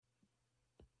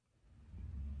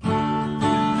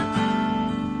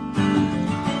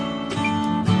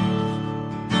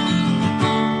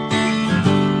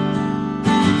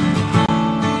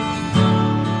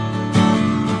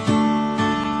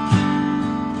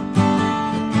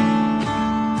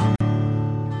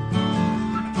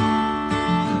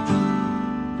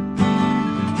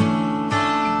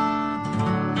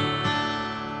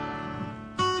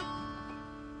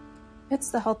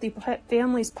the Healthy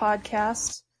Families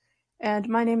podcast, and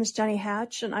my name is Jenny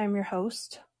Hatch, and I'm your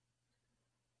host.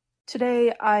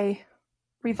 Today, I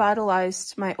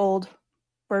revitalized my old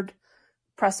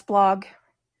WordPress blog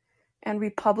and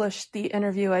republished the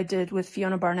interview I did with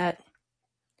Fiona Barnett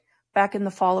back in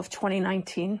the fall of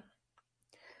 2019.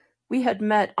 We had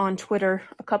met on Twitter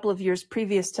a couple of years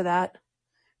previous to that,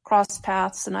 crossed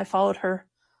paths, and I followed her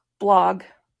blog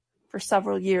for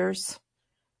several years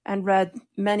and read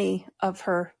many of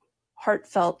her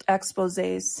heartfelt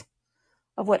exposés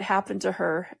of what happened to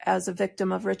her as a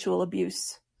victim of ritual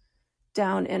abuse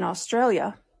down in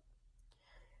Australia.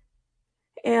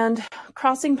 And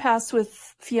crossing paths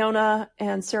with Fiona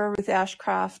and Sarah Ruth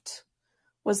Ashcraft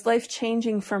was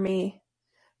life-changing for me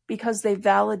because they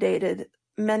validated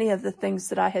many of the things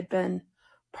that I had been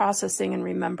processing and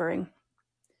remembering.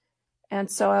 And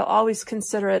so I'll always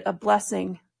consider it a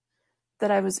blessing that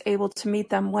I was able to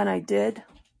meet them when I did,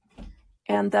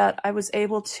 and that I was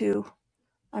able to,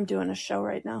 I'm doing a show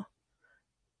right now,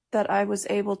 that I was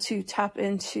able to tap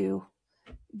into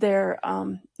their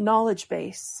knowledge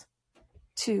base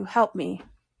to help me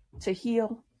to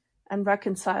heal and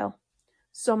reconcile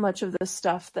so much of the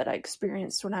stuff that I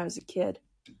experienced when I was a kid.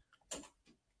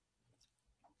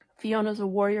 Fiona's a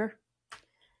warrior,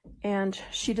 and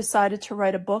she decided to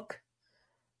write a book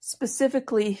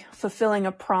specifically fulfilling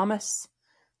a promise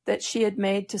that she had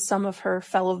made to some of her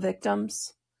fellow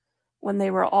victims when they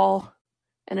were all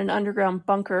in an underground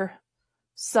bunker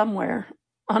somewhere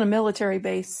on a military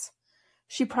base.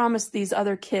 She promised these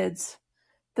other kids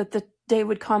that the day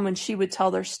would come when she would tell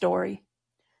their story.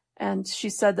 And she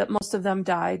said that most of them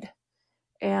died,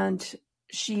 and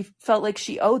she felt like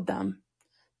she owed them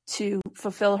to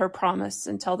fulfill her promise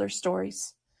and tell their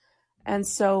stories. And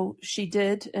so she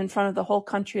did in front of the whole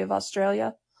country of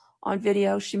Australia. On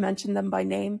video, she mentioned them by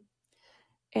name.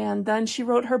 And then she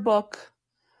wrote her book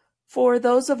for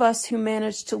those of us who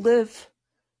managed to live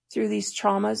through these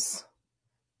traumas,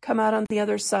 come out on the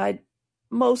other side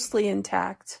mostly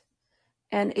intact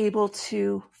and able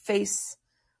to face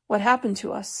what happened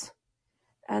to us.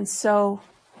 And so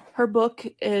her book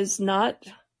is not,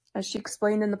 as she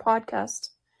explained in the podcast,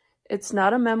 it's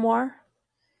not a memoir.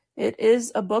 It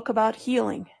is a book about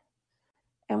healing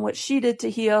and what she did to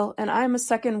heal. And I'm a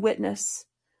second witness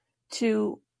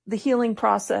to the healing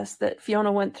process that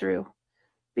Fiona went through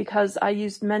because I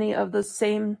used many of the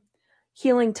same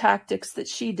healing tactics that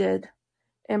she did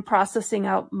in processing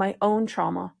out my own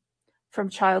trauma from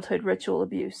childhood ritual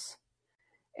abuse.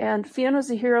 And Fiona's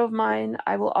a hero of mine.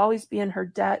 I will always be in her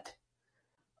debt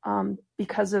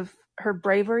because of her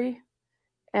bravery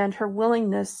and her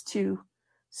willingness to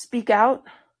speak out.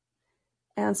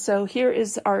 And so here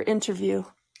is our interview.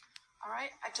 All right,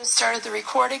 I just started the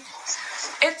recording.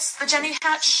 It's the Jenny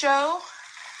Hatch Show,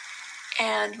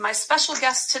 and my special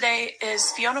guest today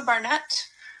is Fiona Barnett,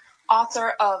 author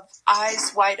of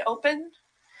Eyes Wide Open.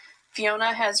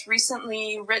 Fiona has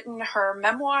recently written her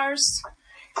memoirs,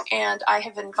 and I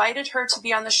have invited her to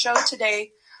be on the show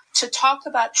today to talk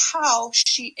about how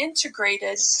she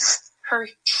integrated her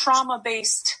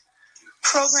trauma-based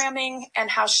programming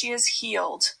and how she is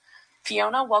healed.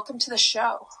 Fiona, welcome to the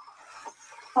show.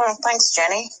 Oh, thanks,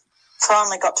 Jenny.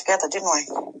 Finally got together, didn't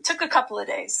we? Took a couple of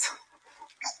days.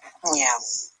 Yeah.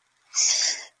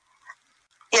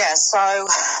 Yeah, so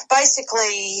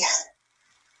basically,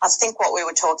 I think what we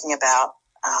were talking about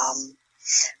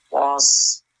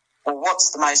was, well,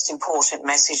 what's the most important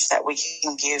message that we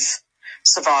can give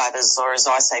survivors, or as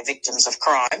I say, victims of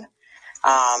crime,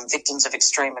 victims of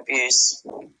extreme abuse.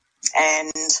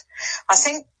 And I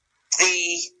think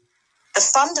the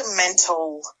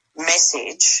fundamental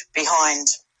message behind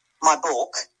my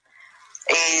book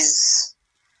is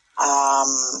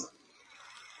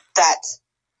that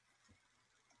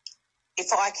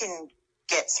if I can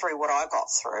get through what I got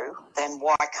through, then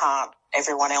why can't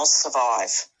everyone else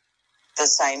survive the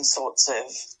same sorts of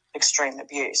extreme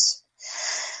abuse?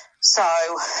 So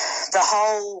the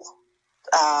whole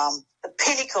the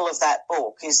pinnacle of that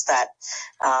book is that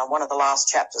one of the last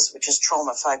chapters, which is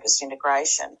trauma-focused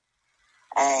integration.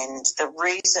 And the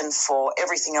reason for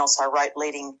everything else I wrote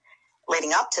leading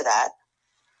up to that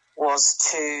was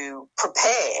to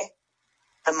prepare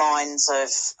the minds of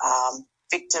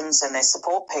victims and their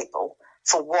support people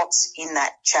for what's in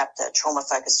that chapter,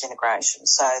 trauma-focused integration.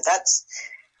 So that's,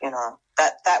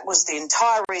 that was the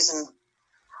entire reason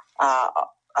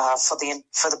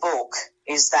for the book,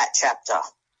 is that chapter,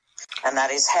 and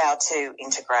that is how to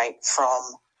integrate from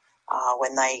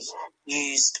when they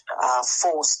used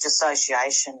forced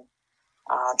dissociation,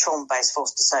 trauma-based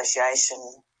forced dissociation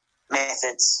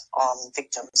methods on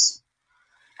victims.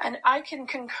 And I can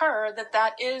concur that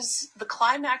that is the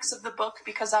climax of the book,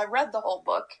 because I read the whole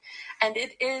book, and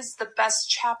it is the best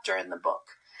chapter in the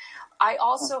book. I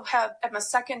also am a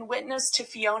second witness to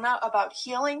Fiona about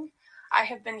healing. I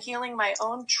have been healing my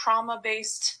own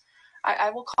trauma-based, I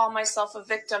will call myself a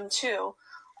victim too,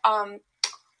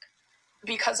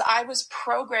 because I was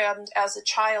programmed as a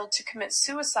child to commit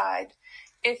suicide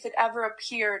if it ever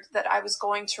appeared that I was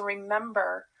going to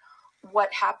remember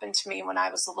what happened to me when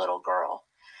I was a little girl.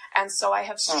 And so I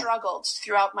have struggled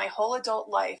throughout my whole adult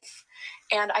life.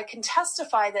 And I can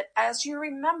testify that as you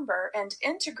remember and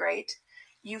integrate,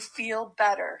 you feel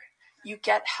better, you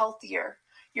get healthier,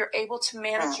 you're able to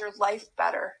manage your life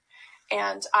better.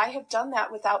 And I have done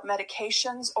that without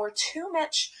medications or too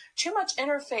much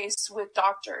interface with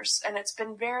doctors. And it's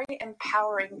been very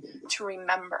empowering to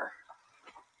remember.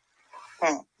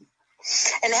 And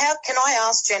how can I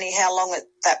ask, Jenny, how long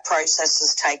that process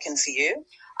has taken for you?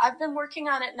 I've been working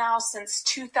on it now since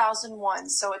 2001,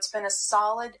 so it's been a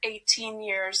solid 18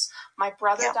 years. My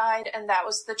brother died, and that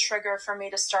was the trigger for me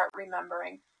to start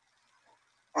remembering.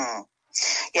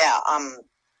 Yeah,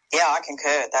 I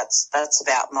concur. That's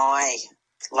about my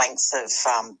length of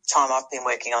time I've been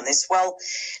working on this. Well,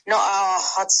 no,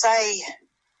 I'd say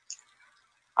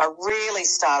I really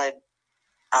started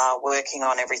working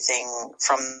on everything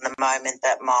from the moment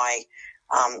that my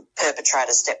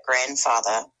perpetrator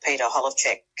step-grandfather, Peter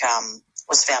Holovchek,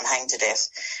 was found hanged to death.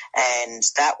 And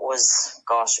that was,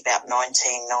 about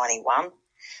 1991.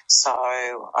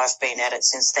 So I've been at it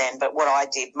since then. But what I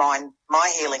did,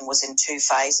 my healing was in 2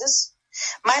 phases,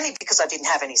 mainly because I didn't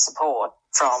have any support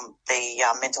from the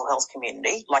mental health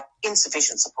community, like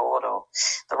insufficient support or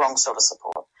the wrong sort of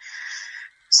support.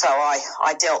 So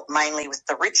I dealt mainly with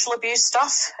the ritual abuse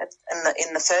stuff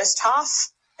in the first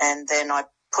half, and then I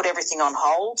put everything on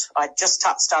hold. I just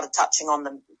started touching on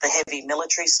the heavy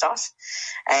military stuff,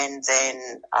 and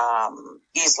then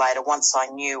years later, once I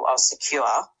knew I was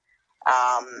secure,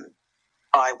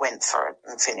 I went for it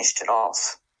and finished it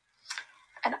off.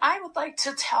 And I would like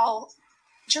to tell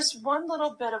just one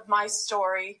little bit of my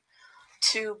story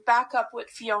to back up what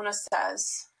Fiona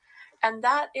says. And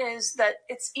that is that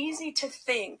it's easy to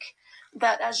think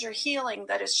that as you're healing,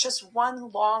 that it's just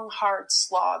one long, hard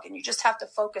slog and you just have to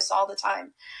focus all the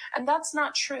time. And that's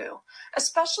not true,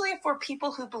 especially if we're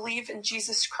people who believe in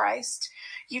Jesus Christ.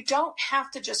 You don't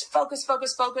have to just focus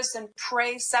and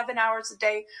pray 7 hours a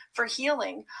day for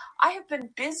healing. I have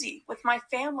been busy with my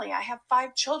family. I have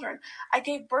 5 children. I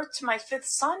gave birth to my 5th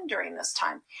son during this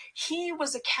time. He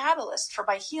was a catalyst for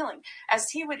my healing.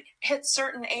 As he would hit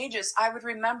certain ages, I would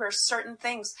remember certain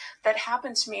things that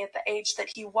happened to me at the age that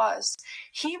he was.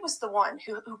 He was the one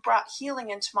who brought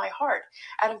healing into my heart.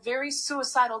 At a very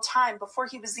suicidal time, before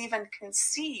he was even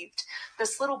conceived,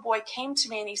 this little boy came to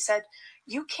me and he said,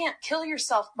 "You can't kill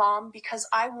yourself, Mom, because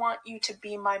I want you to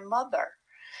be my mother."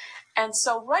 And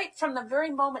so right from the very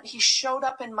moment he showed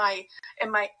up in my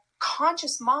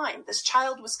conscious mind, this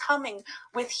child was coming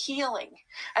with healing.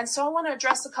 And so I want to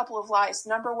address a couple of lies.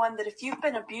 Number one, that if you've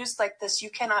been abused like this, you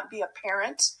cannot be a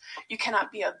parent. You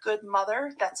cannot be a good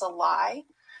mother. That's a lie.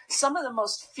 Some of the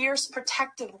most fierce,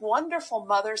 protective, wonderful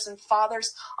mothers and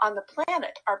fathers on the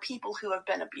planet are people who have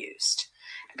been abused,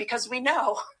 because we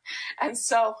know. And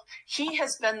so he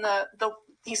has been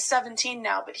he's 17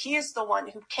 now, but he is the one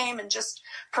who came and just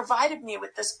provided me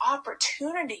with this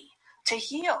opportunity to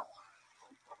heal.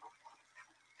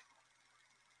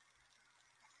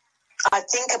 I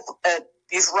think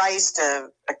you've raised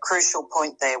a crucial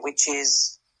point there, which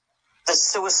is the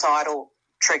suicidal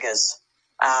triggers.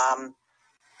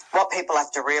 What people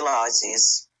have to realise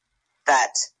is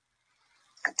that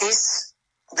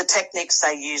the techniques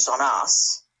they use on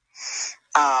us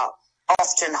are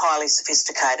often highly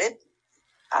sophisticated.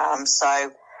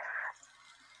 So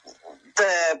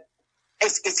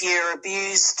if you're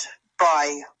abused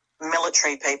by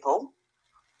military people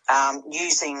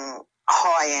using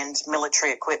high-end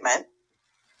military equipment,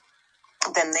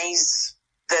 then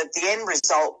the end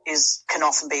result can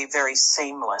often be very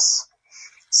seamless.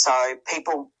 So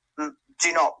people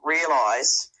do not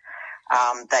realise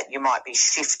that you might be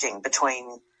shifting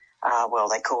between,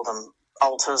 they call them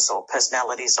alters or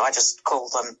personalities. I just call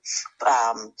them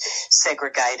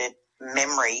segregated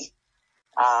memory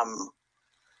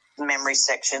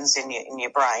sections in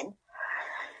your brain.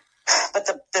 But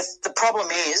the problem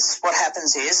is, what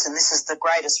happens is, and this is the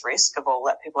greatest risk of all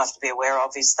that people have to be aware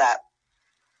of, is that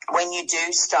when you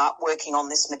do start working on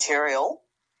this material,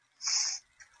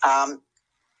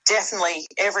 definitely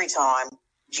every time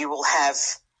you will have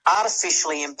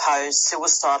artificially imposed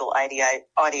suicidal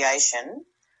ideation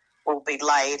will be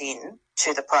laid in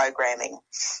to the programming.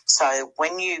 So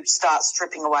when you start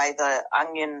stripping away the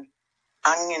onion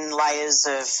layers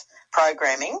of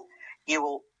programming, you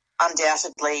will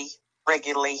undoubtedly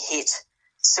regularly hit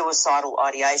suicidal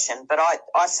ideation. But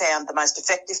I found the most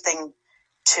effective thing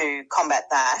to combat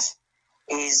that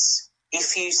is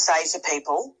if you say to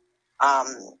people,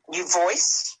 you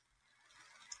voice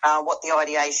what the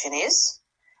ideation is.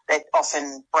 That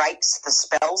often breaks the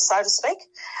spell, so to speak.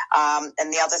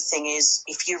 And the other thing is,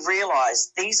 if you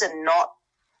realise these are not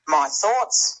my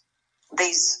thoughts,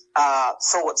 these are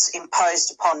thoughts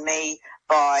imposed upon me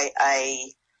by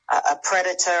a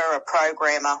predator, a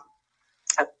programmer,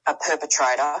 a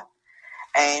perpetrator,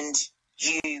 and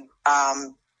you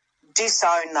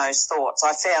disown those thoughts.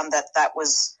 I found that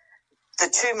was the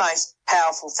two most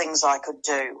powerful things I could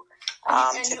do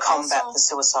to combat the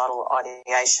suicidal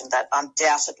ideation that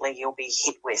undoubtedly you'll be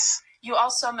hit with. You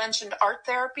also mentioned art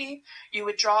therapy. You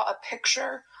would draw a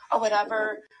picture or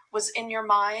whatever was in your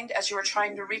mind as you were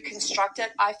trying to reconstruct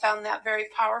it. I found that very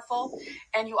powerful.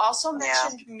 And you also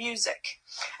mentioned music.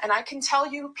 And I can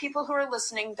tell you, people who are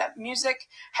listening, that music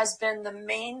has been the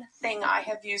main thing I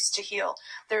have used to heal.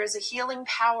 There is a healing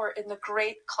power in the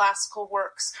great classical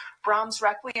works. Brahms'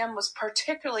 Requiem was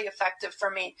particularly effective for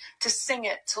me, to sing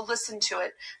it, to listen to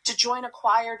it, to join a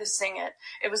choir to sing it.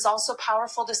 It was also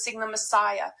powerful to sing the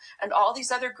Messiah and all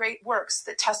these other great works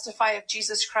that testify of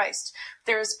Jesus Christ.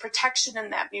 There is protection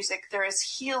in that music. There is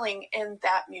healing in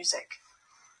that music.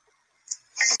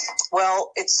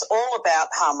 Well, it's all about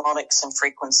harmonics and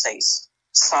frequencies.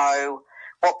 So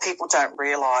what people don't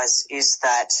realise is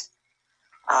that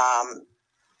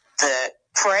the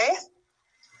prayer,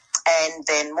 and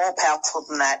then more powerful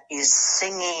than that, is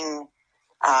singing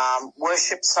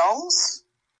worship songs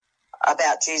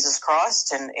about Jesus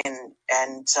Christ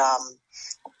and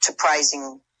to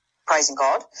praising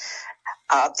God.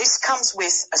 This comes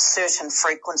with a certain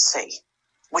frequency,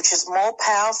 which is more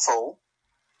powerful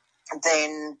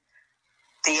than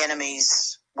the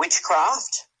enemy's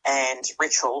witchcraft and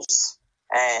rituals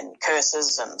and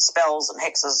curses and spells and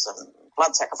hexes and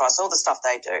blood sacrifice, all the stuff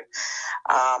they do.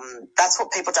 That's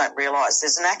what people don't realise.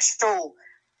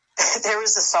 There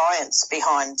is a science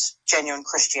behind genuine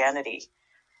Christianity,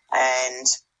 and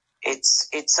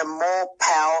it's a more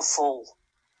powerful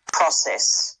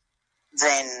process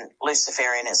than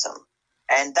Luciferianism.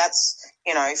 And that's,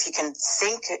 if you can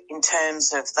think in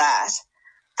terms of that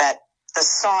the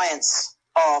science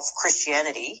of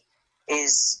Christianity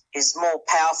is more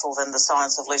powerful than the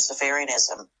science of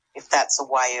Luciferianism, if that's a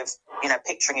way of,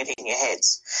 picturing it in your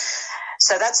heads.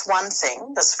 So that's one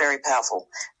thing that's very powerful.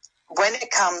 When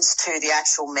it comes to the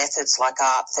actual methods like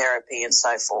art therapy and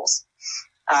so forth,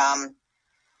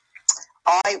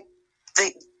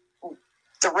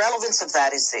 the relevance of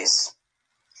that is this.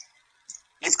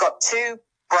 You've got two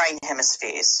brain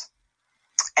hemispheres,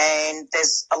 and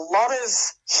there's a lot of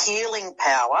healing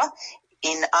power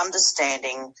in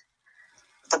understanding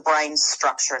the brain's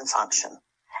structure and function,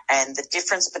 and the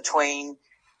difference between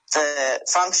the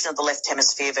function of the left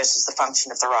hemisphere versus the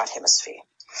function of the right hemisphere.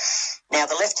 Now,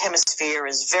 the left hemisphere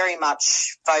is very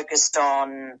much focused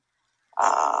on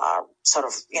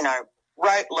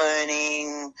rote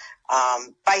learning,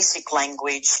 basic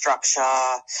language structure,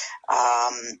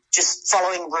 just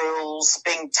following rules,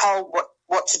 being told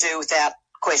what to do without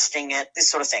questioning it, this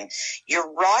sort of thing.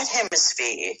 Your right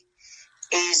hemisphere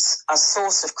is a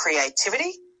source of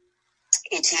creativity.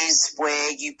 It is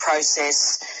where you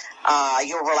process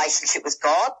your relationship with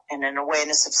God and an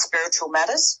awareness of spiritual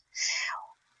matters.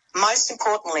 Most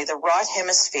importantly, the right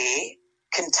hemisphere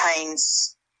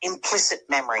contains implicit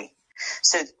memory.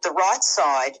 So the right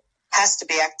side has to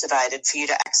be activated for you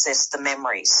to access the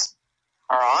memories,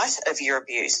 all right, of your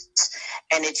abuse.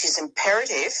 And it is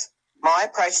imperative, my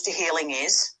approach to healing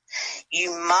is,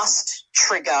 you must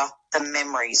trigger the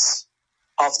memories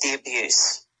of the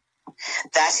abuse.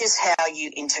 That is how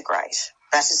you integrate.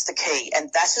 That is the key. And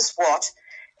that is what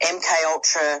MK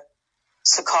Ultra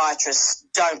psychiatrists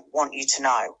don't want you to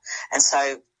know. And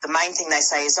so the main thing they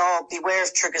say is, beware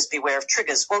of triggers, beware of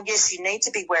triggers. Well, yes, you need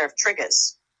to be aware of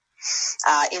triggers,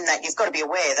 in that you've got to be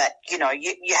aware that,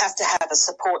 you have to have a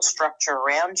support structure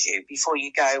around you before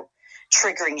you go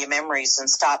triggering your memories and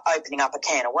start opening up a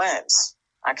can of worms.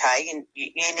 Okay,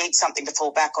 you need something to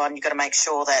fall back on. You've got to make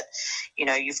sure that,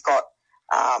 you've got,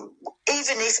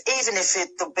 even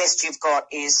if the best you've got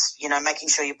is, making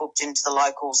sure you're booked into the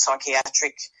local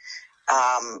psychiatric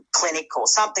clinic or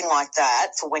something like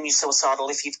that for when you're suicidal,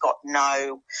 if you've got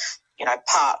no,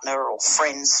 partner or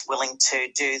friends willing to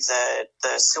do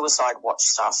the suicide watch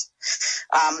stuff.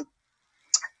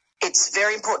 It's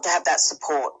very important to have that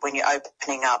support when you're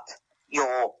opening up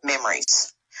your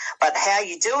memories. But how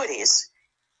you do it is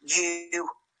you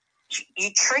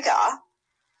trigger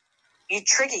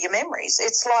your memories.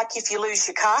 It's like if you lose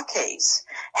your car keys.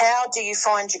 How do you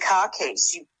find your car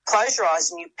keys? You close your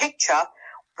eyes and you picture,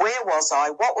 where was I?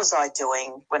 What was I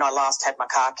doing when I last had my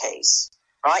car keys?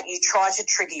 Right? You try to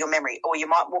trigger your memory, or you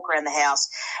might walk around the house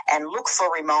and look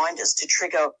for reminders to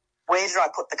trigger, where did I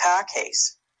put the car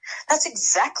keys? That's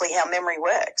exactly how memory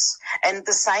works. And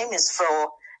the same is for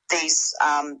these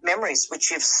memories which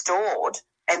you've stored,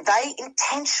 and they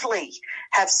intentionally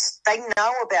they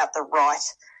know about the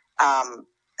right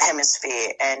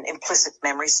hemisphere and implicit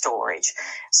memory storage.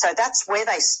 So that's where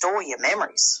they store your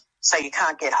memories, so you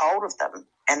can't get hold of them.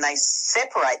 And they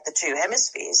separate the two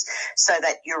hemispheres so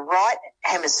that your right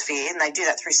hemisphere, and they do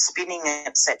that through spinning,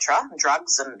 etc.,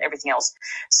 drugs and everything else,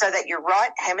 so that your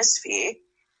right hemisphere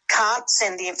can't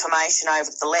send the information over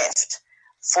to the left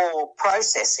for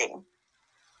processing,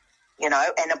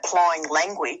 and applying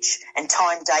language and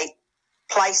time, date,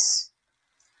 place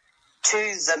to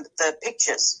the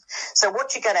pictures. So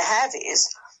what you're going to have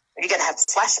is you're going to have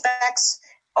flashbacks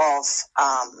of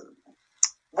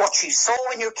what you saw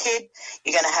when you were a kid.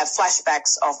 You're going to have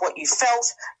flashbacks of what you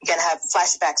felt. You're going to have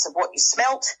flashbacks of what you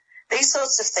smelt, these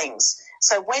sorts of things.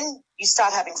 So when you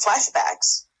start having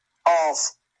flashbacks of,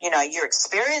 your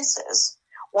experiences,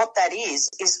 what that is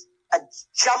a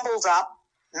jumbled up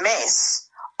mess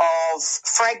of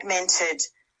fragmented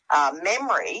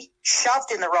memory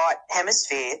shoved in the right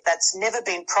hemisphere that's never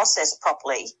been processed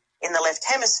properly in the left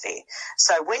hemisphere.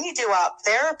 So when you do art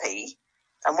therapy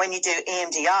and when you do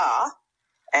EMDR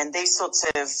and these sorts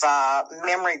of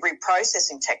memory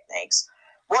reprocessing techniques,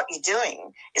 what you're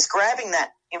doing is grabbing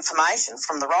that information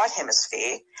from the right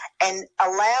hemisphere and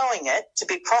allowing it to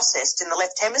be processed in the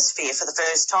left hemisphere for the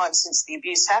first time since the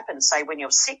abuse happened, say when you're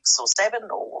 6 or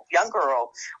 7 or younger or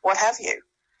what have you.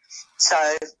 So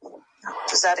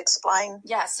does that explain?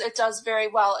 Yes, it does very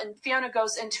well. And Fiona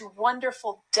goes into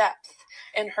wonderful depth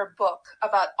in her book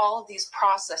about all of these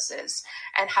processes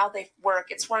and how they work.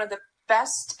 It's one of the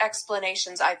best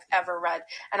explanations I've ever read,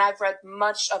 and I've read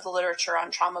much of the literature on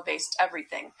trauma-based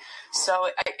everything. So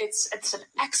it's an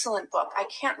excellent book. I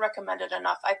can't recommend it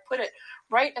enough. I put it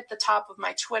right at the top of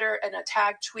my Twitter in a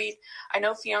tag tweet. I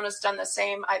know Fiona's done the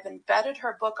same. I've embedded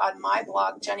her book on my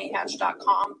blog,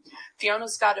 jennyhatch.com.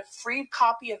 Fiona's got a free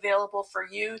copy available for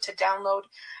you to download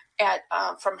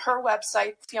from her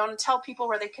website. Fiona, tell people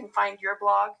where they can find your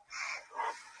blog.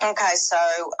 Okay, so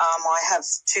I have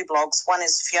 2 blogs. One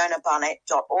is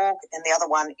fionabarnett.org and the other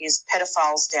one is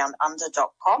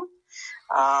pedophilesdownunder.com.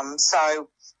 So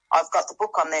I've got the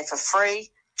book on there for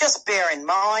free. Just bear in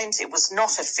mind, it was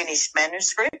not a finished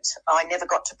manuscript. I never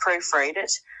got to proofread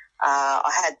it.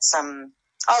 I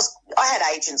had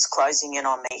agents closing in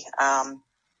on me,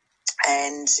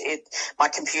 and my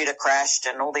computer crashed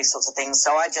and all these sorts of things.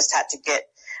 So I just had to get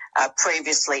a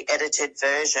previously edited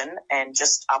version and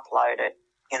just upload it,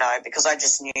 because I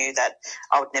just knew that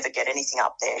I would never get anything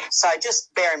up there. So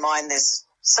just bear in mind there's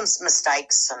some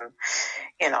mistakes and,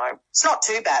 it's not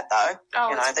too bad though.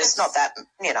 Oh, there's not that,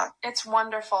 It's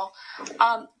wonderful.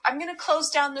 I'm going to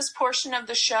close down this portion of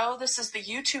the show. This is the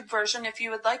YouTube version. If you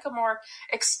would like a more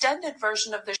extended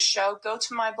version of this show, go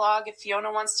to my blog. If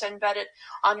Fiona wants to embed it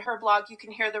on her blog, you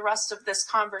can hear the rest of this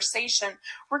conversation.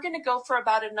 We're going to go for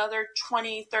about another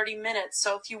 20, 30 minutes.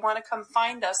 So if you want to come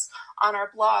find us on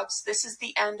our blogs, this is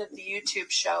the end of the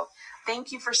YouTube show.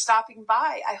 Thank you for stopping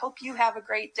by. I hope you have a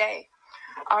great day.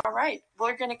 All right,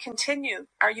 we're going to continue.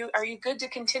 Are you good to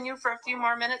continue for a few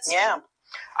more minutes? Yeah.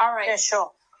 All right. Yeah,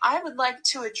 sure. I would like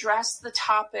to address the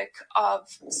topic of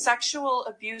sexual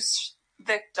abuse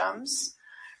victims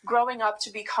growing up to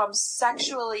become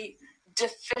sexually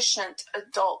deficient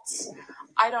adults.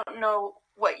 I don't know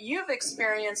what you've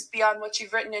experienced beyond what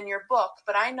you've written in your book,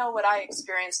 but I know what I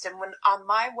experienced. And when on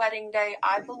my wedding day,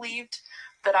 I believed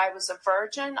that I was a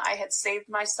virgin. I had saved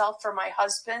myself for my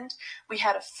husband. We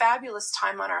had a fabulous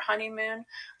time on our honeymoon.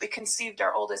 We conceived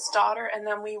our oldest daughter, and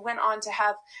then we went on to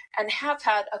have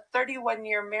had a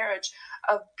 31-year marriage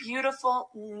of beautiful,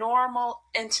 normal,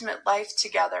 intimate life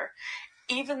together.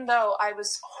 Even though I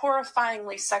was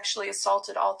horrifyingly sexually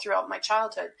assaulted all throughout my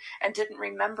childhood and didn't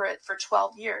remember it for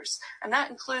 12 years. And that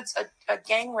includes a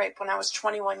gang rape when I was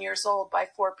 21 years old by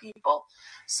 4 people.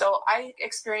 So I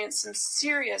experienced some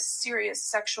serious, serious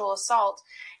sexual assault,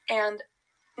 and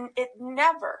it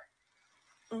never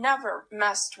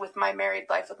messed with my married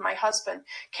life with my husband.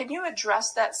 Can you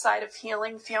address that side of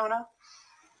healing, Fiona?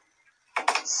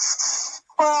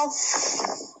 Well,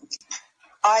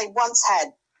 I once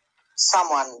had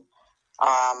someone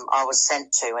I was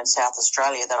sent to in South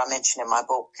Australia that I mentioned in my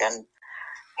book, and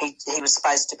he was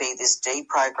supposed to be this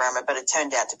deprogrammer, but it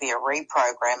turned out to be a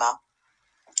reprogrammer,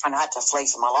 and I had to flee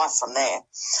for my life from there.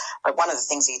 But one of the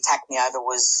things he attacked me over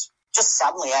was just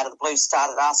suddenly out of the blue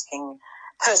started asking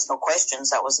personal questions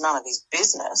that was none of his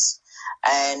business.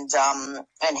 And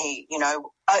he, you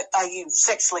know, are you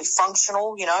sexually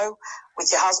functional, you know,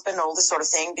 with your husband, all this sort of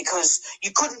thing? Because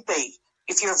you couldn't be.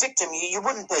 If you're a victim, you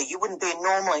wouldn't be. You wouldn't be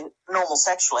normal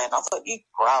sexually. And I thought, you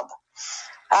grub.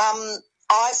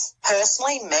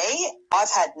 I've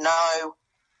had no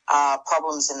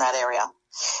problems in that area.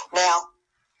 Now,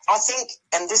 I think,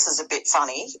 and this is a bit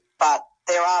funny, but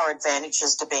there are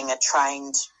advantages to being a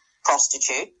trained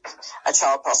prostitute, a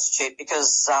child prostitute,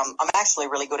 because I'm actually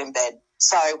really good in bed.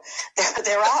 So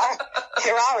there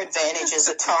are advantages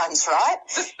at times, right?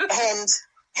 And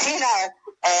you know,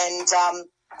 and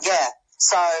yeah.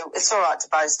 So it's all right to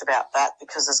boast about that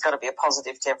because there's got to be a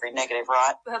positive to every negative,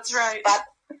 right? That's right. But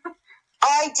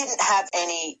I didn't have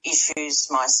any issues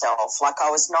myself. Like,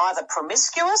 I was neither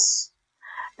promiscuous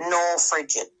nor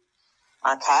frigid.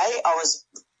 Okay, I was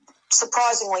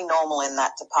surprisingly normal in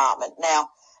that department. Now,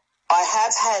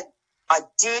 I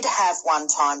did have one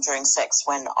time during sex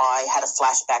when I had a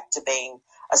flashback to being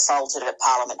assaulted at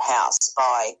Parliament House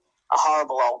by a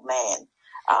horrible old man,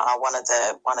 one of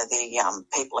the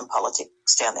people in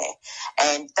politics down there.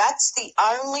 And that's the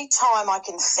only time I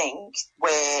can think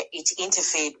where it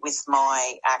interfered with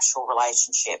my actual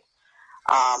relationship.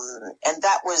 And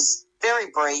that was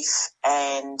very brief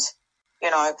and,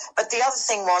 you know, but the other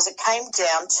thing was it came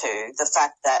down to the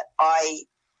fact that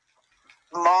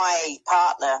my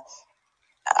partner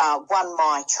won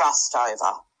my trust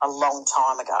over a long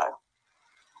time ago,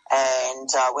 and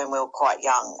when we were quite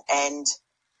young, and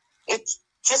it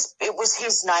was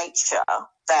his nature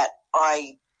that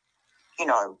I, you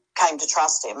know, came to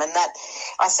trust him, and that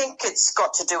I think it's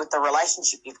got to do with the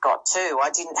relationship you've got too. I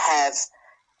didn't have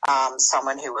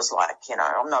someone who was like, you know,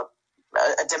 I'm not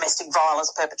a domestic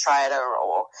violence perpetrator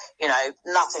or, you know,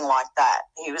 nothing like that.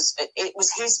 It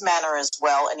was his manner as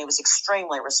well, and he was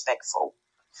extremely respectful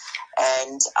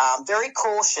and very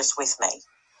cautious with me.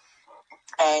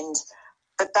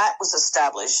 But that was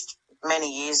established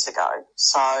many years ago.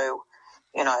 So,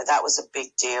 you know, that was a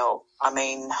big deal. I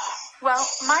mean, well,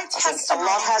 my testimony, a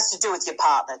lot has to do with your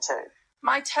partner too.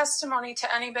 My testimony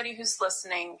to anybody who's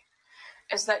listening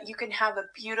is that you can have a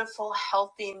beautiful,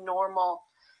 healthy, normal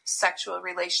sexual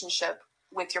relationship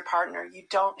with your partner. You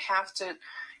don't have to,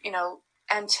 you know,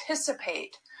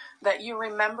 anticipate that you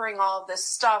remembering all of this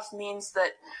stuff means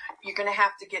that you're going to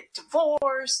have to get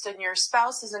divorced and your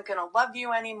spouse isn't going to love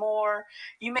you anymore.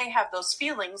 You may have those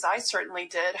feelings. I certainly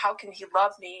did. How can he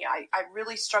love me? I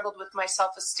really struggled with my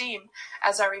self-esteem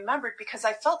as I remembered because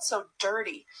I felt so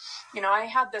dirty. You know, I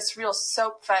had this real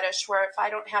soap fetish where if I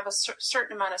don't have a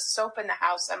certain amount of soap in the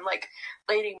house, I'm like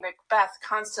Lady Macbeth,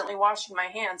 constantly washing my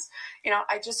hands. You know,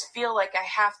 I just feel like I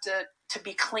have to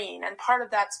be clean. And part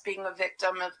of that's being a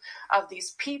victim of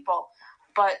these people.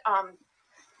 But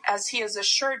as he has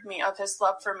assured me of his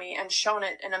love for me and shown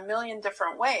it in a million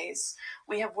different ways,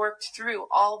 we have worked through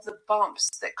all of the bumps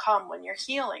that come when you're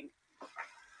healing.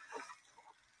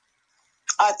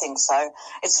 I think so.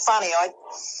 It's funny.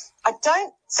 I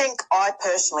don't think I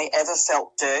personally ever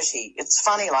felt dirty. It's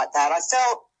funny like that. I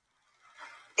felt,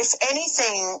 if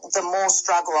anything, the more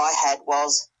struggle I had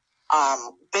was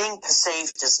being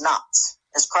perceived as nuts,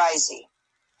 as crazy,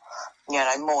 you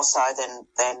know, more so than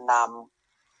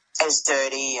as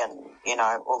dirty and, you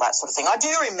know, all that sort of thing. I do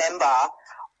remember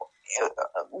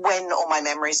when all my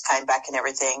memories came back and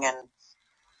everything and,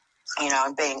 you know,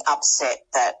 and being upset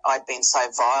that I'd been so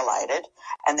violated.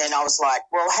 And then I was like,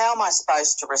 well, how am I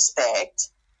supposed to respect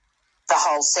the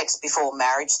whole sex before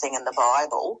marriage thing in the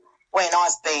Bible when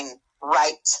I've been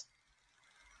raped,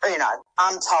 you know,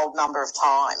 untold number of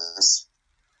times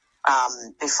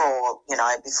before the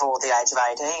age of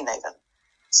 18 even.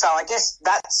 So I guess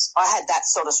I had that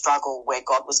sort of struggle where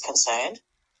God was concerned.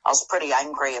 I was pretty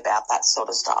angry about that sort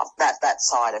of stuff, that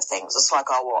side of things. It's like,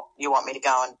 oh, what, you want me to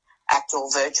go and act all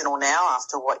virginal now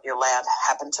after what you allowed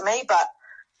happened to me? But,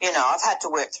 you know, I've had to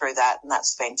work through that and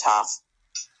that's been tough.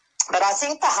 But I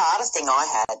think the hardest thing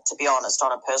I had, to be honest,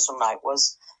 on a personal note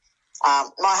was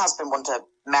my husband wanted to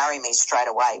marry me straight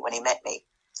away when he met me.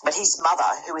 But his mother,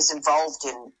 who is involved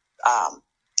in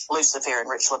Luciferian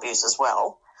ritual abuse as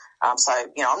well, so,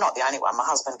 you know, I'm not the only one. My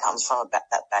husband comes from that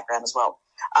background as well.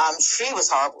 She was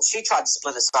horrible. She tried to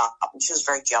split us up and she was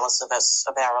very jealous of us,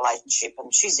 of our relationship,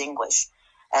 and she's English.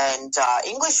 And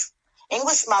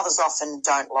English mothers often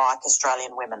don't like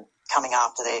Australian women coming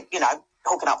after their, you know,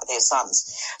 hooking up with their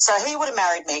sons. So he would have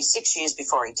married me 6 years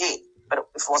before he did, but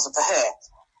if it wasn't for her.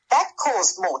 That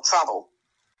caused more trouble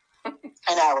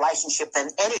in our relationship than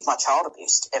any of my child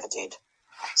abuse ever did.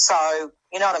 So,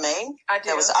 you know what I mean? I do.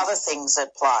 There was other things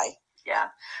at play. Yeah.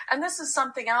 And this is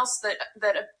something else that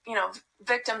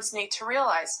victims need to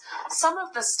realize. Some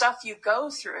of the stuff you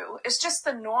go through is just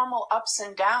the normal ups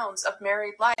and downs of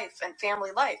married life and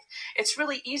family life. It's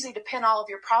really easy to pin all of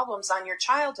your problems on your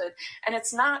childhood, and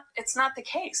it's not the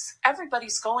case.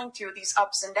 Everybody's going through these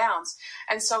ups and downs.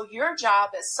 And so your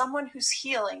job as someone who's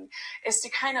healing is to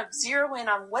kind of zero in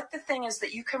on what the thing is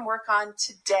that you can work on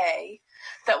today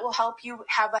that will help you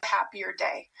have a happier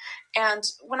day. And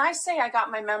when I say I got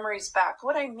my memories back,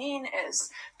 what I mean is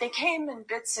they came in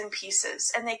bits and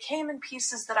pieces, and they came in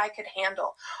pieces that I could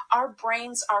handle. Our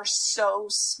brains are so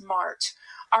smart.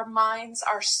 Our minds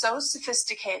are so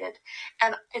sophisticated.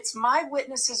 And it's my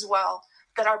witness as well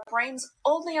that our brains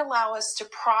only allow us to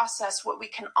process what we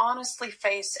can honestly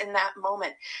face in that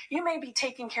moment. You may be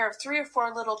taking care of 3 or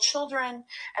 4 little children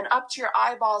and up to your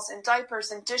eyeballs in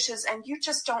diapers and dishes, and you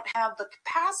just don't have the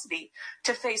capacity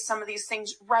to face some of these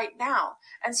things right now.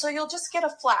 And so you'll just get a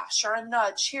flash or a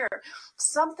nudge here.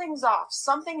 Something's off.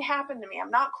 Something happened to me.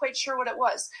 I'm not quite sure what it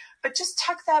was. But just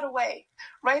tuck that away.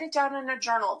 Write it down in a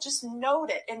journal. Just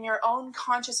note it in your own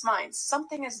conscious mind.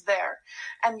 Something is there,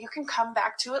 and you can come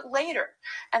back to it later.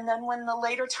 And then when the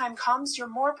later time comes, you're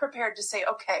more prepared to say,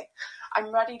 okay,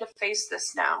 I'm ready to face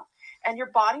this now. And your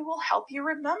body will help you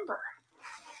remember.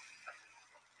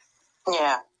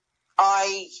 Yeah.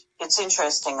 It's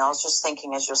interesting. I was just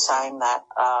thinking as you're saying that,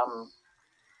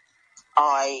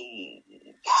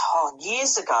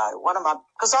 years ago,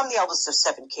 because I'm the eldest of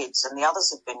 7 kids and the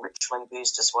others have been ritually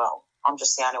abused as well. I'm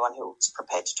just the only one who's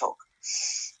prepared to talk.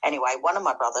 Anyway, one of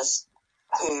my brothers,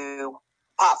 who,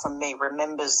 apart from me,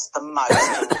 remembers the most,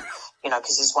 and,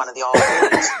 because he's one of the older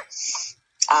ones,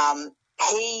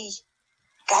 he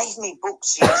gave me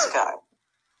books years ago.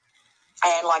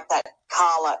 And like that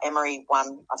Carla Emery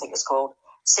one, I think it's called,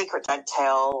 Secret Don't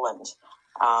Tell, and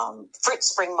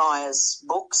Fritz Springmeier's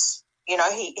books.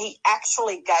 He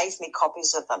actually gave me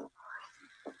copies of them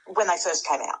when they first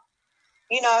came out,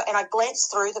 and I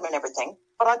glanced through them and everything.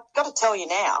 But I've got to tell you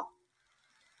now,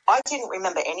 I didn't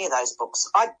remember any of those books.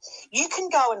 You can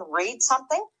go and read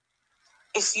something.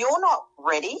 If you're not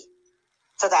ready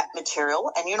for that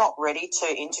material and you're not ready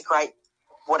to integrate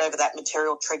whatever that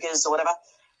material triggers or whatever,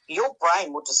 your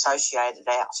brain will dissociate it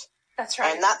out. That's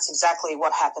right. And that's exactly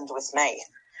what happened with me.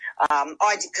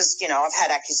 Because, I've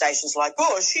had accusations like,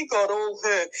 oh, she got all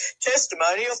her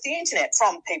testimony off the internet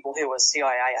from people who were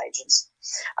CIA agents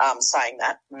saying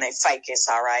that, and they're fake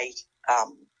SRA,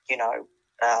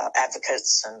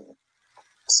 advocates and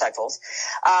so forth.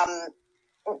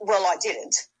 Well, I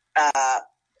didn't.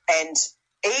 And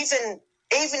even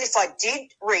if I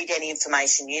did read any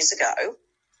information years ago,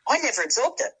 I never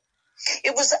absorbed it.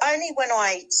 It was only when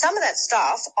some of that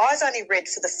stuff I've only read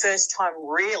for the first time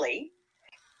really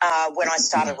when I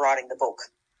started writing the book.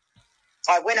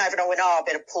 I went over and I went, I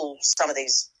better pull some of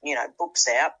these, books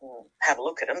out and have a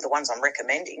look at them, the ones I'm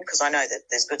recommending, because I know that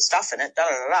there's good stuff in it,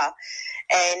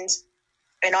 And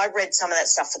I read some of that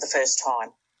stuff for the first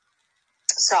time.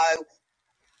 So,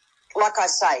 like I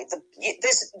say,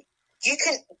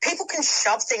 people can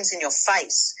shove things in your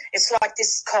face. It's like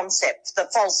this concept, the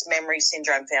False Memory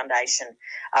Syndrome Foundation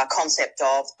concept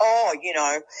of,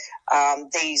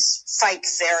 these fake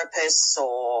therapists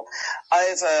or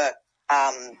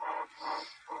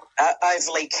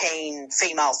overly keen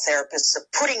female therapists are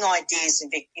putting ideas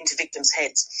into victims'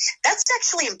 heads. That's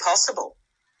actually impossible.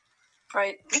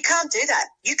 Right. You can't do that.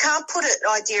 You can't put an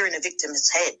idea in a victim's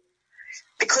head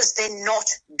because they're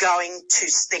going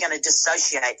to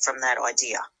dissociate from that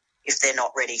idea if they're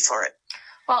not ready for it.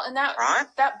 Well, and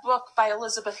that book by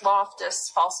Elizabeth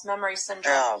Loftus, False Memory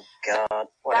Syndrome. Oh, God,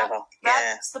 whatever.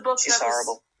 That's the book. She's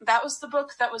horrible. That was the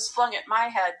book that was flung at my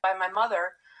head by my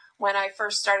mother when I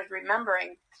first started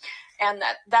remembering. And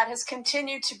that has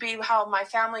continued to be how my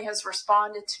family has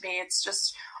responded to me. It's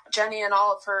just Jenny and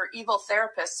all of her evil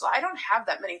therapists. So I don't have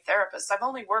that many therapists. I've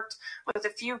only worked with a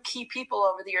few key people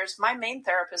over the years. My main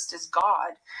therapist is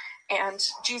God, and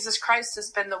Jesus Christ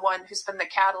has been the one who's been the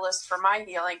catalyst for my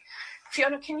healing.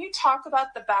 Fiona, can you talk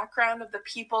about the background of the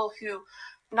people who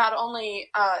not only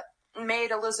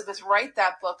made Elizabeth write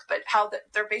that book, but how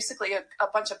they're basically a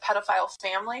bunch of pedophile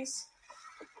families?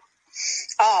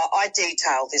 Oh, I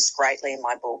detail this greatly in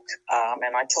my book,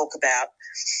 and I talk about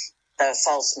the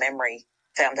False Memory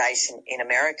Foundation in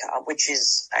America, which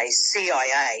is a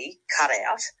CIA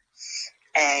cutout,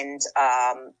 and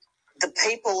the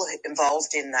people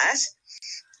involved in that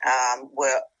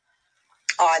were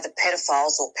either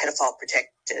pedophiles or pedophile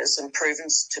protectors and proven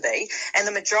to be, and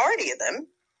the majority of them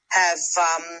have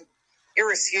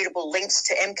irrefutable links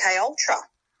to MK Ultra.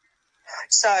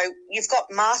 So you've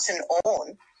got Martin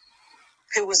Orne,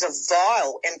 who was a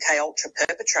vile MK Ultra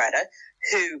perpetrator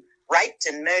who raped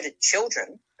and murdered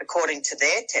children, according to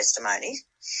their testimony.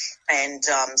 And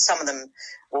some of them,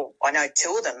 well, I know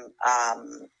two of them,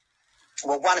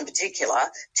 one in particular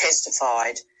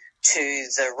testified to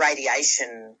the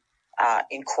radiation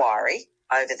inquiry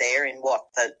over there in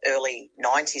the early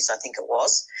 90s, I think it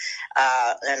was.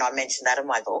 And I mentioned that in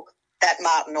my book, that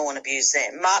Martin Orne abused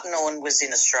them. Martin Orne was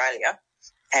in Australia,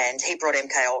 and he brought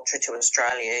MK Ultra to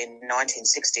Australia in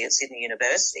 1960 at Sydney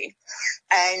University.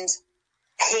 And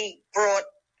he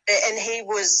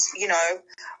was,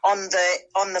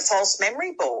 on the false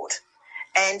memory board.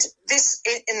 And this,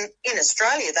 in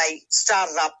Australia, they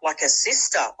started up like a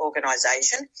sister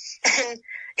organisation. And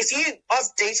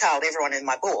I've detailed everyone in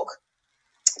my book,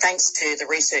 thanks to the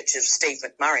research of Steve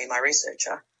McMurray, my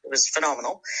researcher. It was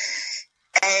phenomenal.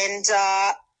 And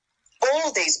all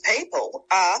of these people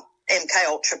are MK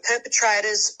Ultra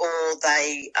perpetrators, or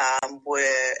they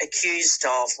were accused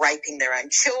of raping their own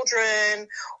children,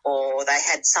 or they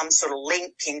had some sort of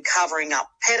link in covering up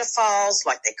pedophiles,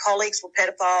 like their colleagues were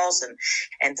pedophiles,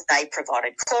 and they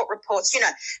provided court reports.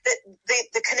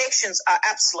 The connections are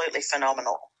absolutely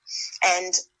phenomenal.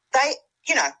 And they,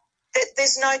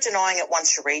 there's no denying it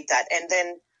once you read that. And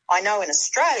then I know in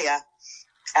Australia,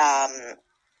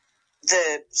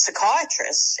 the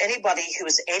psychiatrists, anybody who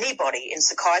was anybody in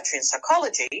psychiatry and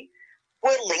psychology,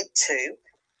 were linked to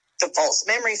the False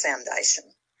Memory Foundation.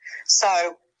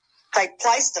 So they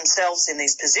placed themselves in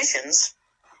these positions,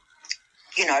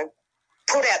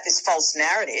 put out this false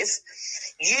narrative,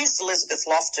 used Elizabeth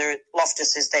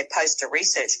Loftus as their poster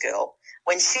research girl,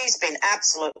 when she's been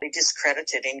absolutely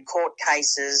discredited in court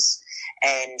cases,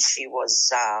 and she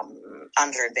was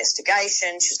under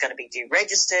investigation. She's going to be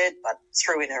deregistered, but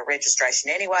threw in her registration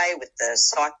anyway with the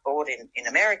psych board in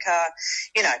America.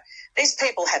 These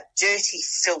people have dirty,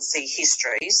 filthy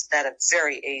histories that are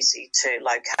very easy to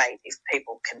locate if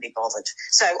people can be bothered.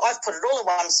 So I've put it all in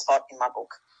one spot in my book.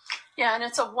 Yeah, and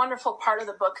it's a wonderful part of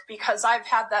the book because I've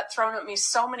had that thrown at me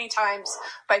so many times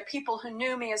by people who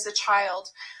knew me as a child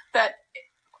that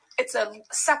it's a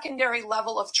secondary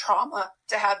level of trauma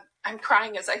to have. I'm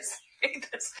crying as I say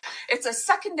this. It's a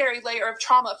secondary layer of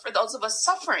trauma for those of us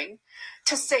suffering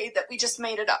to say that we just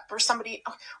made it up, or somebody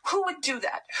who would do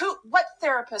that. What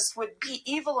therapist would be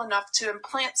evil enough to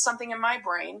implant something in my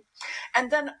brain?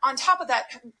 And then on top of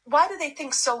that, why do they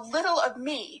think so little of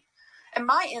me and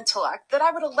my intellect that I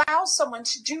would allow someone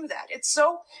to do that? It's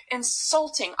so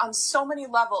insulting on so many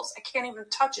levels. I can't even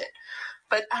touch it.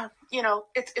 But,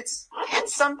 it's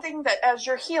something that as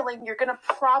you're healing, you're going to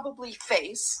probably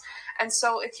face. And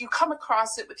so if you come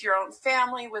across it with your own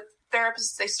family, with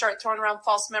therapists, they start throwing around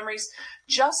false memories,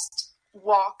 just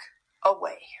walk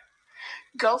away.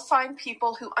 Go find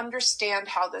people who understand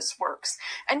how this works.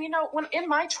 And, when in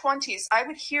my 20s, I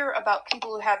would hear about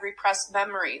people who had repressed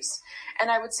memories.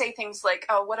 And I would say things like,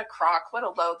 oh, what a crock, what a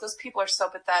load. Those people are so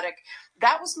pathetic.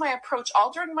 That was my approach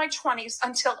all during my 20s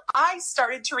until I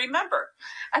started to remember.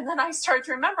 And then I started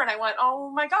to remember and I went,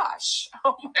 oh my gosh,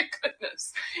 oh my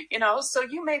goodness. So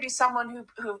you may be someone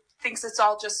who thinks it's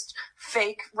all just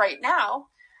fake right now.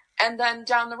 And then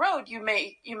down the road, you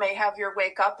may have your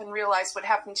wake up and realize what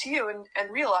happened to you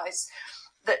and realize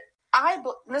that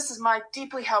this is my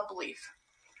deeply held belief.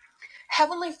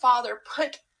 Heavenly Father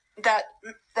put that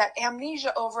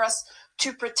amnesia over us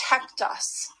to protect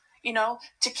us,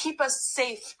 to keep us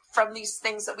safe from these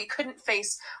things that we couldn't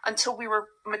face until we were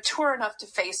mature enough to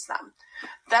face them.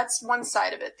 That's one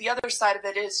side of it. The other side of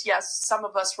it is, yes, some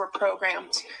of us were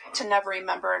programmed to never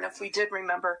remember. And if we did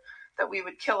remember, that we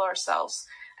would kill ourselves.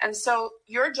 And so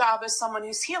your job as someone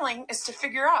who's healing is to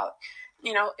figure out,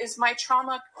 is my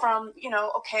trauma from,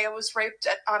 okay, I was raped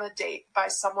on a date by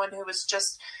someone who was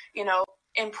just,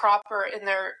 improper in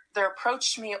their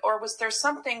approach to me, or was there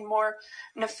something more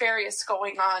nefarious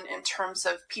going on in terms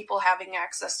of people having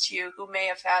access to you who may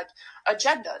have had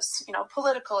agendas,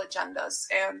 political agendas?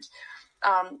 And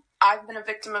I've been a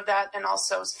victim of that, and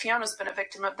also Fiona's been a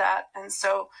victim of that. And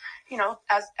so,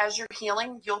 as you're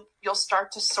healing, you'll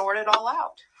start to sort it all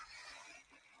out.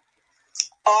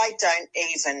 I don't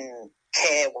even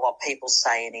care what people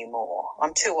say anymore.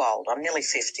 I'm too old. I'm nearly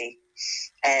 50,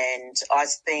 and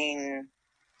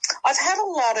I've had a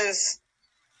lot of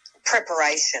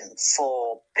preparation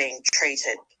for being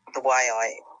treated the way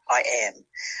I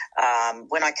am.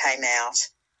 When I came out,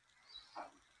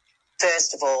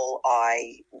 first of all,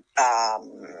 I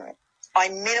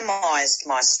minimised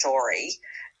my story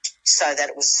so that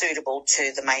it was suitable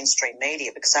to the mainstream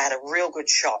media, because I had a real good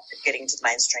shot at getting to the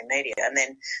mainstream media. And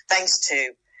then thanks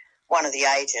to one of the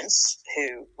agents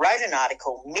who wrote an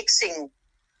article mixing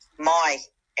my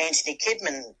Anthony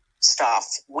Kidman stuff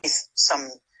with some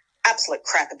absolute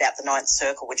crap about the Ninth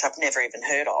Circle, which I've never even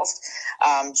heard of.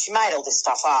 She made all this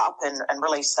stuff up and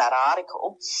released that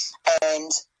article. And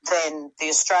then the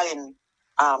Australian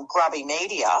grubby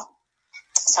media,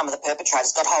 some of the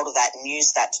perpetrators, got hold of that and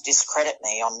used that to discredit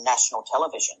me on national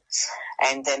television.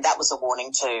 And then that was a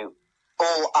warning to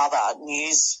all other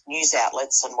news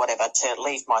outlets and whatever to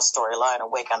leave my story alone,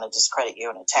 and we're going to discredit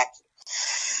you and attack you.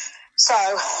 So,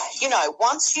 you know,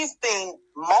 once you've been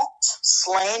mocked,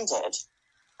 slandered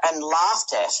and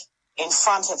laughed at in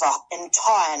front of an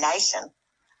entire nation,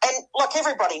 and, like,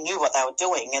 everybody knew what they were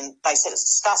doing, and they said it's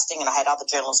disgusting, and I had other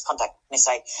journalists contact me and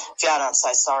say, Fiona, I'm so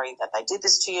sorry that they did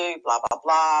this to you, blah, blah,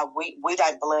 blah, we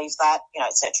don't believe that, you know,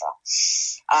 etc.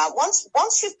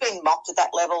 Once you've been mocked at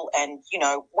that level, and, you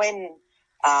know, when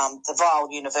the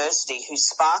vile university who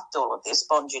sparked all of this,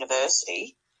 Bond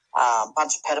University,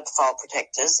 bunch of pedophile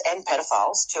protectors and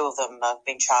pedophiles, two of them have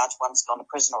been charged, one's gone to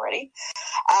prison already.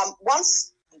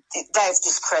 Once they've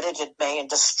discredited me and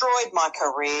destroyed my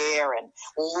career and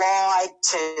lied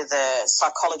to the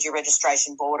Psychology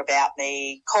Registration Board about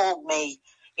me, called me,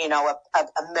 you know, a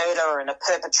murderer and a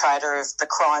perpetrator of the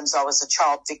crimes I was a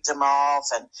child victim of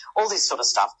and all this sort of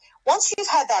stuff. Once you've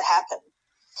had that happen,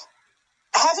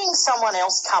 having someone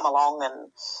else come along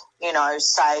and, you know,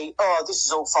 say, oh, this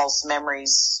is all false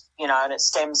memories, you know, and it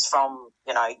stems from,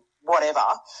 you know, whatever,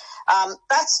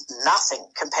 that's nothing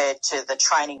compared to the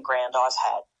training ground I've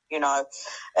had, you know.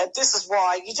 This is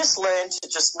why you just learn to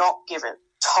just not give a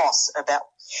toss about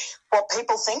what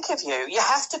people think of you. You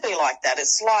have to be like that.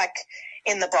 It's like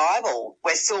in the Bible,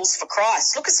 we're fools for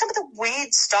Christ. Look at some of the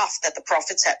weird stuff that the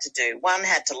prophets had to do. One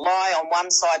had to lie on one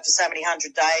side for so many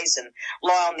 100 days and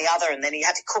lie on the other, and then he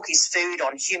had to cook his food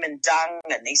on human dung,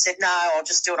 and he said, no, I'll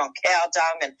just do it on cow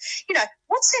dung. And, you know,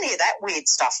 what's any of that weird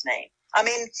stuff mean? I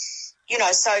mean, you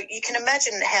know, so you can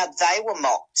imagine how they were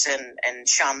mocked and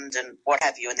shunned and what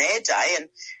have you in their day. And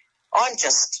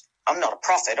I'm not a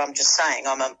prophet. I'm just saying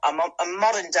I'm a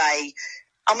modern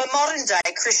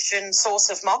day Christian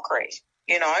source of mockery.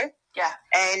 You know? Yeah.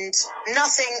 And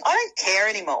nothing, I don't care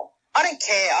anymore. I don't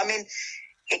care. I mean,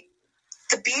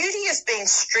 the beauty of being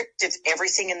stripped of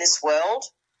everything in this world,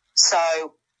 so,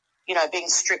 you know, being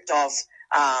stripped of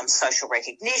social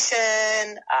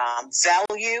recognition,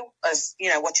 value of, you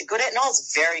know, what you're good at, and I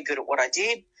was very good at what I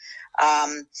did.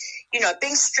 You know,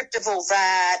 being stripped of all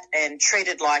that and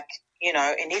treated like, you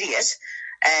know, an idiot,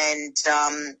 and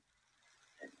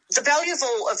the value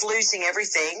of losing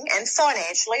everything, and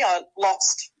financially, I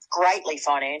lost greatly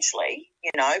financially,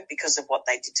 you know, because of what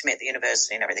they did to me at the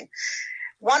university and everything.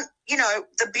 You know,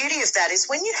 the beauty of that is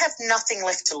when you have nothing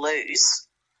left to lose,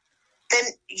 then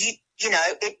you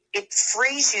know, it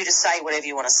frees you to say whatever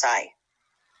you want to say.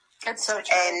 That's so true.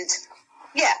 And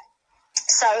yeah,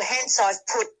 so hence I've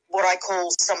put what I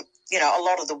call some, you know, a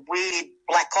lot of the weird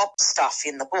black ops stuff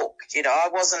in the book. You know, I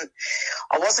wasn't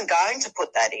going to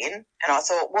put that in, and I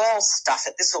thought, well, stuff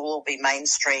it. This will all be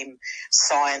mainstream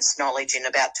science knowledge in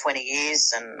about 20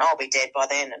 years, and I'll be dead by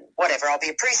then, and whatever. I'll be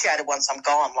appreciated once I'm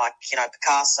gone, like, you know,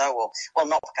 Picasso, or, well,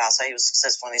 not Picasso, he was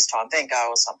successful in his time, Van Gogh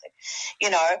or something.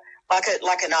 You know,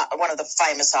 one of the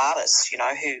famous artists, you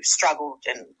know, who struggled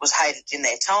and was hated in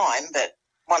their time, but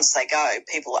once they go,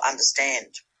 people understand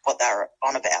what they're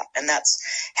on about, and that's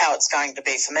how it's going to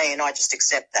be for me, and I just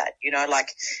accept that. You know, like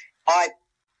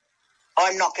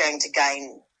I'm not going to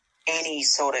gain any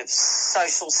sort of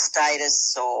social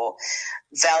status or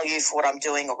value for what I'm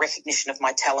doing or recognition of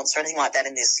my talents or anything like that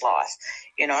in this life.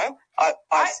 You know, I've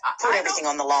put everything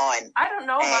on the line. I don't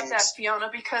know about that, Fiona,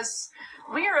 because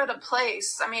we are at a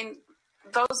place, I mean,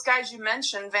 those guys you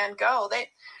mentioned, Van Gogh, they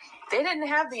didn't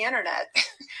have the internet.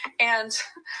 And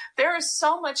there is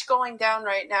so much going down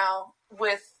right now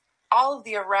with all of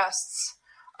the arrests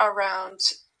around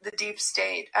the deep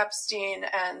state, Epstein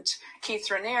and Keith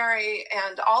Raniere,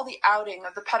 and all the outing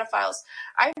of the pedophiles.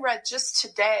 I read just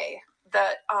today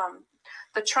that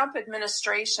the Trump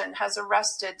administration has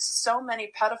arrested so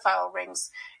many pedophile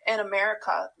rings in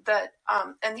America that,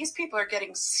 and these people are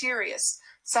getting serious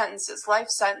sentences, life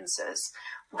sentences,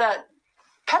 that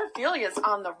pedophilia is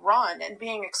on the run and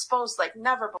being exposed like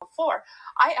never before.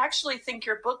 I actually think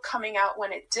your book coming out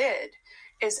when it did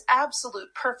is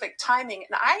absolute perfect timing.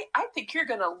 And I think you're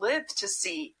going to live to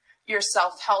see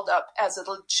yourself held up as a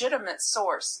legitimate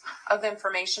source of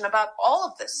information about all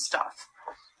of this stuff.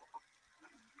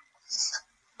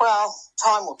 Well,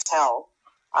 time will tell.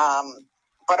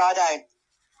 But I've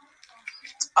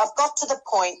got to the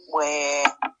point where,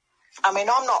 I mean,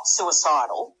 I'm not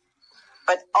suicidal,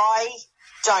 but I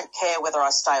don't care whether I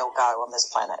stay or go on this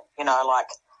planet. You know, like,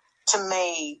 to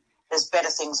me, there's better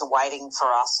things awaiting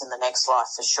for us in the next life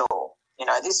for sure. You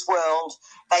know, this world,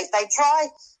 they try,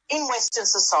 in Western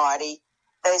society,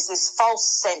 there's this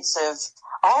false sense of,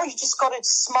 oh, you just got to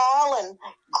smile and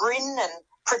grin and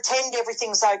pretend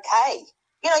everything's okay.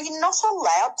 You know, you're not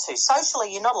allowed to.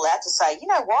 Socially, you're not allowed to say, you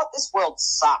know what, this world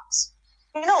sucks.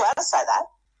 You're not allowed to say that,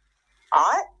 all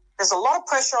right? There's a lot of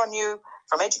pressure on you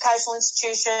from educational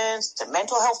institutions to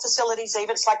mental health facilities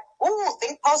even. It's like, oh,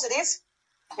 think positive,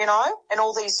 you know, and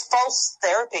all these false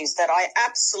therapies that I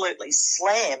absolutely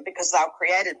slam because they were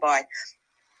created by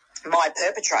my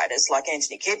perpetrators like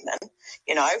Anthony Kidman,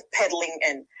 you know, peddling,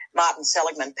 and Martin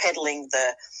Seligman peddling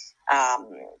the,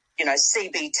 you know,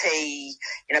 CBT,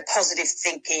 you know, positive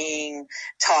thinking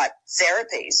type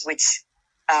therapies, which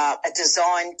are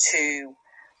designed to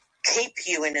keep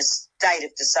you in a state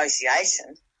of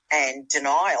dissociation and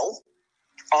denial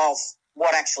of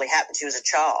what actually happened to you as a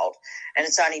child. And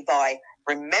it's only by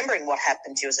remembering what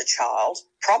happened to you as a child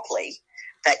properly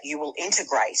that you will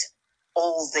integrate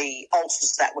all the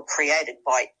alters that were created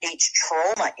by each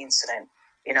trauma incident.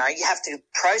 You know, you have to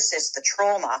process the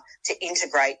trauma to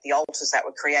integrate the alters that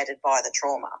were created by the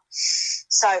trauma.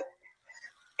 So,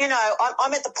 you know,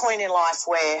 I'm at the point in life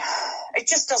where it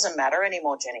just doesn't matter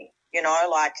anymore, Jenny. You know,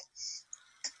 like,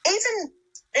 even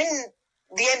in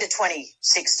the end of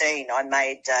 2016, I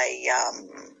made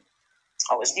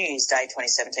it was New Year's Day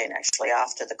 2017, actually,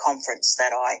 after the conference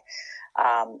that I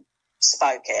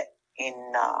spoke at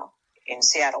in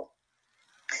Seattle.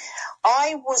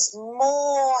 I've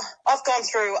gone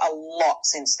through a lot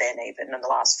since then, even in the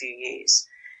last few years,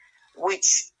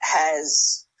 which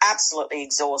has absolutely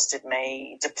exhausted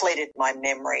me, depleted my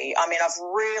memory. I mean,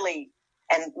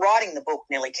 and writing the book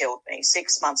nearly killed me,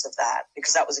 6 months of that,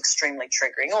 because that was extremely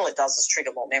triggering. All it does is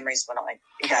trigger more memories when I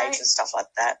engage and stuff like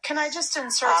that. Can I just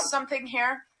insert something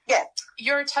here? Yeah.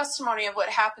 Your testimony of what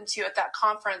happened to you at that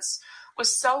conference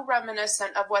was so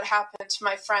reminiscent of what happened to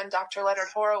my friend, Dr. Leonard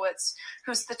Horowitz,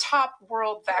 who's the top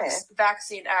world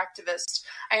vaccine activist.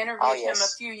 I interviewed him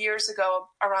a few years ago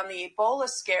around the Ebola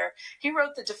scare. He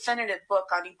wrote the definitive book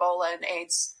on Ebola and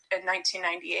AIDS in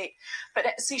 1998. But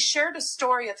as he shared a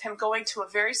story of him going to a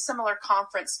very similar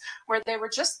conference where they were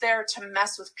just there to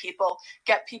mess with people,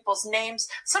 get people's names.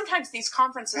 Sometimes these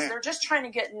conferences, they're just trying to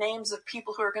get names of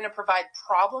people who are going to provide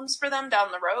problems for them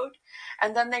down the road.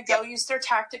 And then they go use their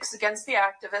tactics against the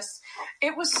activists.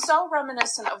 It was so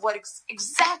reminiscent of what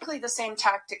exactly the same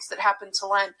tactics that happened to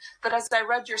Len, that as I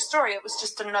read your story, it was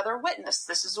just another witness.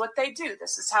 This is what they do.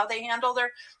 This is how they handle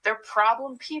their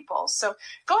problem people. So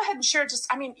go ahead and share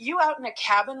you out in a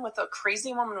cabin with a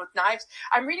crazy woman with knives.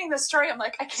 I'm reading this story. I'm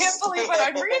like, I can't believe what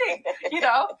I'm reading. You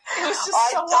know, it was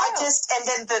just so wild.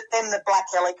 And then the black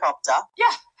helicopter.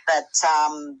 Yeah. That,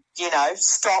 you know,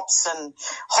 stops and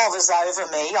hovers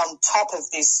over me on top of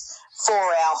this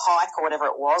 4-hour hike or whatever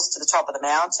it was to the top of the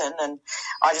mountain. And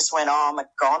I just went, oh, I'm a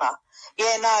goner.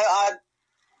 Yeah, no,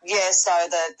 so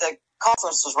the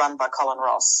conference was run by Colin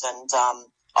Ross, and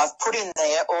I've put in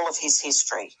there all of his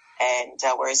history, and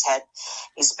where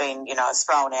he's been, you know,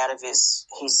 thrown out of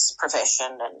his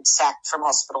profession and sacked from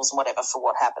hospitals and whatever for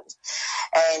what happened.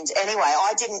 And anyway,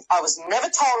 I was never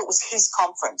told it was his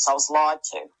conference. I was lied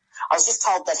to. I was just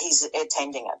told that he's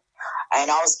attending it. And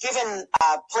I was given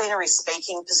a plenary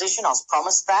speaking position. I was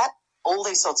promised that, all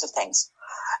these sorts of things.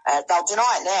 They'll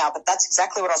deny it now, but that's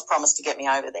exactly what I was promised to get me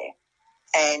over there.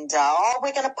 And,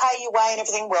 we're going to pay you way and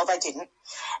everything. Well, they didn't.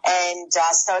 And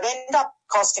so it ended up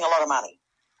costing a lot of money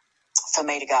for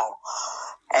me to go.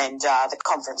 And the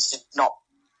conference did not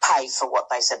pay for what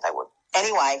they said they would.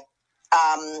 Anyway,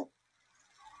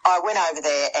 I went over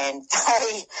there, and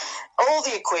all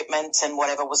the equipment and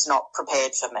whatever was not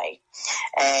prepared for me.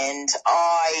 And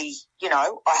I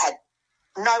had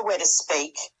nowhere to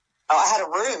speak. I had a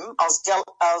room. I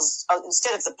was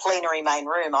instead of the plenary main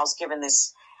room, I was given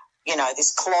this, you know,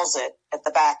 this closet at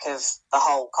the back of the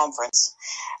whole conference,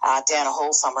 down a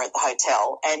hall somewhere at the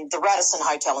hotel. And the Radisson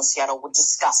Hotel in Seattle were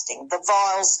disgusting. The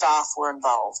vile staff were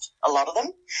involved. A lot of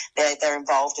them, they're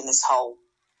involved in this whole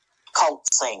cult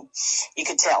scene. You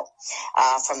could tell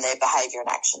from their behaviour and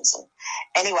actions. And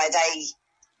anyway,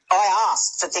 I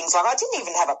asked for things like, I didn't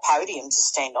even have a podium to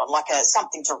stand on, like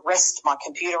something to rest my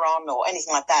computer on or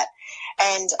anything like that.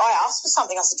 And I asked for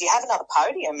something. I said, do you have another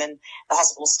podium? And the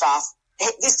hospital staff,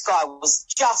 this guy was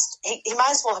just, he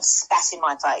may as well have spat in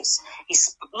my face. He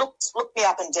looked me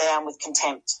up and down with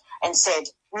contempt and said,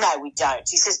 no, we don't.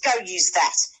 He says, go use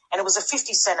that. And it was a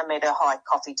 50-centimetre high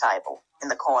coffee table in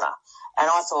the corner. And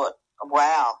I thought,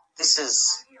 wow, this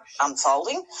is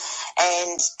unfolding,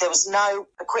 and there was no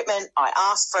equipment. I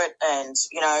asked for it, and,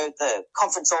 the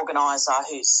conference organiser,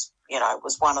 who's,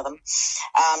 was one of them,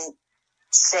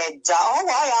 said,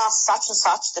 I asked such and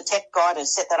such, the tech guy, to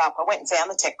set that up. I went and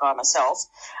found the tech guy myself,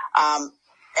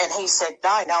 and he said,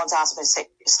 no one's asked me to set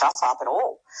your stuff up at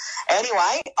all.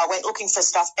 Anyway, I went looking for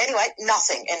stuff. Anyway,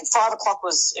 nothing. And 5 o'clock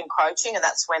was encroaching, and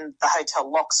that's when the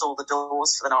hotel locks all the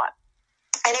doors for the night.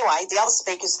 Anyway, the other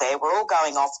speakers there were all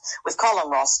going off with Colin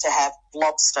Ross to have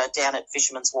lobster down at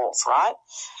Fisherman's Wharf, right?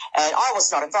 And I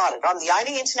was not invited. I'm the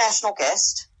only international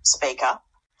guest speaker,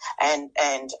 and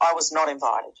I was not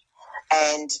invited.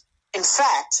 And, in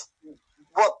fact,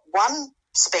 what one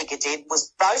speaker did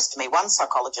was boast me, one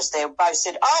psychologist there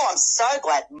boasted, I'm so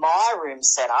glad my room's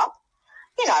set up,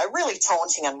 really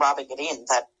taunting and rubbing it in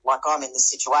that, like, I'm in this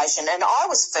situation. And I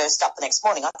was first up the next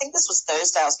morning. I think this was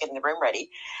Thursday. I was getting the room ready,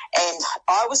 and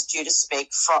I was due to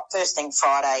speak first thing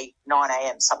Friday, 9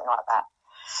 a.m., something like that.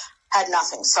 Had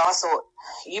nothing. So I thought,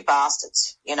 you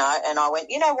bastards, and I went,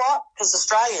 you know what, because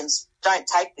Australians don't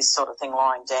take this sort of thing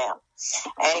lying down.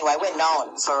 Anyway, we're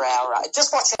known for our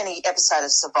just watch any episode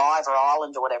of Survivor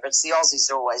Island or whatever. It's the Aussies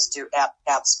that always do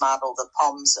outsmart all the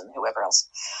Poms and whoever else.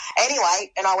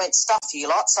 Anyway, and I went, stuff you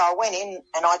lot. So I went in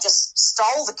and I just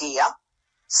stole the gear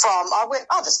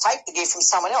I'll just take the gear from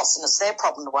someone else, and it's their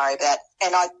problem to worry about.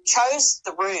 And I chose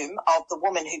the room of the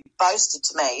woman who boasted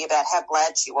to me about how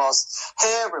glad she was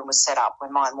her room was set up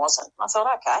when mine wasn't. I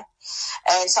thought, okay.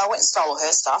 And so I went and stole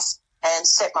her stuff and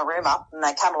set my room up, and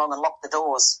they come along and locked the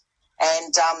doors.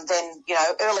 And then,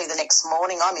 early the next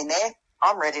morning, I'm in there.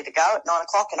 I'm ready to go at 9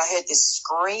 o'clock, and I heard this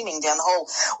screaming down the hall,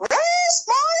 where's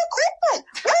my equipment?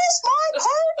 Where's my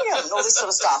podium? And all this sort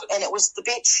of stuff. And it was the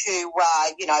bitch who,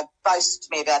 boasted to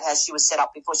me about how she was set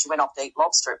up before she went off to eat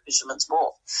lobster at Fisherman's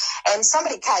Wharf. And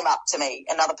somebody came up to me,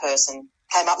 another person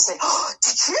came up and said,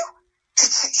 did you?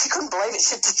 She couldn't believe it.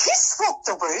 She said, did you swap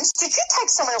the rooms? Did you take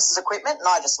someone else's equipment? And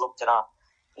I just looked at her,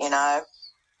 and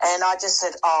I just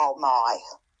said, oh, my.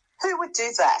 Who would do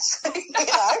that?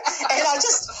 And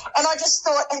I just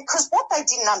thought, and because what they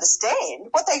didn't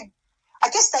understand, I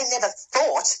guess they never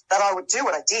thought that I would do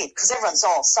what I did, because everyone's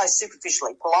all so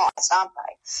superficially polite, aren't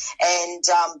they? And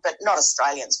but not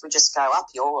Australians. We just go up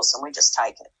yours and we just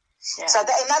take it. Yeah. So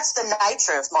and that's the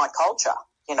nature of my culture.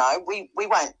 We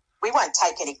won't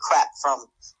take any crap from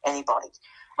anybody.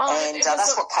 Well, and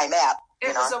that's what came out.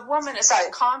 It was a woman at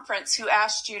that conference who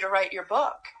asked you to write your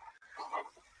book.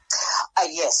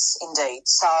 Yes, indeed.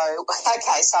 So I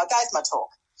gave my talk.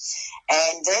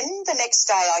 And then the next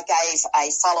day I gave a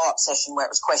follow-up session where it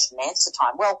was question and answer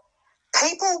time. Well,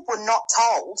 people were not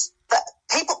told that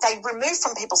they removed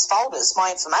from people's folders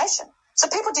my information. So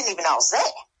people didn't even know I was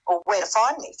there or where to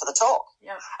find me for the talk.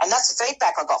 Yeah. And that's the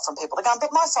feedback I got from people. They're going,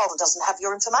 but my folder doesn't have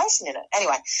your information in it.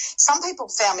 Anyway, some people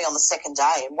found me on the second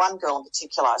day, and one girl in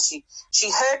particular, she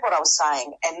heard what I was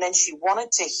saying, and then she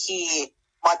wanted to hear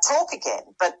my talk again,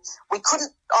 but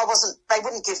they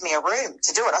wouldn't give me a room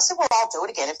to do it. I said, well, I'll do it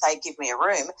again if they give me a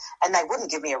room, and they wouldn't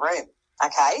give me a room,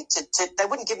 okay? They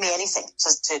wouldn't give me anything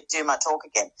to do my talk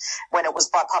again when it was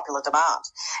by popular demand.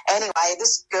 Anyway,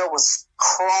 this girl was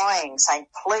crying, saying,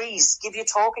 please give your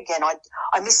talk again.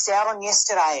 I missed out on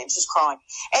yesterday, and she's crying.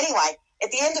 Anyway, at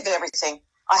the end of everything,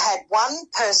 I had one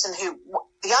person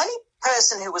the only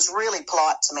person who was really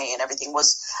polite to me and everything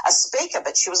was a speaker,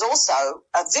 but she was also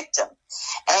a victim.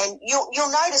 And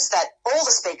you'll notice that all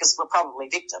the speakers were probably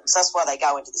victims. That's why they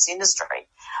go into this industry.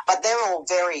 But they're all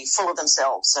very full of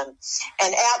themselves.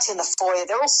 And out in the foyer,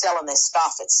 they're all selling their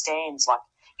stuff at stands like,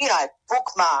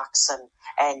 bookmarks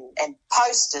and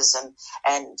posters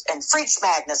and fridge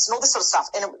magnets and all this sort of stuff.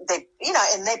 And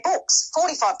and their books,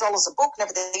 $45 a book and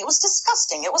everything. It was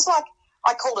disgusting. It was like,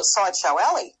 I called it Sideshow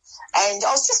Alley. And I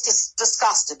was just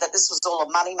disgusted that this was all a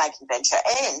money-making venture,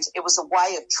 and it was a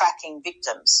way of tracking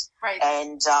victims, right,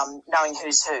 and knowing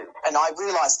who's who. And I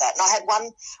realised that. And I had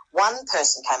one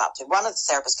person came up to me, one of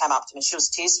the therapists came up to me, she was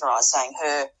tears in her eyes, saying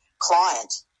her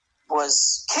client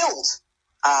was killed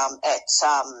at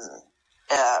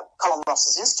Colin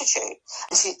Ross's Institute.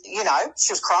 And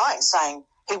she was crying, saying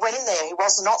he went in there, he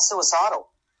was not suicidal,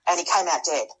 and he came out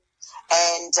dead.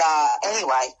 And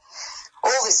anyway,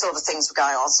 all these sort of things were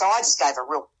going on. So I just gave a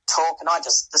real talk, and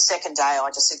the second day I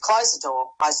just said, close the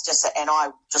door. I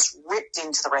just ripped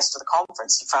into the rest of the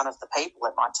conference in front of the people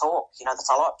at my talk, the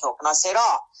follow-up talk. And I said,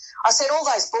 all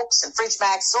those books and fridge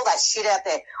mags, all that shit out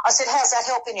there. I said, how's that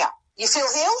helping you? You feel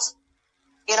healed?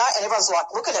 And everyone's like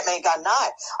looking at me and going, no.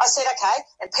 I said, okay.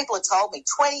 And people had told me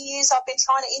 20 years I've been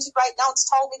trying to integrate. No one's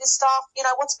told me this stuff.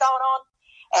 What's going on?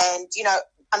 And,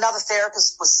 another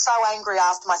therapist was so angry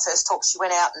after my first talk, she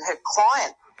went out and her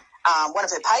client one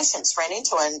of her patients ran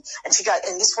into her and she goes,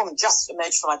 and this woman just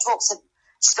emerged from my talk, said,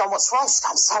 she's gone, what's wrong? She said,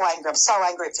 I'm so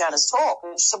angry at Fiona's talk.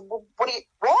 And she said, well,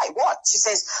 why? What? She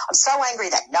says, I'm so angry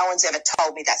that no one's ever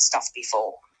told me that stuff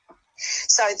before.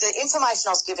 So the information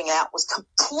I was giving out was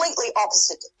completely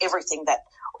opposite to everything that,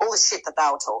 all the shit that they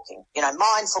were talking,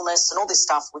 mindfulness and all this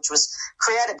stuff, which was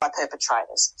created by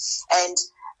perpetrators. And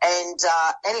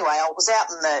anyway, I was out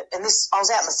in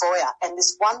the foyer, and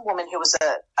this one woman who was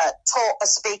a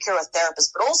speaker, a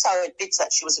therapist, but also admits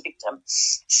that she was a victim.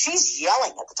 She's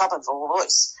yelling at the top of her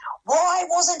voice, "Why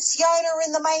wasn't Fiona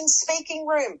in the main speaking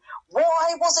room?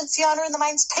 Why wasn't Fiona in the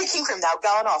main speaking room?" They were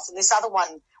going off, and this other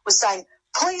one was saying,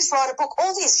 "Please write a book."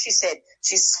 All this, she said.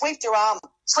 She swept her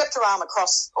arm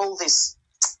across all this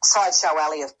sideshow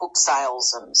alley of book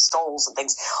sales and stalls and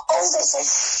things. "All this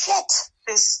is shit,"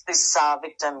 this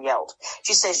victim yelled.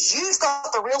 She says, "You've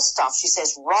got the real stuff." She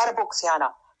says, "Write a book,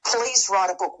 Fiona. Please write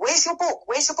a book. Where's your book?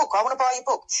 Where's your book? I want to buy your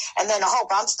book." And then a whole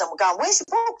bunch of them were going, "Where's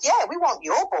your book?" "Yeah, we want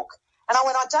your book." And I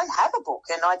went, "I don't have a book,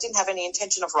 and I didn't have any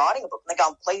intention of writing a book." And they're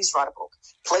going, "Please write a book.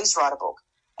 Please write a book."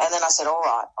 And then I said, "All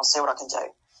right, I'll see what I can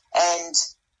do." And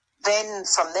then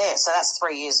from there, so that's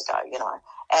 3 years ago,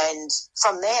 and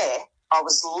from there I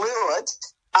was lured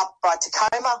up by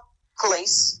Tacoma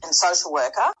police and social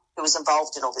worker who was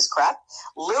involved in all this crap,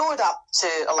 lured up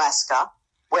to Alaska,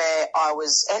 where I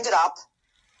ended up,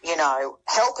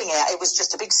 helping out. It was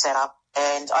just a big setup,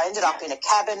 and I ended up in a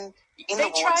cabin in the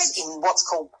woods in what's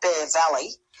called Bear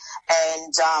Valley,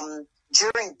 and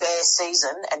during bear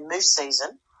season and moose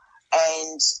season,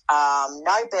 and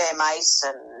no bear mace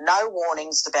and no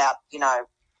warnings about,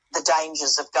 the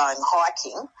dangers of going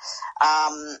hiking.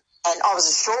 And I was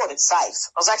assured it's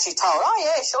safe. I was actually told, "Oh,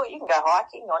 yeah, sure, you can go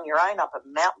hiking on your own up a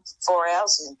mountain for 4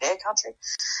 hours in bear country."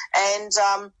 And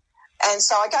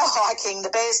so I go hiking.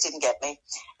 The bears didn't get me.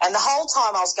 And the whole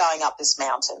time I was going up this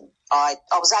mountain, I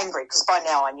was angry because by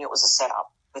now I knew it was a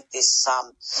setup with this.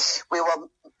 We were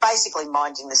basically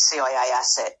minding the CIA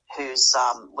asset who's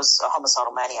was a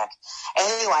homicidal maniac.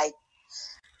 Anyway,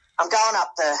 I'm going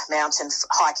up the mountain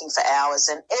hiking for hours,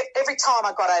 and every time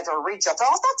I got over a ridge, I thought,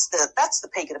 "Oh, that's the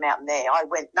peak of the mountain there." I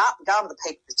went, "No, I'm going to the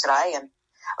peak today," and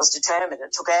I was determined.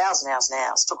 It took hours and hours and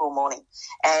hours. It took all morning.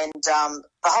 And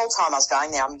the whole time I was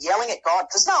going there, I'm yelling at God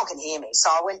because no one can hear me.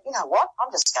 So I went, "You know what?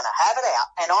 I'm just going to have it out."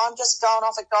 And I'm just going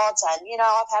off at God saying,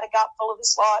 I've had a gut full of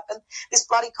this life and this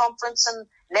bloody conference, and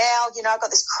now, I've got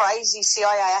this crazy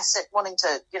CIA asset wanting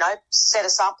to, set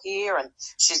us up here, and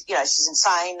she's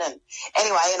insane. And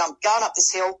anyway, and I'm going up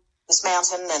this hill, this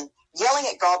mountain, and yelling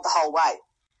at God the whole way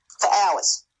for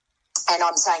hours. And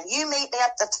I'm saying, "You meet me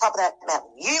up the top of that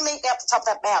mountain. You meet me up the top of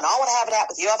that mountain. I want to have it out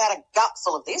with you. I've had a gut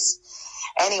full of this."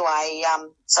 Anyway,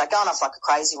 so going off like a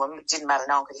crazy one, it didn't matter.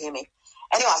 No one could hear me.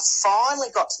 Anyway, I finally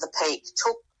got to the peak.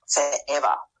 Took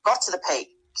forever. Got to the peak.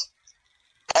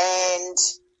 And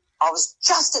I was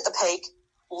just at the peak,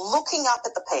 looking up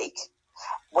at the peak,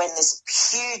 when this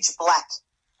huge black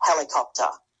helicopter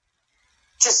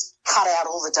just cut out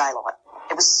all the daylight.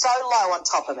 It was so low on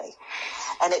top of me,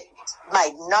 and it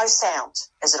made no sound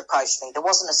as it approached me. There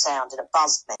wasn't a sound, and it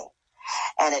buzzed me.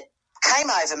 And it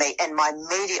came over me, and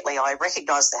immediately I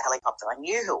recognised the helicopter. I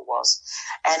knew who it was.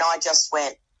 And I just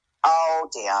went, "Oh,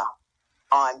 dear,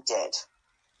 I'm dead."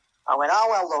 I went, "Oh,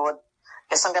 well, Lord,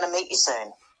 guess I'm going to meet you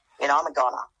soon. I'm a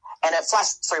goner." And it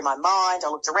flashed through my mind. I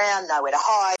looked around, nowhere to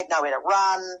hide, nowhere to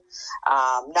run,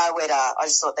 I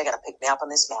just thought, they're going to pick me up on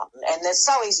this mountain. And it's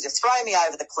so easy to throw me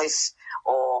over the cliff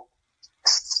or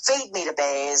feed me to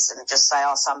bears and just say,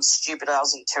 "Oh, some stupid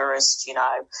Aussie tourist,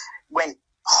 went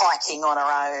hiking on her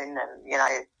own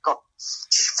and,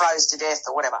 she froze to death,"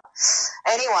 or whatever.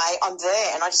 Anyway, I'm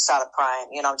there and I just started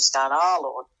praying. I'm just going, "Oh,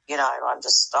 Lord,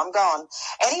 I'm gone."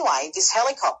 Anyway, this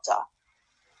helicopter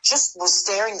just was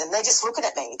staring them. They're just looking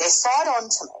at me. They're side on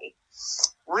to me,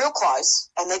 real close,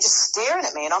 and they're just staring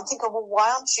at me. And I'm thinking, "Well,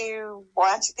 why aren't you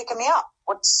picking me up?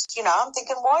 I'm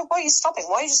thinking, why are you stopping?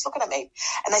 Why are you just looking at me?"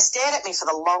 And they stared at me for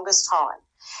the longest time.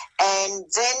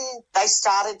 And then they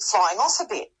started flying off a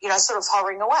bit, sort of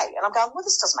hovering away. And I'm going, "Well,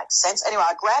 this doesn't make sense." Anyway,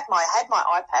 I had my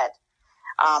iPad,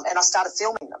 and I started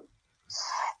filming them.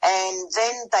 And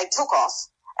then they took off,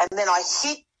 and then I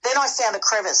found a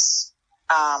crevice,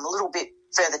 a little bit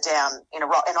further down in a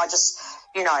rock, and I just,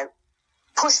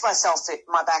 pushed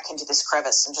my back into this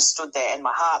crevice and just stood there, and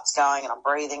my heart's going and I'm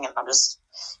breathing, and I'm just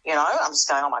going,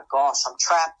 "Oh my gosh, I'm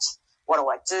trapped. What do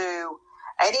I do?"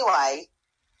 Anyway,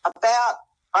 about,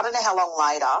 I don't know how long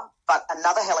later, but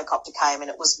another helicopter came, and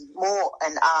it was more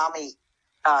an army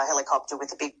helicopter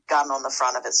with a big gun on the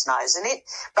front of its nose, and it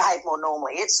behaved more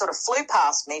normally. It sort of flew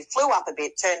past me, flew up a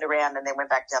bit, turned around, and then went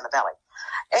back down the valley.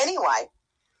 Anyway,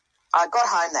 I got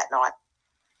home that night,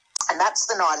 and that's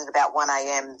the night at about 1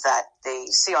 a.m. that the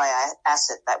CIA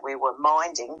asset that we were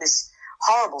minding, this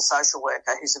horrible social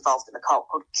worker who's involved in the cult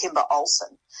called Kimber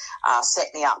Olsen,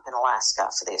 set me up in Alaska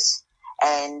for this,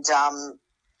 and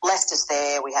left us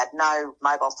there. We had no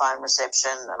mobile phone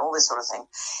reception and all this sort of thing.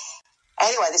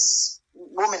 Anyway, this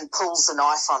woman pulls the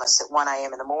knife on us at 1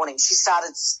 a.m. in the morning. She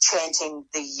started chanting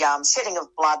the shedding of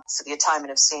blood for the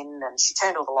atonement of sin, and she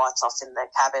turned all the lights off in the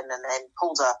cabin and then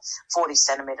pulled a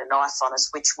 40-centimetre knife on us,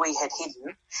 which we had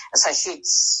hidden. And so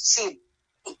she'd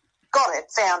got it,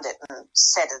 found it, and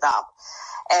set it up.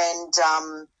 And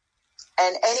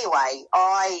anyway,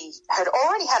 I had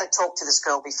already had a talk to this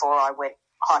girl before I went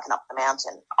hiking up the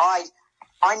mountain.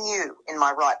 I knew in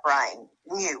my right brain,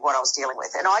 knew what I was dealing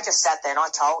with. And I just sat there and I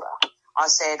told her, I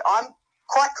said, I'm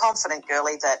quite confident,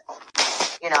 girlie, that,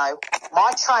 you know,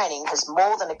 my training has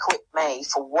more than equipped me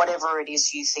for whatever it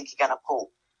is you think you're going to pull.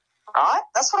 Right?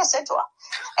 That's what I said to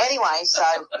her. Anyway, so,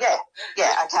 yeah,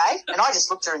 okay. And I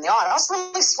just looked her in the eye. And I was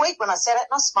really sweet when I said it,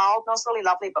 and I smiled, and I was really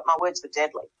lovely, but my words were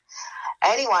deadly.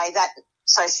 Anyway,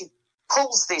 so she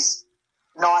pulls this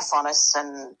knife on us,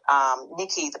 and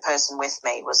Nikki, the person with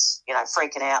me, was, you know,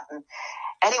 freaking out. And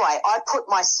anyway, I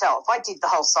did the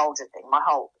whole soldier thing. My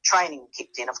whole training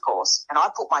kicked in, of course, and I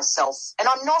put myself, and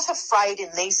I'm not afraid in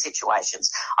these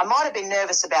situations. I might have been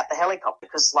nervous about the helicopter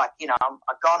because, like, you know, I'm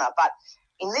a goner, but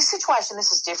in this situation,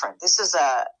 this is different. This is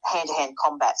a hand-to-hand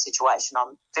combat situation.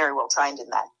 I'm very well trained in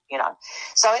that, you know.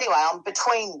 So anyway, I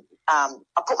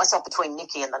put myself between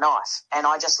Nikki and the knife, and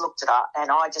I just looked at her, and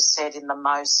I just said in the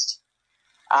most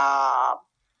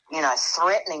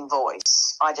threatening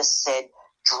voice, I just said,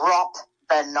 drop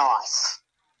the knife,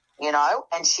 you know,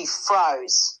 and she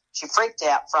froze. She freaked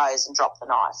out, froze, and dropped the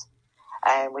knife.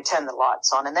 And we turned the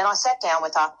lights on. And then I sat down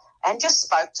with her and just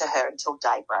spoke to her until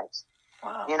daybreak.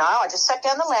 Wow. You know, I just sat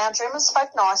down in the lounge room and spoke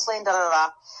nicely and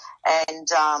da-da-da. And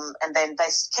then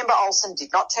Kimber Olsen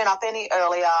did not turn up any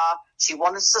earlier. She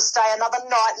wanted us to stay another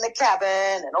night in the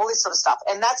cabin and all this sort of stuff.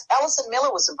 And that's Alison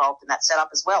Miller was involved in that setup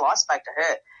as well. I spoke to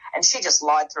her, and she just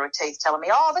lied through her teeth, telling me,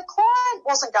 oh, the client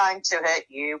wasn't going to hurt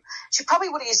you. She probably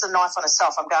would have used the knife on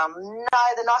herself. I'm going, no,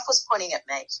 the knife was pointing at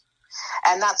me.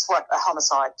 And that's what a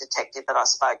homicide detective that I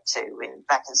spoke to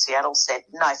back in Seattle said,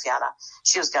 no, Fiona,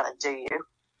 she was going to do you,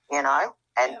 you know.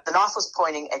 And the knife was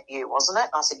pointing at you, wasn't it?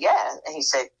 And I said, yeah. And he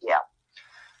said, yeah,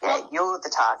 well, you're the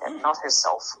target, not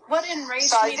herself. What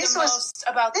enraged me the most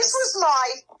about this?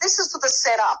 This is the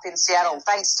setup in Seattle,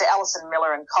 thanks to Alison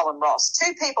Miller and Colin Ross,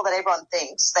 two people that everyone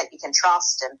thinks that you can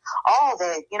trust, and, oh,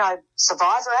 they're, you know,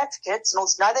 survivor advocates. And all.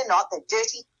 No, they're not. They're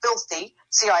dirty, filthy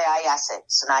CIA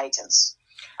assets and agents.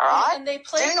 All right? And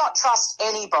do not trust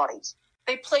anybody.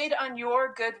 They played on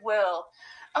your goodwill.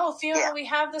 Oh, Fiona, we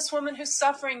have this woman who's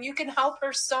suffering. You can help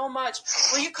her so much.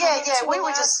 Will you come up to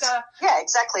Alaska?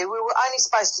 Exactly. We were only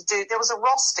supposed to do, there was a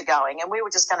roster going, and we were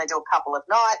just going to do a couple of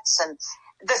nights. And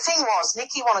the thing was,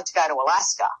 Nikki wanted to go to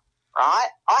Alaska, right?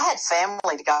 I had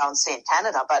family to go and see in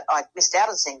Canada, but I missed out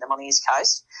on seeing them on the East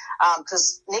Coast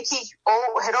because Nikki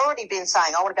had already been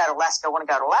saying, I want to go to Alaska, I want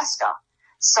to go to Alaska.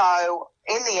 So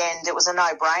in the end, it was a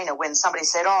no-brainer when somebody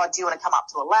said, oh, do you want to come up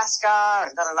to Alaska?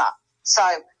 And da-da-da. So,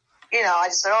 you know, I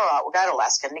just said, all right, we'll go to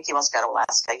Alaska. Nikki wants to go to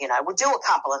Alaska. You know, we'll do a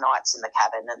couple of nights in the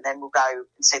cabin, and then we'll go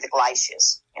and see the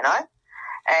glaciers, you know.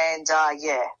 And,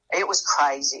 it was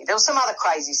crazy. There was some other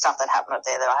crazy stuff that happened up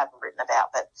there that I haven't written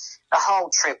about, but the whole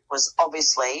trip was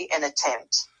obviously an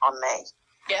attempt on me.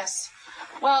 Yes.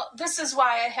 Well, this is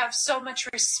why I have so much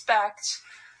respect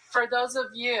for those of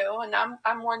you, and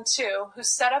I'm one too, who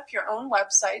set up your own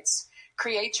websites,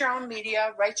 create your own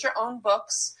media, write your own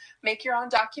books, make your own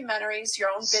documentaries, your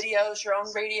own videos, your own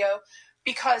radio,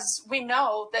 because we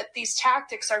know that these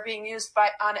tactics are being used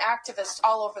on activists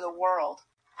all over the world.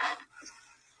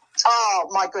 Oh,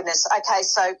 my goodness. Okay,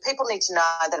 so people need to know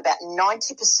that about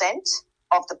 90%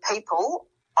 of the people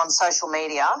on social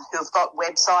media who have got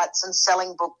websites and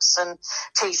selling books and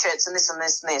T-shirts and this and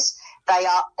this and this, they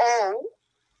are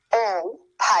all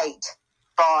paid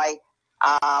by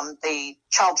the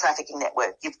child trafficking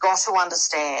network. You've got to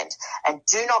understand, and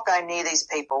do not go near these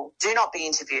people. Do not be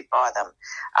interviewed by them.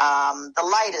 The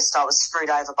latest, I was screwed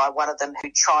over by one of them who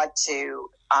tried to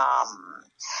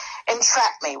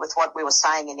entrap me with what we were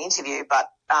saying in interview, but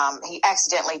he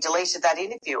accidentally deleted that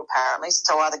interview apparently,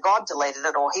 so either God deleted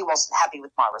it or he wasn't happy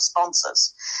with my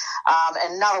responses.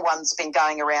 And another one's been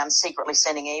going around secretly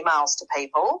sending emails to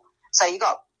people. So you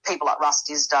got people like Russ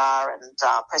Dizdar and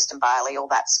Preston Bailey, all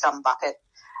that scumbucket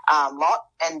lot,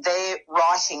 and they're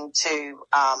writing to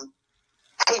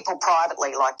people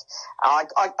privately, like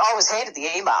I was handed the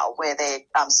email where they're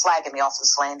slagging me off and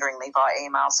slandering me by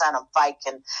email, saying I'm fake,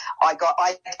 and I got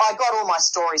all my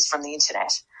stories from the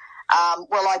internet.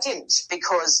 Well, I didn't,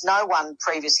 because no one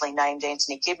previously named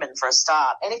Anthony Kidman for a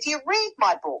start. And if you read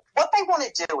my book, what they want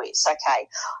to do is, okay,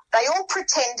 they all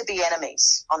pretend to be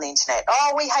enemies on the internet.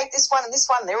 Oh, we hate this one and this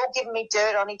one. They're all giving me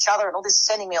dirt on each other and all this,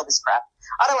 sending me all this crap.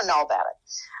 I don't want to know about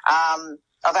it.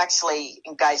 I've actually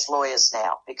engaged lawyers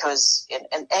now, because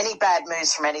in any bad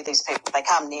moves from any of these people, they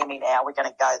come near me now, we're going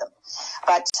to go them.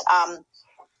 But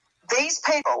these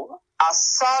people are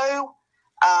so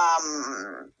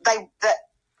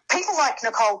people like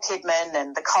Nicole Kidman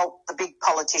and the big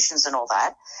politicians and all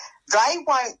that, they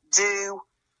won't do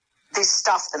this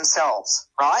stuff themselves,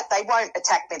 right? They won't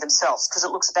attack me themselves because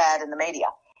it looks bad in the media.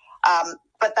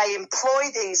 But they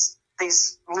employ these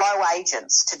low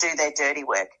agents to do their dirty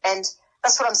work. And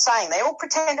that's what I'm saying. They all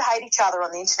pretend to hate each other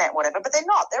on the internet and whatever, but they're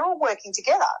not. They're all working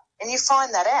together, and you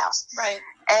find that out. Right.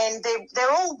 And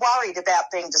they're all worried about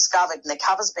being discovered and their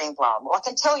covers being blown. Well, I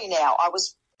can tell you now, I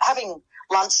was having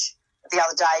lunch the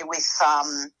other day with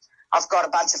I've got a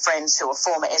bunch of friends who are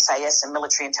former SAS and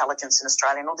military intelligence in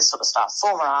Australia and all this sort of stuff,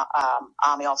 former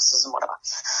army officers and whatever.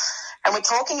 And we're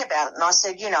talking about it, and I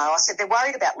said, they're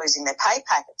worried about losing their pay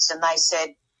packets. And they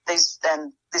said, this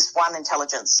one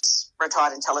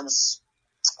retired intelligence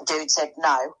dude said,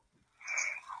 no,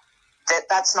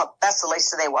 that's the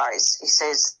least of their worries. He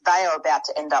says they are about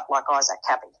to end up like Isaac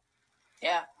Cappy.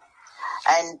 Yeah.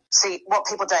 And see, what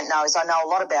people don't know is I know a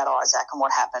lot about Isaac and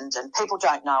what happened, and people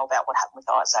don't know about what happened with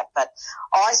Isaac. But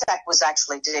Isaac was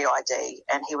actually DID,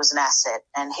 and he was an asset,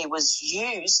 and he was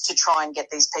used to try and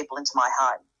get these people into my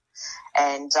home.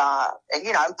 And,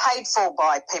 paid for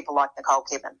by people like Nicole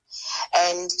Kidman.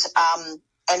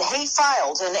 And he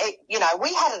failed, and,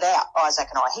 we had it out, Isaac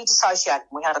and I. He dissociated,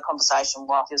 and we had a conversation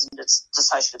while he was in a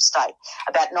dissociative state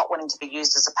about not wanting to be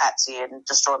used as a patsy and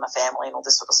destroy my family and all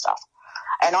this sort of stuff.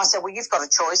 And I said, well, you've got a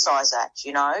choice, Isaac,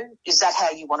 Is that how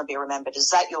you want to be remembered?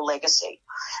 Is that your legacy?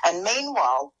 And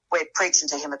meanwhile, we're preaching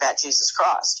to him about Jesus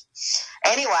Christ.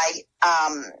 Anyway,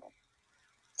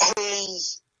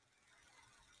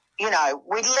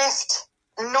 we left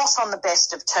not on the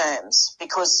best of terms,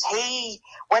 because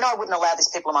when I wouldn't allow these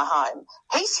people in my home,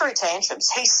 he threw tantrums.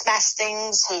 He smashed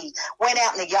things. He went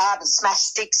out in the yard and smashed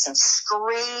sticks and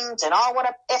screamed, and I want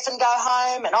to effing go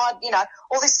home, and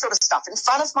all this sort of stuff in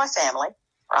front of my family,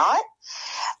 right?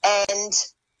 And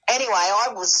anyway, I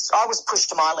was pushed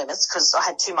to my limits because I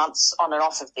had 2 months on and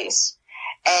off of this.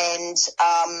 And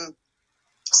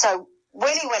so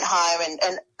when he went home,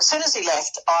 and as soon as he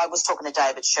left, I was talking to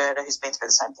David Schurter, who's been through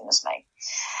the same thing as me.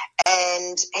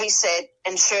 And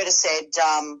Schurter said,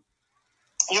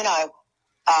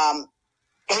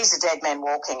 he's a dead man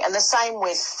walking. And the same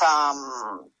with,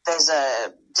 there's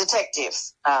a detective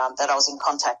that I was in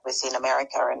contact with in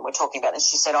America, and we're talking about it. And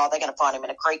she said, they're going to find him in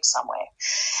a creek somewhere.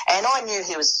 And I knew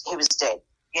he was dead.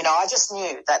 I just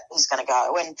knew that he's going to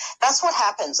go. And that's what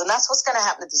happens, and that's what's going to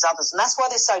happen to these others. And that's why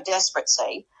they're so desperate,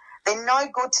 see. They're no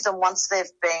good to them once they've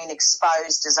been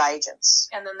exposed as agents.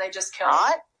 And then they just kill them.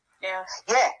 Right? Yeah.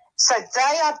 Yeah. So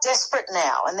they are desperate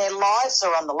now, and their lives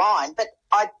are on the line. But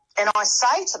I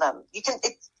say to them,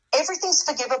 everything's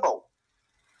forgivable,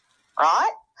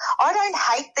 right? I don't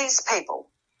hate these people,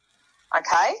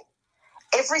 okay?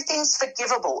 Everything's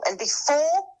forgivable. And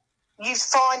before you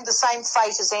find the same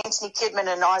fate as Anthony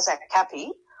Kidman and Isaac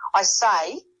Cappy, I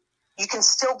say you can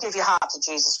still give your heart to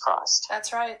Jesus Christ.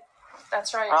 That's right.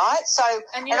 That's right. Right? So,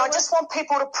 and I just want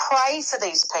people to pray for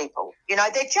these people.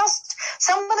 They're just,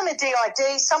 some of them are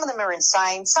DID, some of them are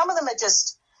insane, some of them are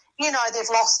just, they've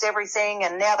lost everything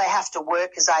and now they have to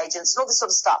work as agents and all this sort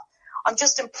of stuff. I'm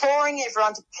just imploring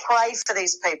everyone to pray for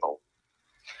these people.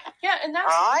 Yeah, and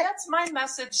that's my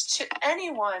message to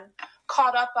anyone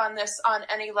caught up on this on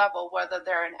any level, whether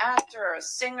they're an actor or a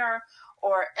singer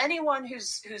or anyone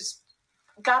who's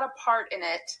got a part in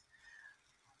it.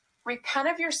 Repent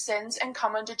of your sins and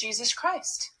come unto Jesus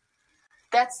Christ.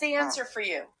 That's the answer for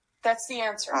you. That's the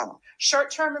answer. Short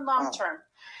term and long term.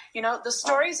 The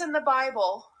stories in the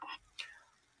Bible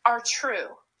are true.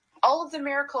 All of the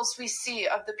miracles we see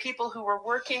of the people who were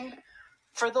working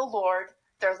for the Lord,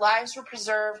 their lives were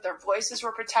preserved, their voices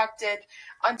were protected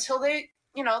until they,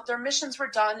 their missions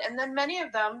were done. And then many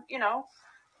of them,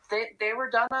 they were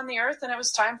done on the earth and it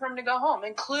was time for them to go home,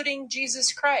 including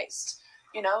Jesus Christ.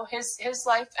 His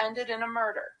life ended in a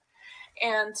murder.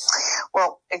 And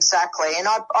well, exactly. And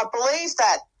I believe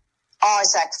that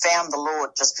Isaac found the Lord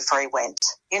just before he went,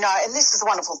 and this is the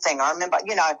wonderful thing. I remember,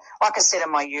 like I said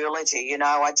in my eulogy,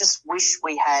 I just wish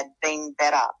we had been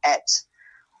better at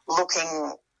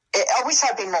looking I wish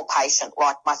I'd been more patient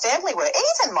like my family were.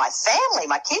 Even my family,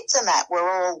 my kids and that, were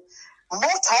all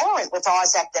more tolerant with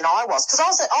Isaac than I was, because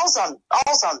I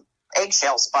was on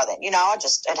eggshells by then. You know, I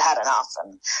just had enough,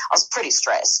 and I was pretty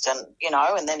stressed, and, you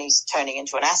know, and then he's turning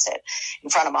into an asset in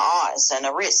front of my eyes and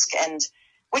a risk, and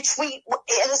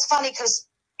it's funny because,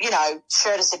 you know,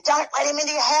 Shirta said, don't let him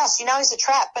into your house, you know, he's a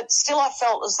trap, but still I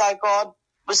felt as though God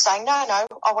was saying, no, I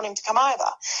want him to come over.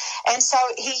 And so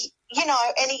he, you know,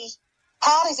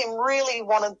 part of him really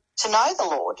wanted to know the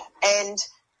Lord, and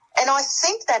I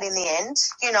think that in the end,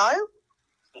 you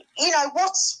know,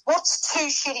 what's 2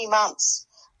 shitty months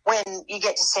when you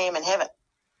get to see him in heaven,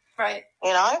 right?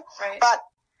 You know, right. But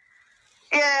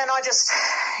yeah, and I just,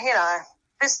 you know,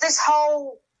 this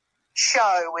whole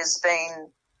show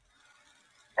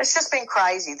it's just been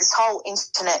crazy. This whole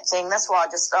internet thing. That's why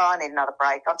I need another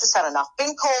break. I've just had enough.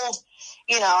 Been called,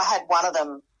 you know, I had one of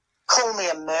them call me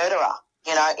a murderer,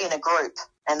 you know, in a group,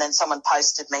 and then someone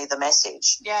posted me the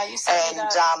message. Yeah, you said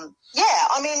that. Yeah,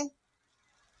 I mean,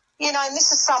 you know, and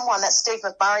this is someone that Steve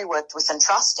McMurray worked with and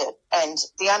trusted, and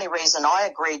the only reason I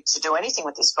agreed to do anything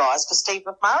with this guy is because Steve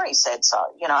McMurray said so,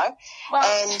 you know. Well,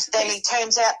 and then he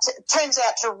turns out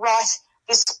to write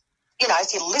this, you know,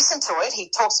 if you listen to it, he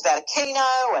talks about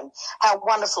Aquino and how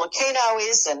wonderful Aquino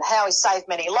is and how he saved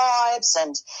many lives,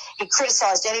 and he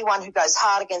criticised anyone who goes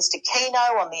hard against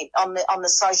Aquino on the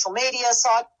social media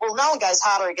side. Well, no one goes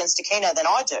harder against Aquino than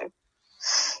I do,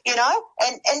 you know,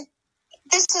 and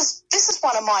this is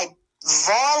one of my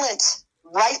violent,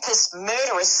 rapist,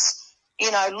 murderous, you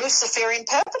know, Luciferian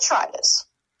perpetrators.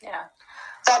 Yeah.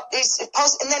 That is,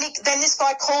 and then this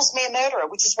guy calls me a murderer,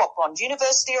 which is what Bond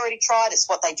University already tried. It's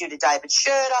what they do to David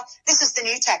Shirta. This is the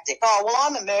new tactic. Oh, well,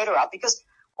 I'm a murderer because,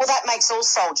 well, that makes all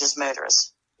soldiers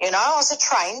murderers. You know, I was a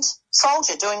trained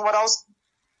soldier doing what I was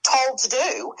told to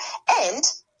do, and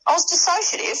I was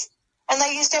dissociative, and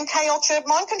they used MK Ultra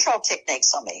mind control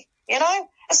techniques on me, you know.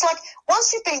 It's like,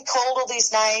 once you've been called all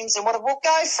these names and whatever, we'll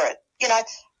go for it. You know,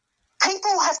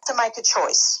 people have to make a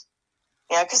choice.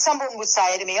 You know, because someone would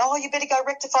say to me, oh, you better go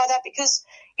rectify that because,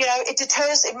 you know,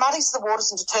 it muddies the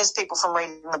waters and deters people from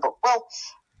reading the book. Well,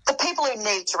 the people who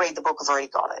need to read the book have already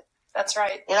got it. That's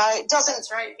right. You know, it doesn't.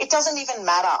 That's right. It doesn't even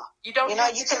matter. You don't. You know,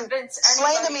 have you to can convince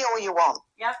slander me all you want.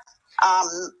 Yeah.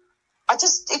 It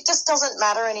just doesn't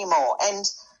matter anymore. And,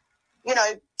 you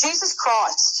know, Jesus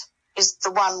Christ is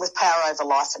the one with power over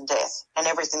life and death and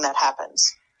everything that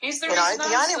happens. He's the reason. You know,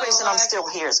 the only reason I'm alive. still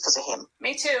here is because of him.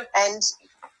 Me too. And,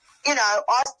 you know,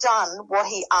 I've done what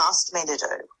he asked me to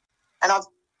do, and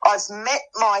I've met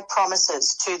my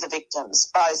promises to the victims,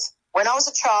 both when I was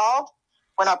a child,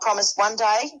 when I promised one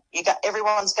day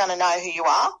everyone's going to know who you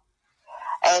are,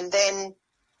 and then,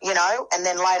 you know, and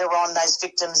then later on those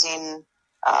victims in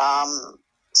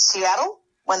Seattle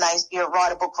when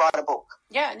write a book.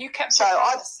 Yeah, and you kept. So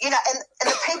you know,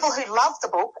 and the people who love the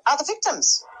book are the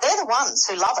victims. They're the ones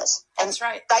who love it. And that's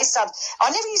right.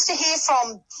 I never used to hear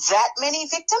from that many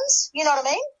victims, you know what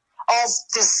I mean, of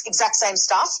this exact same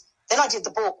stuff. Then I did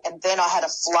the book, and then I had a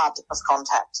flood of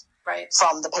contact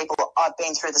from the people. I've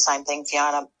been through the same thing,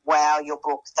 Fiona. Wow, your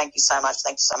book. Thank you so much.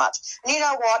 Thank you so much. And you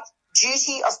know what?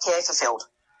 Duty of care fulfilled.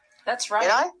 That's right. You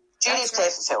know, duty of care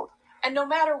fulfilled. And no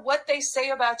matter what they say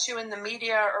about you in the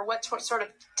media or what sort of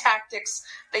tactics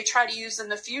they try to use in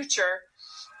the future,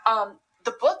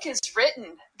 the book is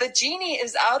written. The genie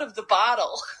is out of the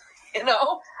bottle, you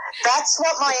know? That's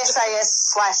what my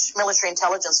SAS/military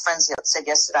intelligence friends said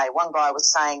yesterday. One guy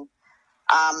was saying,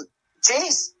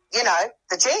 genie's, you know,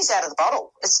 the genie's out of the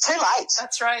bottle. It's too late.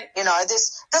 That's right. You know,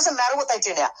 this doesn't matter what they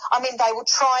do now. I mean, they will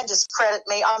try and discredit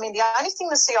me. I mean, the only thing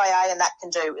the CIA and that can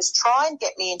do is try and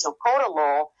get me into a court of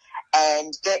law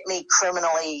and get me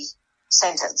criminally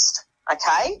sentenced,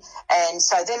 okay? And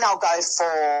so then they'll go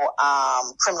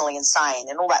for criminally insane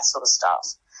and all that sort of stuff.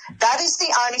 That is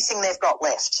the only thing they've got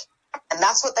left, and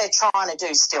that's what they're trying to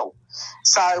do still.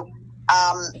 So,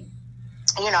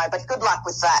 you know, but good luck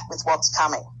with that, with what's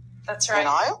coming. That's right. You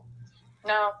know?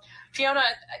 No. Fiona,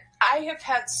 I have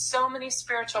had so many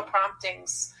spiritual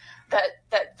promptings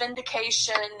that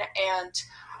vindication and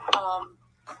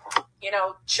you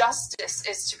know, justice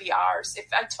is to be ours. If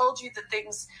I told you the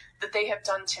things that they have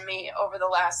done to me over the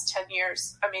last 10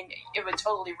 years, I mean, it would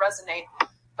totally resonate.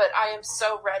 But I am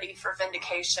so ready for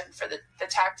vindication for the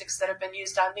tactics that have been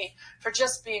used on me for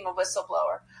just being a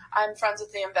whistleblower. I'm friends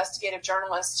with the investigative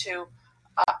journalist who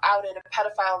outed a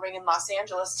pedophile ring in Los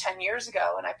Angeles 10 years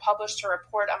ago, and I published a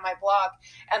report on my blog,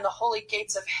 and the holy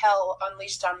gates of hell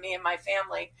unleashed on me and my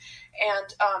family.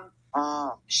 And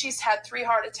she's had 3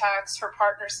 heart attacks. Her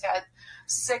partner's had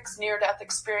 6 near-death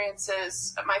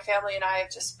experiences. My family and I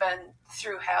have just been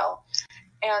through hell.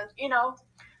 And, you know,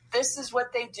 this is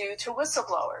what they do to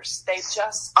whistleblowers. They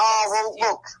just...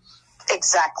 Look,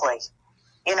 exactly.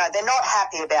 You know, they're not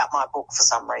happy about my book for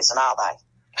some reason, are they?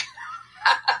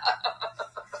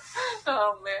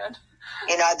 Oh, man.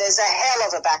 You know, there's a hell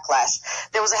of a backlash.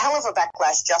 There was a hell of a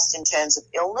backlash just in terms of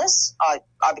illness. I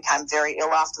became very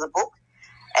ill after the book.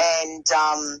 And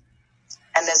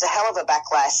there's a hell of a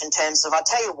backlash in terms of, I'll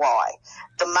tell you why.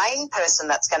 The main person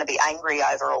that's going to be angry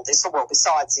over all this, well,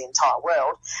 besides the entire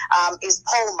world, is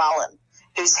Paul Mullen,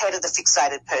 who's head of the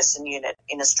Fixated Person Unit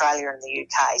in Australia and the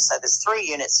UK. So there's 3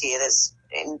 units here. There's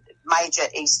in major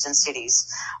eastern cities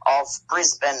of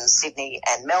Brisbane, Sydney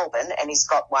and Melbourne, and he's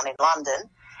got one in London.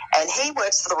 And he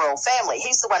works for the royal family.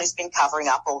 He's the one who's been covering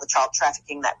up all the child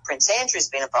trafficking that Prince Andrew's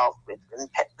been involved with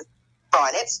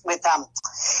Barnett, with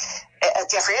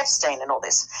Jeffrey Epstein and all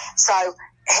this. So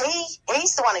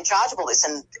he's the one in charge of all this,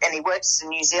 and he works in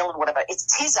New Zealand, whatever.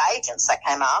 It's his agents that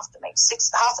came after me,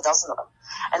 half a dozen of them.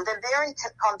 And then they're in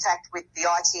contact with the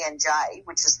ITNJ,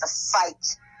 which is the fake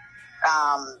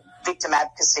victim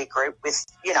advocacy group with,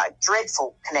 you know,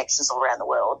 dreadful connections all around the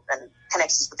world and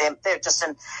connections with them. They're just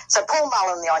so Paul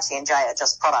Mullen and the ITNJ are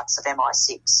just products of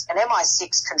MI6, and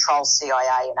MI6 controls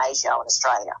CIA in Asia and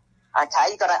Australia. Okay,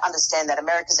 you've got to understand that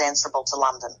America's answerable to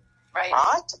London,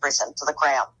 right? To Britain, to the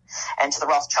Crown, and to the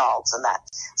Rothschilds and that.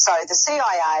 So the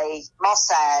CIA,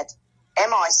 Mossad,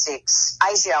 MI6,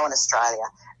 ASIO and Australia,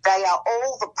 they are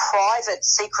all the private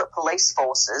secret police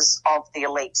forces of the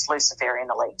elite, Luciferian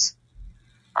elite.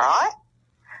 All right?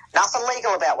 Nothing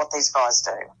legal about what these guys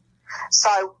do.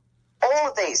 So all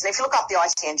of these, and if you look up the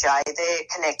ITNJ, they're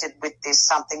connected with this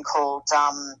something called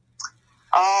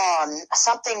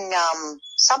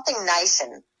something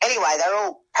nation. Anyway, they're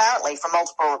all, apparently from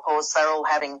multiple reports, they're all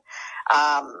having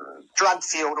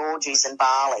drug-fueled orgies in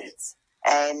Bali.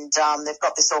 And they've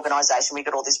got this organisation. We've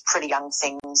got all these pretty young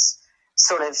things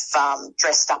sort of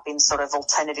dressed up in sort of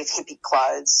alternative hippie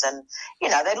clothes, and, you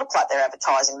know, they look like they're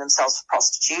advertising themselves for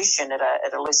prostitution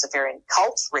at a Luciferian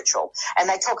cult ritual. And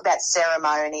they talk about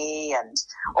ceremony and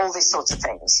all these sorts of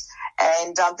things.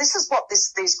 And this is what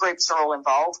these groups are all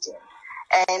involved in.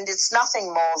 And it's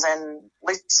nothing more than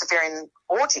Luciferian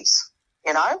orgies,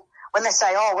 you know. When they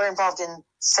say, oh, we're involved in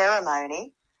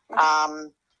ceremony,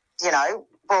 you know,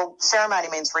 well, ceremony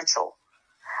means ritual.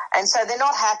 And so they're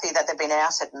not happy that they've been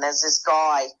outed. And there's this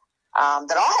guy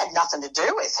that I had nothing to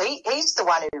do with. He's the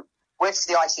one who worked for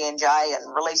the ITNJ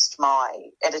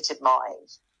and edited my,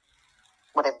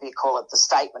 whatever you call it, the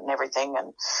statement and everything,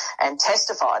 and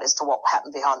testified as to what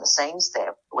happened behind the scenes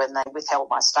there when they withheld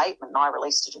my statement and I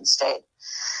released it instead.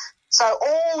 So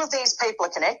all of these people are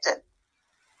connected.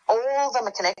 All of them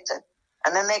are connected.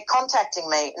 And then they're contacting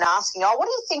me and asking, oh, what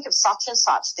do you think of such and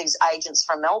such, these agents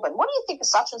from Melbourne? What do you think of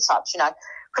such and such, you know?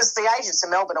 Because the agents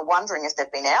in Melbourne are wondering if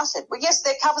they've been outed. Well, yes,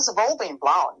 their covers have all been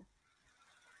blown.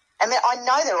 And I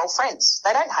know they're all friends.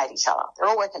 They don't hate each other. They're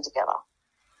all working together.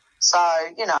 So,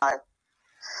 you know,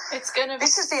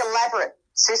 this is the elaborate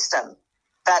system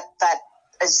that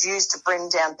is used to bring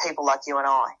down people like you and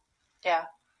I. Yeah.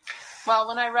 Well,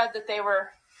 when I read that they were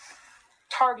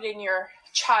targeting your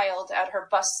child at her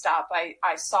bus stop,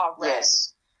 I saw red.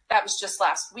 Yes. That was just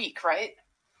last week, right?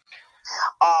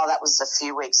 Oh, that was a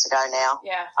few weeks ago now.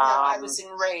 Yeah, no, I was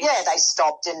enraged. Yeah, they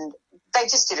stopped and they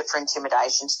just did it for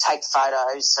intimidation, to take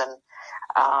photos and,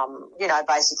 you know,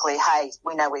 basically, hey,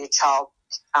 we know where your child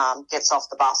gets off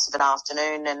the bus of an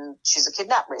afternoon and she's a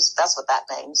kidnap risk. That's what that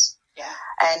means. Yeah.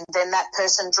 And then that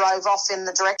person drove off in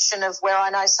the direction of where I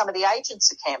know some of the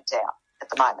agents are camped out at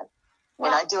the moment, you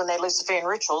know, doing their Luciferian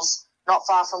rituals not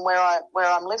far from where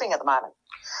I'm living at the moment.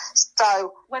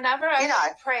 So whenever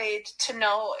I prayed to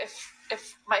know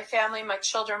if my family, my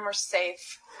children were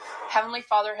safe, Heavenly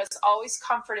Father has always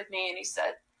comforted me, and he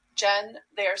said, Jen,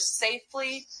 they are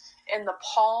safely in the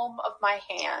palm of my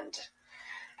hand.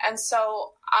 And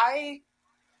so I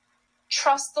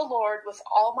trust the Lord with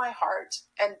all my heart,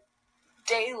 and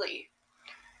daily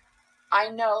I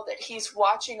know that he's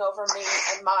watching over me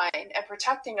and mine and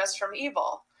protecting us from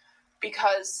evil.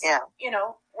 Because, you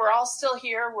know, we're all still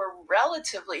here. We're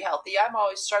relatively healthy. I'm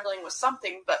always struggling with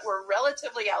something, but we're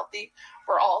relatively healthy.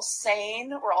 We're all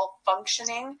sane. We're all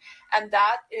functioning. And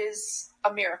that is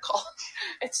a miracle.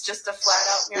 It's just a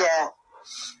flat-out miracle.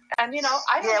 Yeah. And, you know,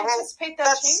 I don't anticipate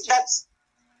that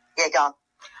changing. Go on.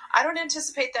 I don't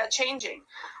anticipate that changing.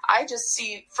 I just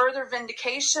see further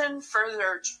vindication,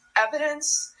 further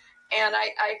evidence, and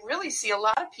I really see a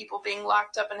lot of people being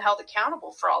locked up and held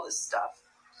accountable for all this stuff.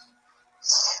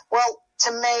 Well,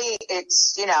 to me,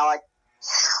 it's, you know,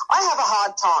 I have a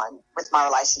hard time with my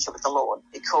relationship with the Lord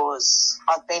because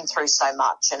I've been through so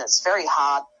much and it's very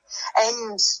hard.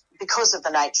 And because of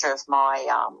the nature of my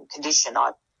condition,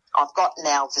 I I've got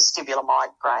now vestibular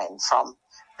migraine from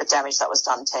the damage that was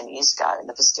done 10 years ago in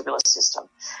the vestibular system.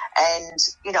 And,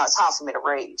 it's hard for me to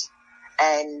read.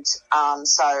 And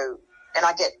and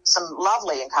I get some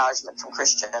lovely encouragement from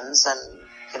Christians and,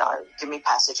 give me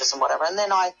passages and whatever. And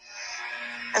then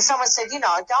someone said, go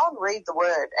and read the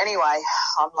word. Anyway,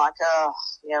 I'm like, oh,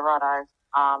 yeah, righto.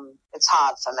 It's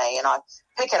hard for me. And I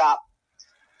pick it up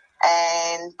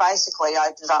and basically I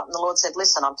opened it up and the Lord said,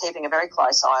 listen, I'm keeping a very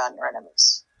close eye on your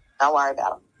enemies. Don't worry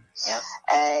about them. Yep.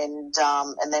 And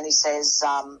then he says,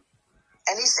 and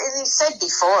he said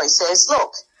before, he says,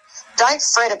 look, don't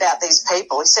fret about these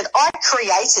people. He said, I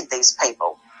created these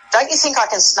people. Don't you think I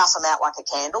can snuff them out like a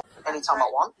candle anytime I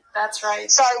want? That's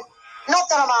right. So not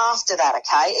that I'm after that,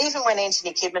 okay? Even when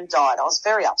Anthony Kidman died, I was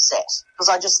very upset because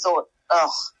I just thought, a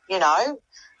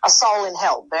soul in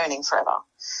hell burning forever.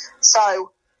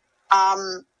 So,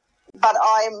 but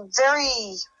I'm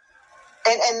very,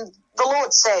 and the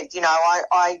Lord said,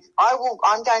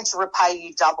 I'm going to repay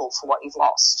you double for what you've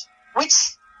lost,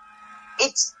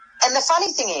 and the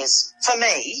funny thing is, for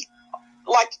me,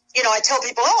 I tell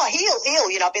people, oh, heal.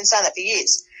 I've been saying that for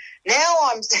years. Now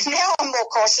I'm more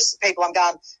cautious of people. I'm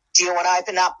going, do you want to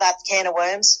open up that can of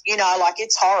worms?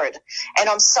 It's horrid. And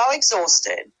I'm so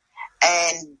exhausted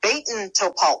and beaten to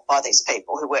a pulp by these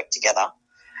people who work together.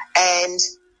 And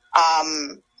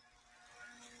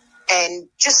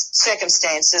just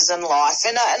circumstances and life.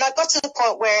 And I got to the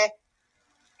point where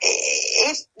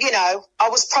I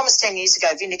was promised 10 years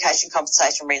ago vindication,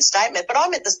 compensation, reinstatement, but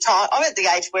I'm at the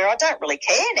age where I don't really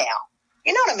care now.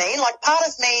 You know what I mean? Part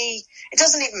of me, it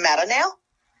doesn't even matter now.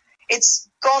 It's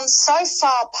gone so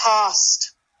far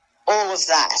past all of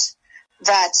that,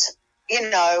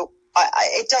 it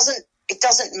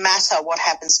doesn't matter what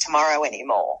happens tomorrow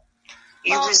anymore.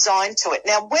 You resign to it.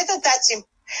 Now, whether that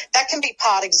can be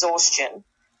part exhaustion,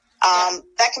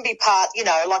 that can be part,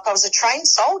 I was a trained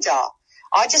soldier.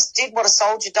 I just did what a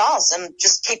soldier does and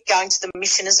just keep going to the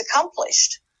mission as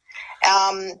accomplished.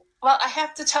 Well, I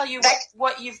have to tell you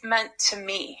what you've meant to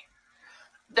me.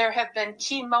 There have been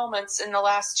key moments in the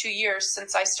last 2 years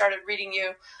since I started reading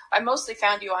you. I mostly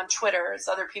found you on Twitter as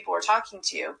other people were talking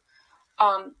to you.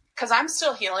 Because I'm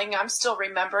still healing. I'm still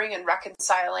remembering and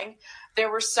reconciling. There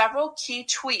were several key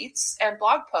tweets and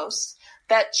blog posts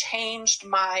that changed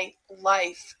my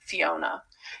life, Fiona.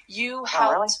 You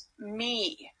helped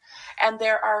me. And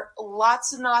there are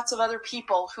lots and lots of other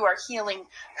people who are healing,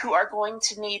 who are going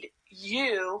to need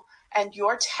you and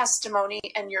your testimony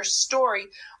and your story.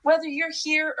 Whether you're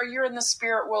here or you're in the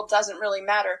spirit world doesn't really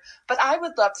matter. But I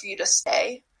would love for you to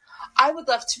stay. I would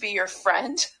love to be your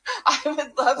friend. I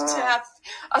would love to have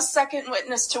a second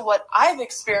witness to what I've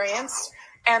experienced.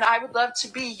 And I would love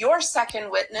to be your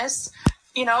second witness.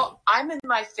 I'm in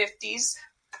my 50s.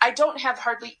 I don't have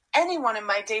hardly anyone in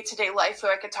my day-to-day life who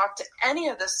I could talk to any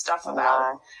of this stuff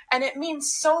about. And it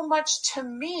means so much to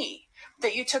me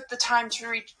that you took the time to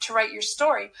write your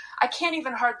story. I can't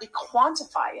even hardly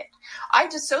quantify it. I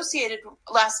dissociated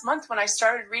last month when I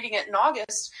started reading it in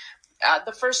August.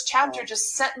 The first chapter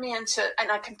just sent me into,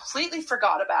 and I completely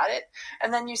forgot about it.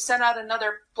 And then you sent out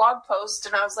another blog post,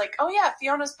 and I was like, oh yeah,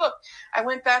 Fiona's book. I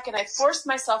went back and I forced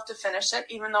myself to finish it,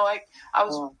 even though I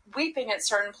was weeping at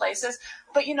certain places.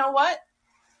 But you know what?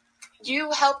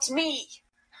 You helped me,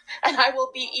 and I will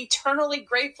be eternally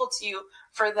grateful to you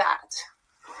for that.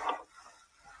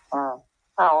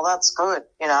 Oh, that's good,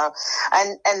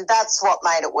 and that's what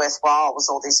made it worthwhile was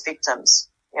all these victims,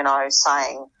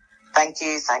 saying, thank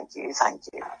you, and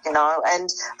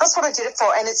that's what I did it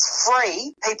for. And it's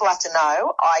free. People have to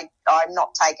know I've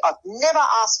never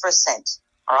asked for a cent.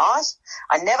 All right.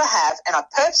 I never have. And I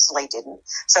purposely didn't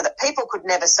so that people could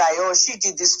never say, oh, she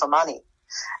did this for money.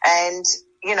 And,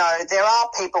 there are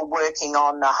people working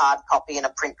on a hard copy and a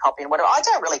print copy and whatever. I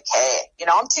don't really care.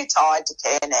 I'm too tired to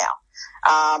care now.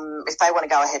 If they want to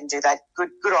go ahead and do that,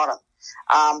 good on them.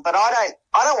 But I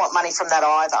don't want money from that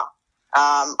either.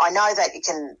 I know that you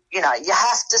can, you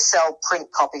have to sell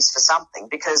print copies for something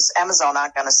because Amazon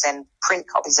aren't going to send print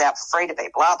copies out for free to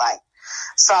people, are they?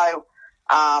 So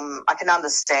I can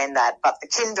understand that, but the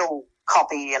Kindle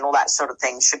copy and all that sort of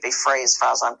thing should be free as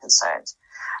far as I'm concerned.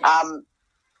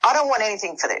 I don't want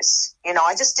anything for this.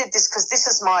 I just did this because this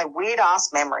is my weird-ass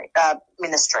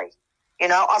ministry.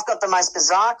 I've got the most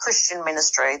bizarre Christian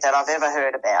ministry that I've ever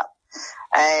heard about.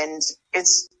 And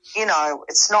it's,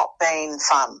 it's not been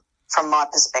fun. From my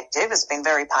perspective, it's been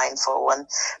very painful, and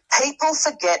people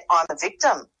forget I'm a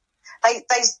victim.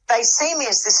 They see me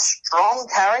as this strong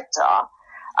character,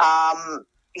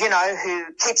 who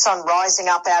keeps on rising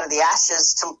up out of the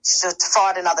ashes to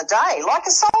fight another day, like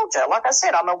a soldier. Like I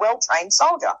said, I'm a well-trained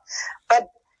soldier, but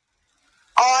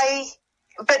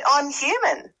but I'm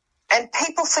human, and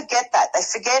people forget that. They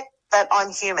forget that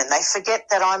I'm human. They forget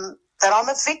that I'm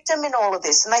a victim in all of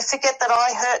this, and they forget that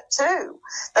I hurt too,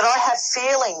 that I have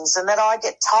feelings and that I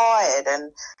get tired,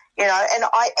 and and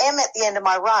I am at the end of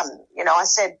my run. I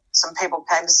said some people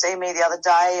came to see me the other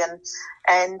day,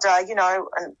 and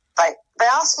they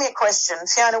asked me a question,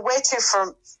 Fiona, where to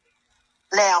from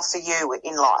now for you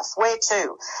in life? Where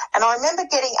to? And I remember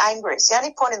getting angry. It's the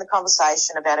only point in the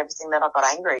conversation about everything that I got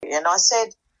angry. And I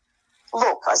said,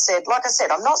 look, like I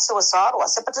said, I'm not suicidal. I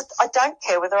said, but I don't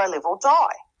care whether I live or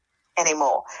die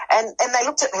anymore. And they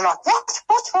looked at me like, what?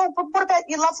 Well, what about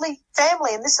your lovely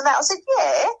family and this and that? I said,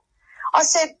 yeah. I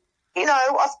said,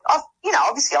 I've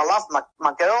obviously I love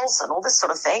my girls and all this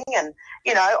sort of thing. And,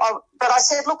 but I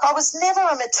said, look, I was never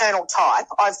a maternal type.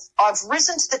 I've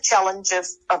risen to the challenge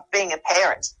of being a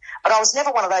parent, but I was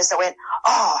never one of those that went,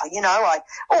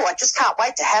 I just can't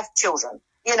wait to have children,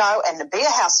 and to be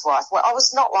a housewife. Well, I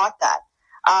was not like that.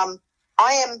 I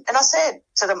am, and I said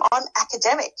to them, I'm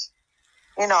academic,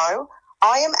 I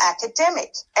am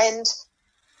academic. And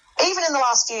even in the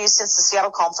last few years since the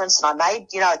Seattle conference, and I made,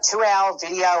 a 2-hour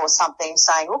video or something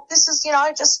saying, look, this is,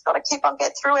 just got to keep on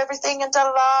getting through everything and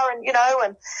da-da-da,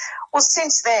 and, well,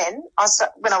 since then,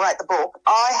 when I wrote the book,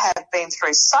 I have been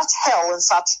through such hell and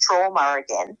such trauma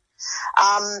again.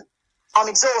 I'm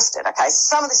exhausted, okay?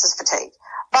 Some of this is fatigue.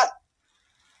 But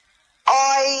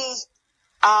I've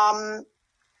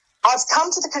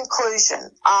come to the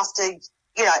conclusion after,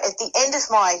 at the end of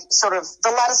my sort of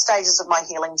the latter stages of my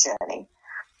healing journey,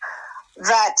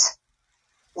 that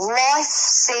life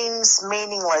seems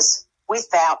meaningless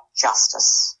without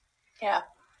justice. Yeah.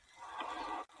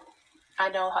 I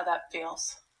know how that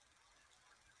feels.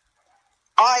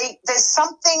 There's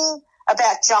something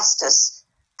about justice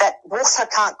that water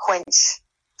can't quench,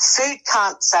 food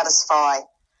can't satisfy.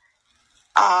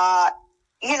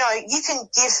 You can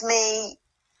give me,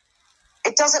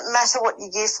 it doesn't matter what you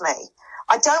give me.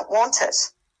 I don't want it.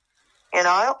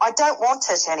 I don't want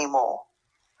it anymore.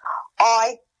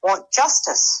 I want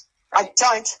justice. I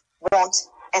don't want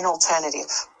an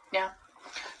alternative. Yeah.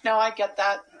 No, I get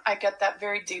that. I get that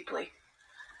very deeply.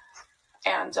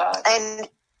 And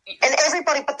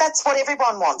everybody, but that's what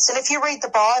everyone wants. And if you read the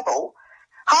Bible,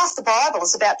 half the Bible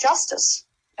is about justice.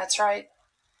 That's right.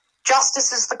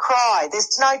 Justice is the cry.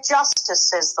 There's no justice,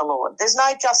 says the Lord. There's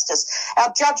no justice.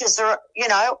 Our judges are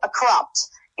corrupt.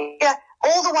 Yeah,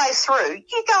 all the way through,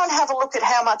 you go and have a look at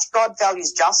how much God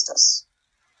values justice.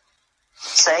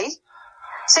 See,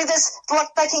 there's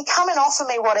like they can come and offer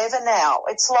me whatever now.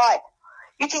 It's like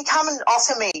you can come and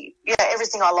offer me,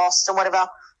 everything I lost and whatever.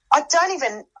 I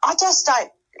just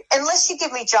don't, unless you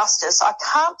give me justice, I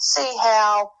can't see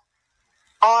how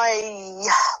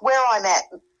where I'm at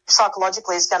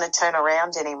psychologically is going to turn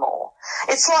around anymore.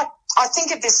 It's like, I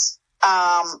think of this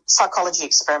psychology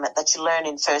experiment that you learn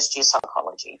in first year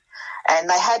psychology. And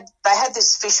they had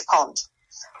this fish pond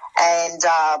and,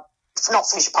 not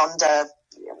fish pond,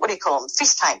 what do you call them?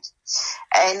 Fish tank.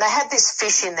 And they had this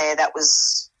fish in there that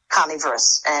was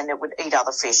carnivorous and it would eat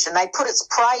other fish, and they put its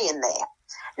prey in there.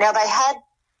 Now they had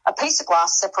a piece of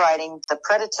glass separating the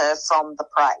predator from the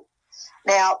prey.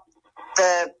 Now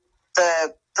the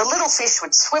little fish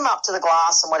would swim up to the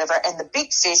glass and whatever, and the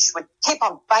big fish would keep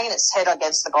on banging its head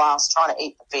against the glass trying to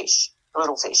eat the fish, the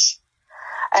little fish.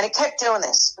 And it kept doing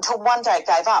this until one day it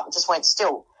gave up and just went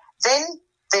still. Then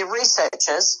their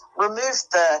researchers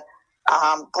removed the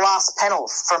glass panel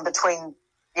from between,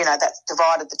 that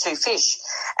divided the two fish.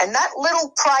 And that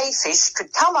little prey fish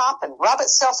could come up and rub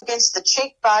itself against the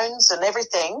cheekbones and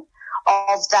everything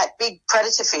of that big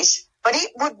predator fish, but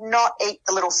it would not eat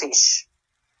the little fish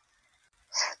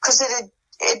because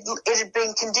it had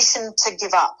been conditioned to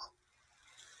give up.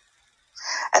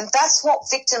 And that's what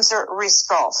victims are at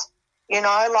risk of.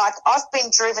 Like I've been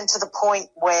driven to the point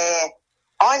where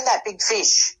I'm that big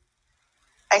fish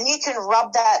and you can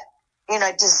rub that,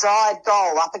 desired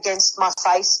goal up against my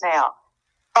face now,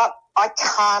 but I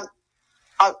can't,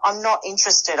 I'm not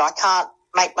interested. I can't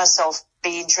make myself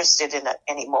be interested in it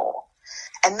anymore.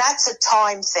 And that's a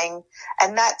time thing.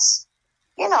 And that's,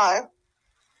 Yeah.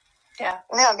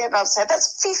 Now I'm getting upset.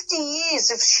 That's 50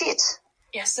 years of shit.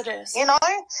 Yes, it is.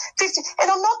 50.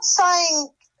 And I'm not saying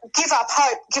give up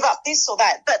hope, give up this or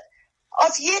that, but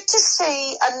I've yet to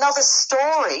see another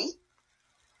story,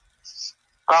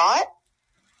 right?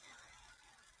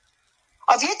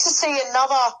 I've yet to see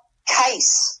another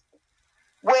case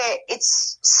where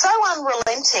it's so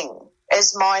unrelenting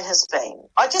as mine has been.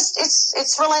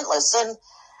 It's relentless. And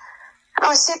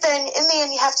I sit there and in the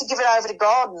end you have to give it over to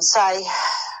God and say,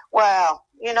 wow,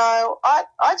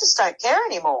 I just don't care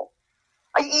anymore.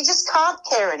 You just can't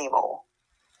care anymore.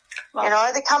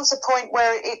 Well, there comes a point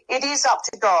where it is up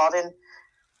to God, and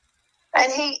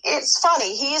it's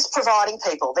funny, he is providing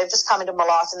people. They've just come into my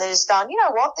life and they're just going, you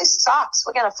know what, this sucks.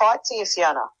 We're going to fight for you,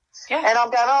 Fiona. Yeah. And I'm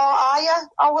going, oh, are you?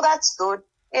 Oh, well, that's good.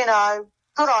 Good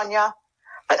on you.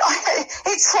 But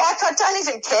it's like I don't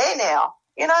even care now.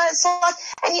 It's like,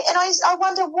 and I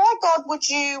wonder why would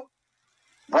you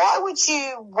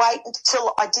wait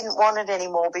until I didn't want it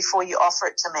anymore before you offer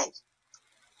it to me?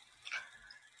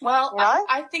 Well,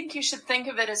 I think you should think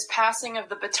of it as passing of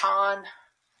the baton.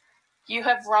 You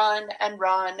have run and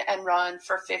run and run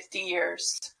for 50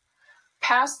 years.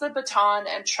 Pass the baton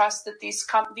and trust that these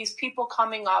people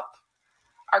coming up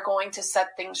are going to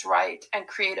set things right and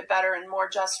create a better and more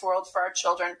just world for our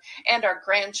children and our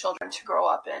grandchildren to grow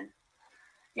up in.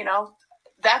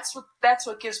 That's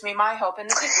what gives me my hope. And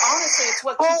honestly, it's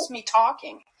what keeps me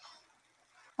talking.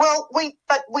 Well, we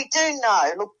do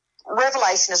know, look,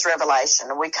 revelation is revelation,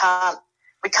 and we can't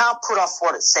put off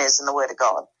what it says in the Word of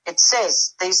God. It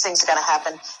says these things are going to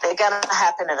happen. They're going to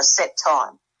happen at a set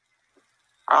time.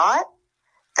 All right?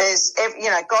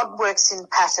 God works in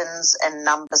patterns and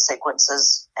number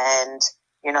sequences and,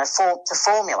 to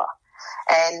formula.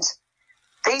 And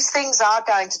these things are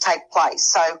going to take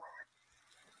place. So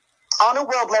on a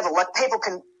world level, like people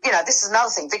can, this is another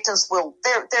thing. Victims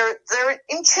they're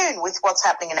in tune with what's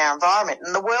happening in our environment,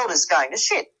 and the world is going to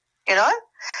shit,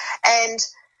 and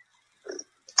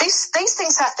these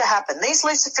things have to happen. These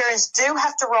Luciferians do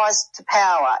have to rise to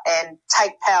power and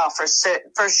take power for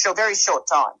a very short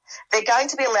time. They're going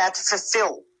to be allowed to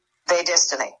fulfill their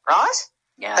destiny, right?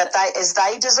 Yeah. As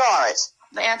they desire it.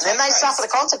 And then they suffer the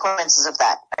consequences of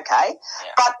that, okay?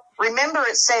 Yeah. But remember,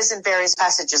 it says in various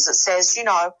passages, it says,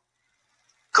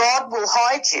 God will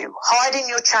hide in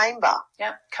your chamber.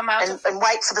 Yep, come out and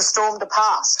wait for the storm to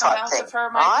pass type thing,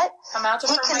 right?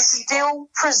 He can still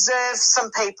preserve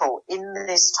some people in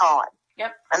this time.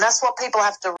 Yep. And that's what people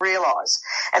have to realise.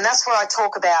 And that's where I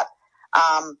talk about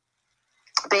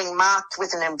being marked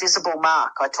with an invisible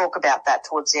mark. I talk about that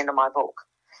towards the end of my book.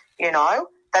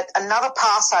 That another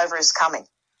Passover is coming.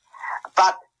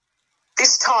 But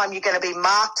this time you're going to be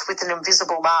marked with an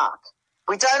invisible mark.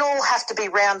 We don't all have to be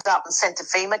rounded up and sent to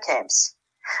FEMA camps.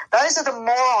 Those are the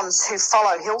morons who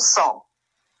follow Hillsong,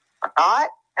 right?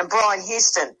 And Brian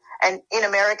Houston, and in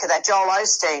America, that Joel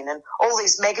Osteen, and all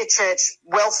these mega church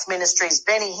wealth ministries,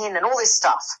 Benny Hinn, and all this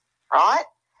stuff, right?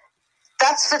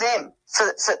 That's for them.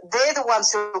 They're the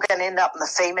ones who are going to end up in the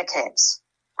FEMA camps,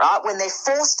 right? When they're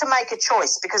forced to make a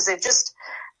choice because they've just,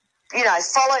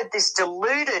 followed this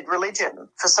deluded religion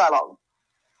for so long.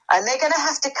 And they're going to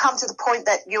have to come to the point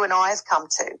that you and I have come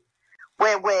to,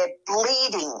 where we're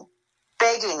bleeding,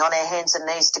 begging on our hands and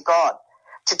knees to God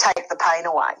to take the pain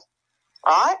away,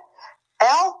 right?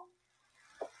 Our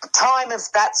time of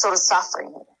that sort of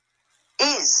suffering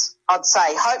is, I'd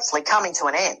say, hopefully coming to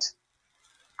an end.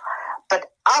 But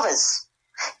others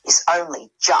is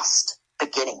only just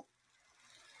beginning.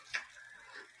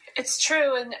 It's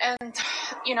true, and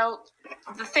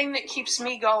the thing that keeps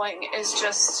me going is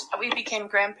just, we became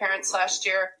grandparents last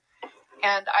year,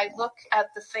 and I look at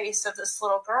the face of this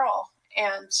little girl,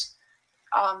 and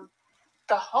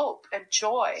the hope and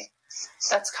joy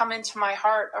that's come into my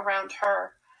heart around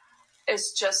her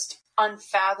is just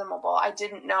unfathomable. I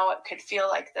didn't know it could feel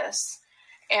like this.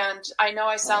 And I know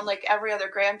I sound like every other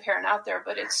grandparent out there,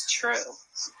 but it's true.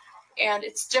 And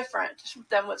it's different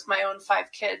than with my own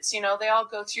 5 kids. They all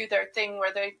go through their thing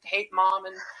where they hate mom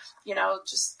and,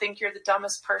 just think you're the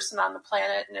dumbest person on the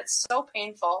planet. And it's so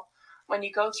painful when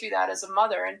you go through that as a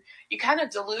mother, and you kind of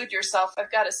delude yourself.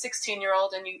 I've got a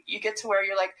 16-year-old, and you get to where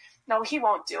you're like, no, he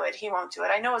won't do it. He won't do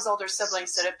it. I know his older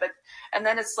siblings did it, and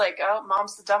then it's like, oh,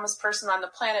 mom's the dumbest person on the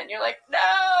planet. And you're like,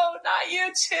 no, not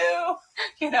you too,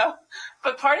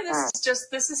 But part of this is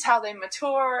just, this is how they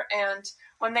mature. And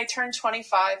when they turn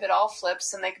 25, it all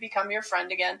flips and they can become your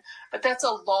friend again. But that's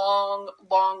a long,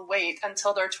 long wait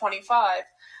until they're 25.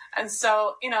 And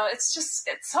so, it's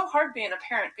so hard being a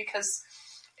parent because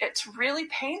it's really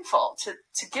painful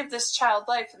to give this child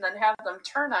life and then have them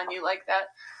turn on you like that.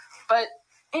 But,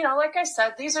 like I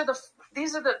said, these are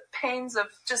the pains of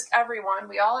just everyone.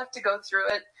 We all have to go through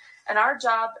it. And our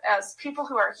job as people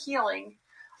who are healing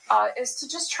is to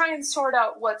just try and sort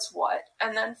out what's what,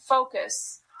 and then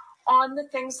focus on the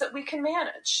things that we can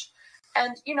manage.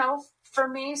 And, for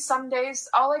me, some days,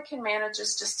 all I can manage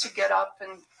is just to get up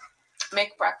and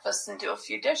make breakfast and do a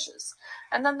few dishes.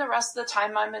 And then the rest of the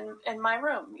time I'm in my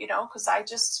room, because I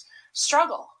just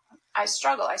struggle. I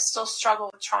struggle. I still struggle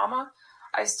with trauma.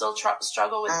 I still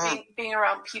struggle with being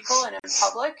around people and in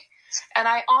public. And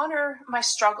I honor my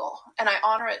struggle, and I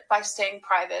honor it by staying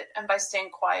private and by staying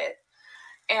quiet.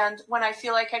 And when I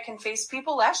feel like I can face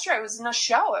people, last year I was in a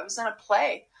show. I was in a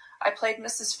play. I played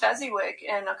Mrs. Fezziwig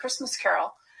in A Christmas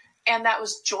Carol. And that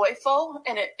was joyful.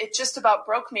 And it just about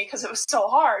broke me because it was so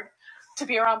hard to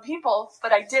be around people.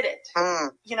 But I did it,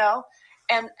 you know.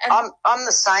 And I'm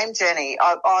the same, Jenny.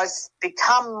 I've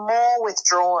become more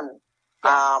withdrawn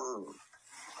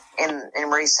in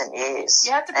recent years.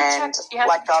 You have to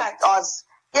protect.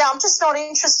 I'm just not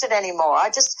interested anymore.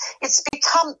 It's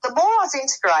become, the more I've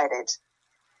integrated,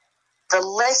 the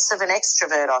less of an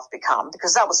extrovert I've become,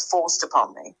 because that was forced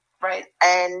upon me. Right.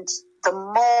 And the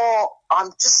more,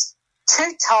 I'm just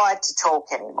too tired to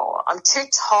talk anymore. I'm too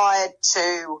tired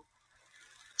to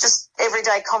just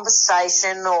everyday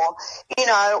conversation or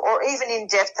even in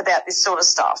depth about this sort of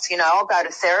stuff. I'll go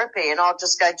to therapy and I'll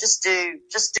just go, just do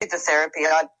the therapy.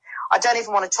 I don't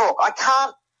even want to talk. I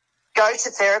can't go to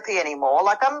therapy anymore.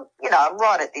 Like I'm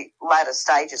right at the latter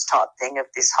stages type thing of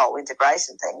this whole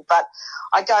integration thing. But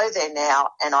I go there now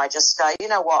and I just go, you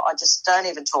know what? I just don't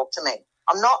even talk to me.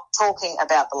 I'm not talking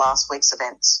about the last week's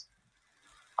events.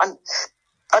 I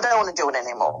don't want to do it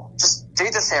anymore. Just do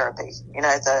the therapy,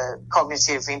 the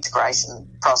cognitive integration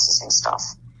processing stuff.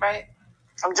 Right.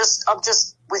 I'm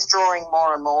just withdrawing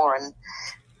more and more, and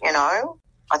I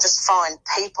just find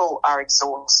people are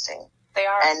exhausting. They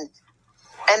are. And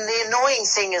the annoying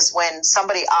thing is when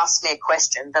somebody asks me a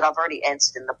question that I've already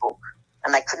answered in the book,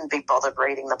 and they couldn't be bothered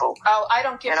reading the book. Oh, I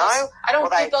don't give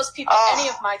give those people any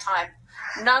of my time.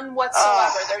 None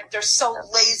whatsoever. They're so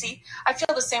lazy. I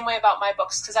feel the same way about my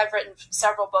books because I've written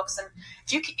several books, and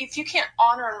if you can't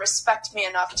honor and respect me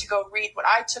enough to go read what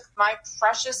I took my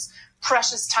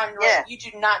precious time to write, you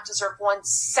do not deserve 1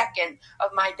 second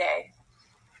of my day.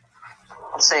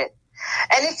 That's it.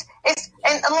 And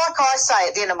and like I say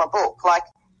at the end of my book, like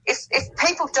if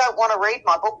people don't want to read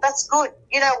my book, that's good.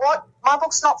 You know what? My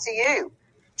book's not for you.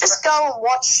 Just go and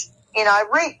watch.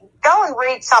 Go and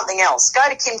read something else. Go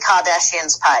to Kim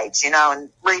Kardashian's page, and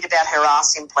read about her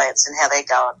ass implants and how they're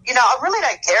going. I really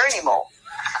don't care anymore.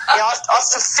 I've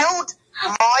fulfilled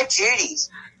my duty,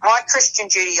 my Christian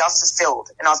duty I've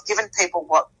fulfilled, and I've given people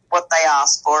what they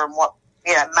asked for and what,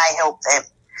 may help them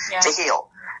to heal.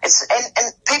 And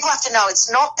people have to know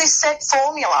it's not this set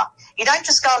formula. You don't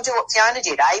just go and do what Fiona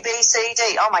did, A, B, C,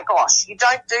 D. Oh, my gosh, you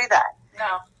don't do that.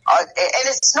 No. And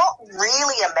it's not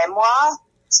really a memoir,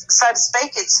 so to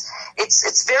speak.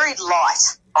 It's very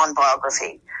light on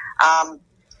biography.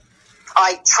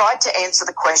 I tried to answer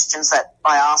the questions that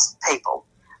I asked people,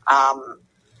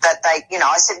 that they,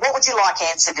 I said, what would you like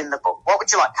answered in the book? What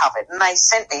would you like covered? And they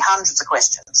sent me hundreds of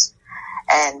questions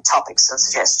and topics and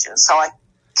suggestions. So I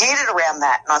geared it around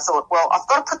that, and I thought, well, I've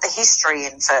got to put the history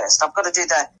in first. I've got to do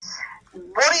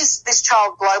what is this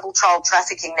global child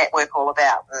trafficking network all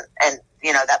about? And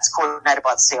that's coordinated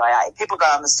by the CIA. People got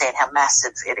to understand how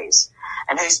massive it is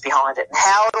and who's behind it and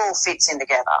how it all fits in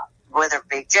together, whether it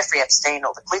be Jeffrey Epstein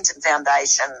or the Clinton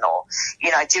Foundation or,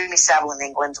 Jimmy Savile in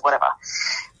England, whatever.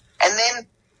 And then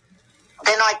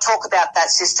I talk about that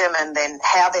system and then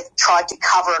how they've tried to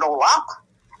cover it all up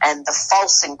and the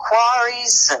false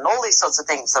inquiries and all these sorts of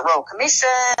things, the Royal Commission.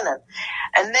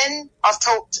 And then I've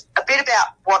talked a bit about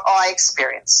what I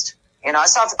experienced.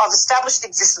 So I've established the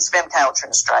existence of MK Ultra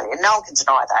in Australia, and no one can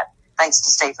deny that, thanks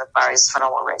to Steve McMurray's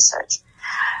phenomenal research.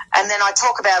 And then I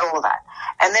talk about all of that.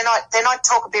 And then I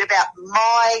talk a bit about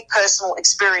my personal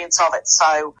experience of it.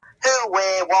 So who,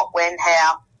 where, what, when,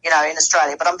 how, in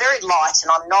Australia. But I'm very light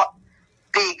and I'm not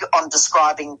big on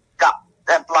describing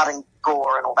blood and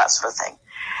gore and all that sort of thing.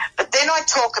 But then I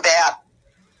talk about,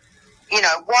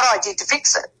 what I did to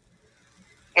fix it.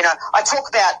 I talk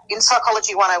about in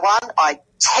Psychology 101, I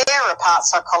tear apart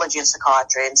psychology and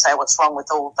psychiatry and say what's wrong with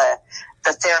all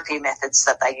the therapy methods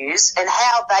that they use and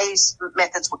how these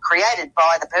methods were created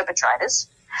by the perpetrators.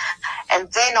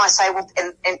 And then I say, well,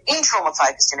 in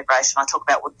trauma-focused integration, I talk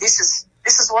about, well, this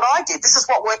is what I did. This is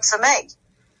what worked for me,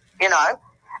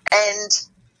 and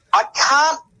I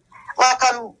can't,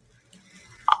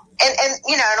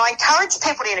 and I encourage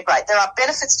people to integrate. There are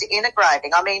benefits to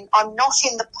integrating. I mean, I'm not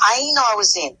in the pain I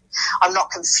was in. I'm not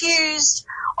confused.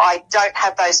 I don't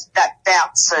have that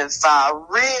bouts of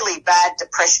really bad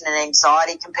depression and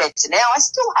anxiety compared to now. I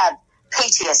still have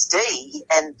PTSD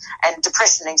and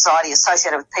depression and anxiety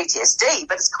associated with PTSD,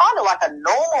 but it's kind of like a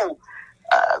normal,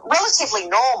 relatively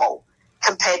normal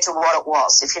compared to what it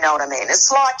was, if you know what I mean.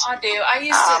 It's like... I do. I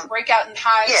used to break out in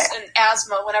hives and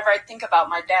asthma whenever I think about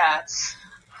my dad.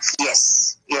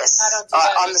 Yes. I don't do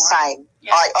that I'm anymore. the same.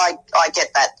 Yeah. I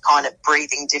get that kind of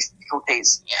breathing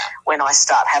difficulties when I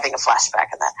start having a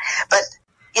flashback and that. But,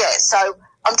 so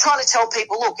I'm trying to tell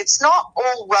people, look, it's not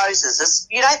all roses.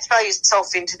 You don't throw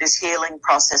yourself into this healing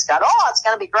process going, oh, it's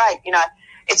going to be great.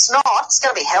 It's not. It's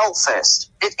going to be hell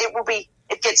first.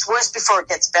 It gets worse before it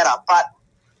gets better. But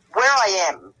where I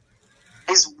am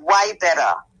is way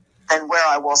better than where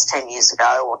I was 10 years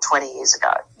ago or 20 years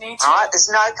ago. Me too. Right? There's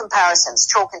no comparisons,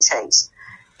 chalk and cheese.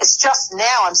 It's just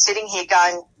now I'm sitting here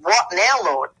going, what now,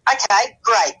 Lord? Okay,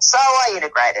 great. So I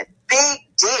integrated. Big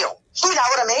deal. You know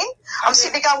what I mean? I'm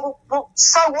sitting there going, well,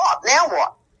 so what? Now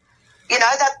what? You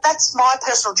know, that's my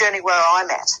personal journey where I'm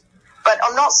at. But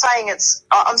I'm not saying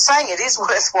I'm saying it is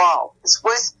worthwhile. It's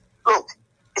worth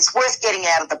getting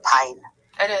out of the pain.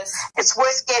 It is. It's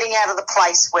worth getting out of the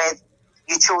place where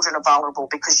your children are vulnerable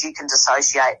because you can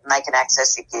dissociate and they can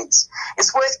access your kids.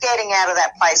 It's worth getting out of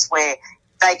that place where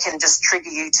they can just trigger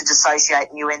you to dissociate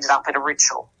and you ended up at a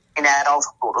ritual in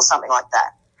adulthood or something like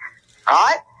that.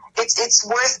 Right? It's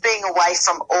worth being away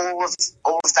from all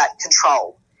of that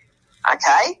control.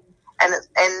 Okay?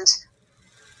 And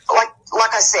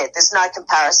like I said, there's no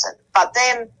comparison. But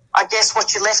then I guess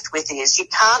what you're left with is you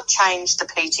can't change the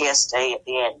PTSD at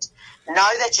the end. Know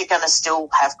that you're going to still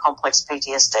have complex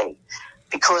PTSD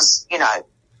because, you know,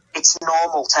 it's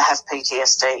normal to have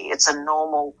PTSD. It's a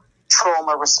normal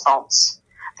trauma response.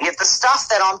 The stuff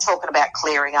that I'm talking about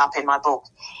clearing up in my book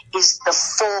is the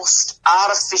forced,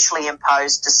 artificially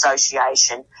imposed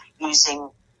dissociation using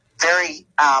very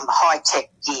high-tech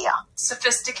gear.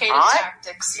 Sophisticated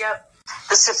tactics, yep.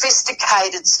 The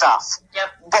sophisticated stuff.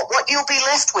 Yep. But what you'll be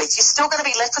left with, you're still going to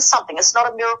be left with something. It's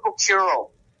not a miracle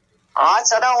cure-all. All right?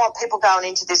 So I don't want people going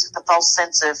into this with a false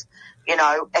sense of, you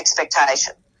know,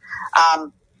 expectation.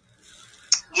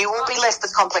 You will be left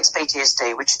with complex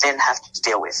PTSD, which you then have to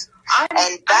deal with.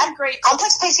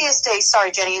 Complex PTSD,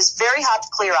 sorry, Jenny, is very hard to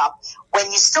clear up when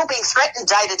you're still being threatened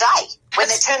day to day, when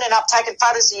they're turning up taking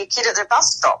photos of your kid at the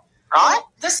bus stop, right?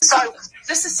 Well,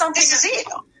 this is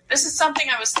something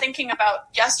I was thinking about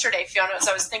yesterday, Fiona, as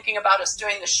I was thinking about us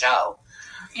doing the show.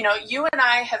 You know, you and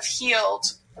I have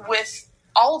healed with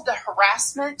all of the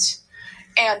harassment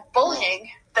and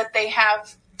bullying that they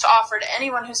have to offer to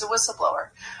anyone who's a whistleblower.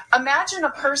 Imagine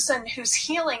a person who's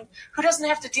healing who doesn't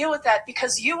have to deal with that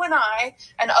because you and I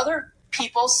and other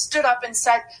people stood up and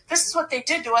said, this is what they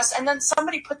did to us, and then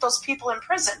somebody put those people in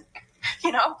prison.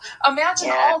 You know, imagine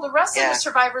all the rest of the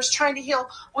survivors trying to heal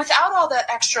without all that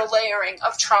extra layering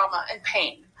of trauma and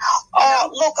pain.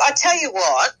 Look, I tell you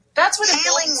what, that's what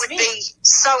healing would be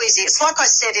so easy. It's like I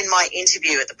said in my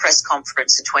interview at the press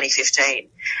conference in 2015,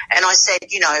 and I said,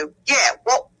 you know,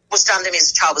 what was done to me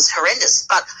as a child was horrendous,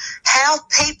 but how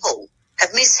people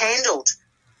have mishandled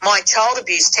my child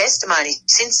abuse testimony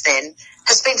since then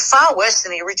has been far worse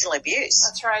than the original abuse.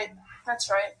 That's right.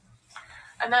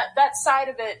 And that side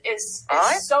of it is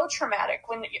so traumatic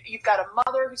when you've got a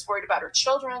mother who's worried about her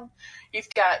children. You've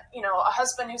got, you know, a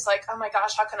husband who's like, oh my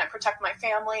gosh, how can I protect my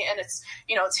family? And it's,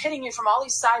 you know, it's hitting you from all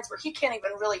these sides where he can't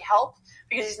even really help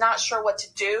because he's not sure what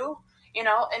to do, you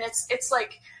know, and it's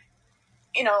like,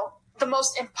 you know, the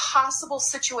most impossible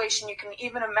situation you can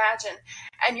even imagine.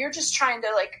 And you're just trying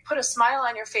to like put a smile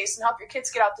on your face and help your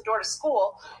kids get out the door to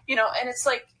school, you know, and it's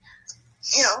like,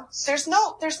 you know,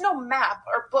 there's no map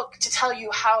or book to tell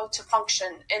you how to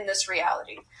function in this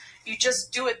reality. You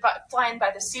just do it by flying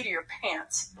by the seat of your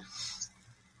pants.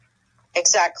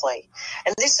 Exactly.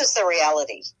 And this is the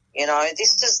reality, you know,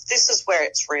 this is where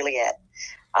it's really at.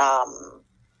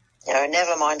 You know,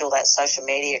 never mind all that social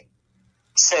media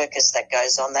circus that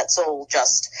goes on. That's all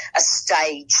just a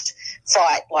staged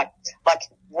fight, like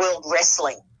world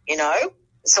wrestling, you know,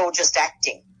 it's all just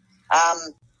acting.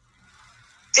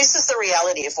 This is the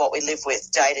reality of what we live with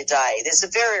day to day. There's a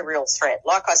very real threat.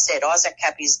 Like I said, Isaac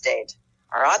Cappy's dead.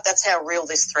 All right, that's how real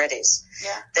this threat is.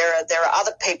 Yeah. There are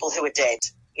other people who are dead,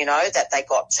 you know, that they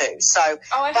got to. So,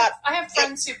 I have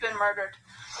friends who've been murdered.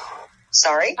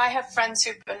 Sorry? I have friends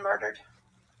who've been murdered.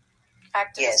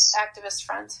 Activist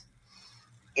friends.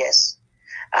 Yes.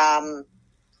 And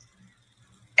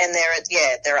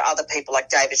there are other people like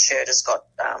David Sherd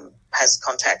has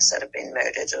contacts that have been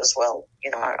murdered as well,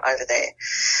 you know, over there.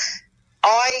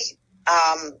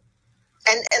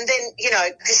 And then, you know,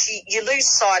 because you lose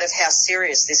sight of how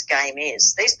serious this game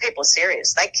is. These people are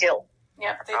serious. They kill.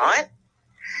 Yeah, they right? Do.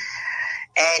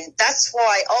 And that's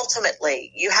why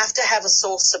ultimately you have to have a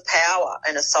source of power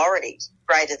and authority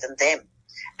greater than them.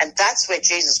 And that's where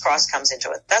Jesus Christ comes into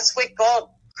it. That's where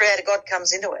Creator God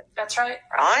comes into it. That's right.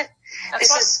 Right?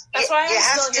 That's why I'm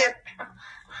still here.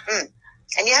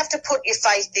 And you have to put your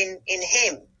faith in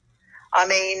Him. I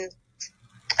mean,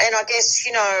 and I guess,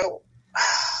 you know,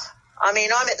 I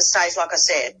mean, I'm at the stage, like I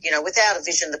said, you know, without a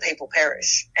vision, the people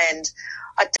perish. And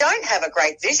I don't have a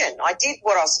great vision. I did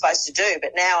what I was supposed to do,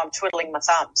 but now I'm twiddling my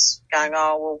thumbs going,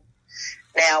 oh, well,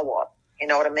 now what? You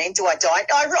know what I mean? Do I die?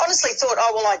 I honestly thought,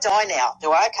 oh, well, I die now.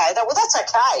 Do I? Okay. Well, that's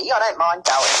okay. I don't mind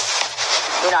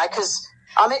going, you know, because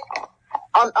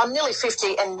I'm nearly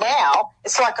 50, and now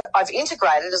it's like I've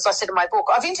integrated, as I said in my book,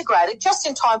 I've integrated just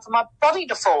in time for my body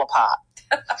to fall apart.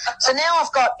 So now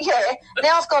I've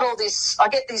got all this, I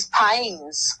get these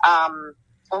pains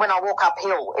when I walk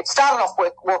uphill. It started off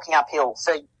walking uphill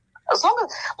for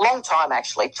long time,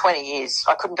 actually, 20 years.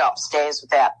 I couldn't go upstairs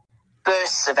without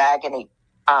bursts of agony,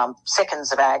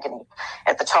 seconds of agony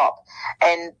at the top.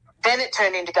 And then it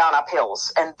turned into going up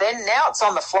hills. And then now it's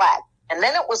on the flat. And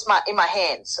then it was in my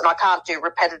hands, and I can't do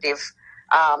repetitive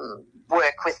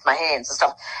work with my hands and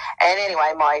stuff. And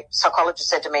anyway, my psychologist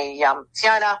said to me,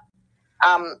 Fiona,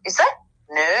 is that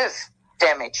nerve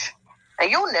damage? Are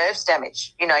your nerves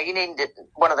damaged? You know, you need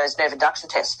one of those nerve induction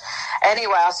tests.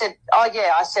 Anyway, I said, oh,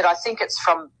 yeah. I said, I think it's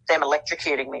from them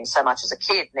electrocuting me so much as a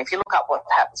kid. And if you look up what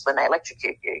happens when they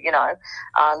electrocute you, you know,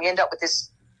 you end up with this,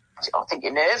 I think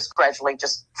your nerves gradually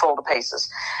just fall to pieces.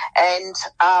 And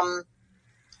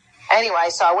anyway,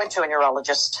 so I went to a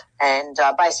neurologist, and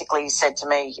basically he said to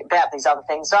me about these other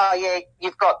things, oh, yeah,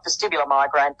 you've got vestibular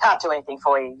migraine, can't do anything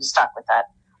for you, you're stuck with that.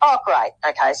 Oh, great.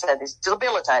 Okay, so there's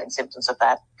debilitating symptoms of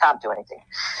that. Can't do anything.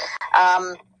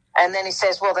 And then he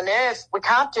says, well, we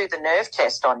can't do the nerve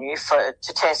test on you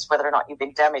to test whether or not you've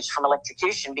been damaged from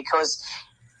electrocution, because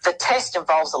the test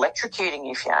involves electrocuting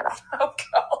you, Fiona. Oh,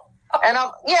 God. And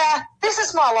this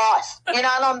is my life, you know,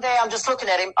 and I'm there, I'm just looking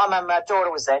at him. My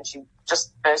daughter was there, and she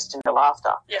just burst into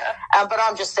laughter. Yeah. But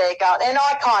I'm just there going, and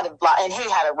I kind of, and he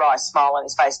had a wry smile on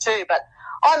his face too, but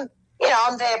I'm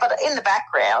there, but in the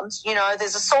background, you know,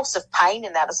 there's a source of pain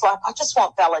in that. It's like, I just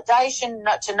want validation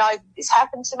to know this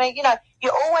happened to me. You know,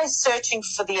 you're always searching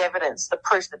for the evidence, the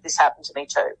proof that this happened to me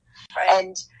too. Right.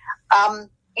 And,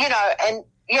 you know, and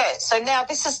yeah, so now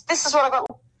this is what I've got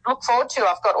to look forward to.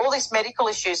 I've got all these medical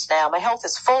issues now. My health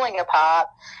is falling apart.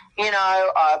 You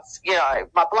know,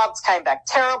 my bloods came back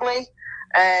terribly.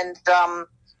 And, and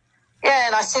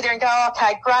I sit there and go,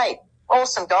 okay, great.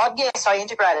 Awesome, God. Yes, I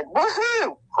integrated.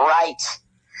 Woohoo! Great.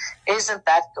 Isn't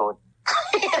that good?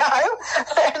 You know?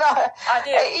 And I do.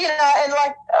 You know, and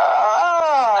like,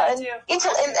 I do.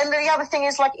 And the other thing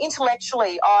is, like,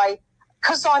 intellectually,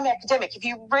 because I'm academic, if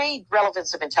you read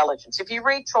Relevance of Intelligence, if you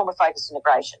read Trauma-Focused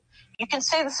Integration, you can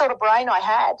see the sort of brain I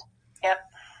had. Yep.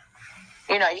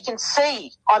 You know, you can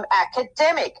see I'm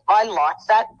academic. I like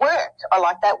that work. I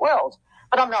like that world.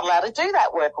 But I'm not allowed to do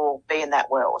that work or be in that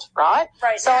world, right?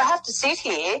 Right. So I have to sit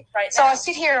here. Right. So I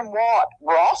sit here and rot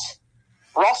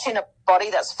in a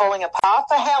body that's falling apart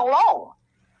for how long?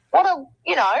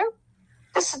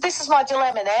 This is my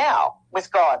dilemma now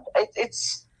with God.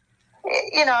 It's,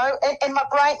 you know, and my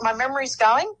brain, my memory's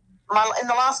going. In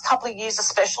the last couple of years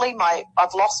especially,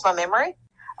 I've lost my memory.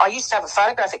 I used to have a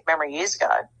photographic memory years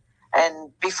ago.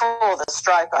 And before the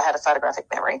stroke, I had a photographic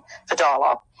memory for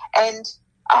dialogue. And,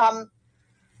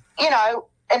 you know,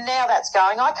 and now that's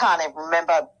going. I can't even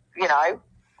remember, you know,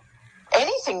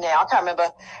 anything now. I can't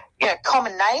remember, you know,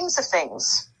 common names of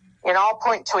things. You know, I'll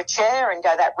point to a chair and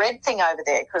go, that red thing over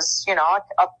there, because, you know,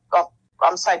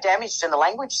 I'm so damaged in the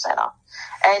language centre.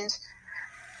 And,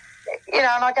 you know,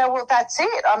 and I go, well, that's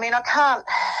it. I mean, I can't,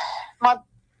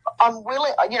 I'm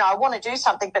willing, you know, I want to do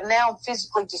something, but now I'm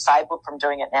physically disabled from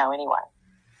doing it now anyway.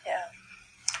 Yeah.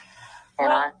 You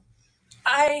know?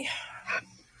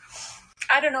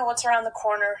 I don't know what's around the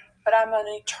corner, but I'm an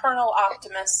eternal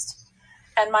optimist,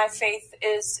 and my faith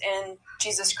is in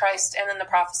Jesus Christ and in the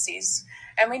prophecies.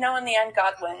 And we know in the end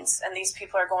God wins, and these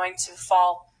people are going to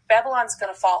fall. Babylon's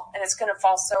going to fall, and it's going to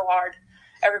fall so hard.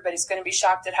 Everybody's going to be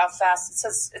shocked at how fast.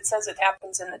 It says it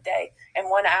happens in the day, in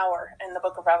 1 hour in the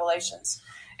book of Revelations.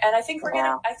 And I think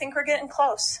we're getting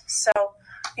close. So,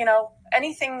 you know,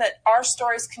 anything that our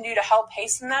stories can do to help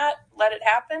hasten that, let it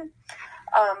happen.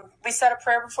 We said a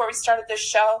prayer before we started this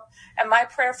show, and my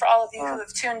prayer for all of you who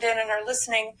have tuned in and are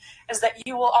listening is that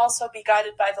you will also be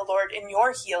guided by the Lord in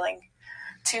your healing,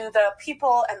 to the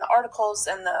people and the articles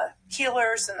and the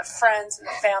healers and the friends and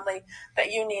the family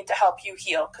that you need to help you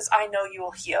heal, because I know you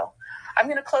will heal. I'm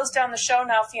going to close down the show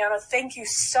now, Fiona. Thank you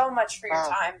so much for your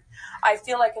time. I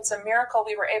feel like it's a miracle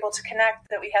we were able to connect,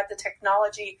 that we had the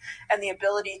technology and the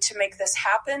ability to make this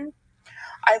happen.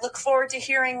 I look forward to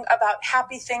hearing about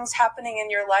happy things happening in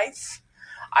your life.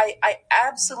 I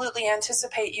absolutely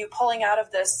anticipate you pulling out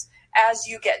of this as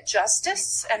you get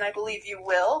justice, and I believe you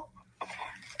will.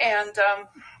 And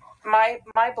my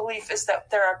belief is that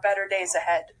there are better days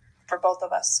ahead for both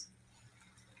of us.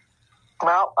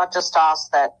 Well, I just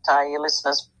ask that your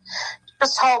listeners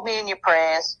just hold me in your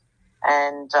prayers,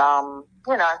 and,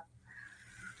 you know,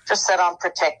 just that I'm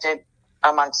protected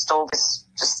amongst all this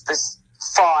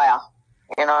fire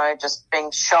you know, just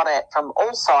being shot at from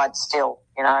all sides still,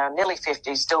 you know, nearly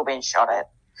 50, still being shot at.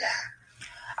 Yeah.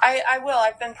 I will.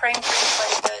 I've been praying for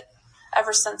you quite a bit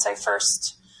ever since I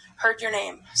first heard your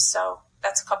name. So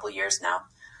that's a couple of years now.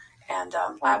 And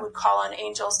I would call on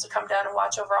angels to come down and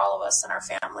watch over all of us and our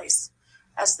families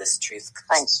as this truth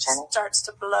starts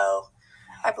to blow.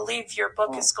 I believe your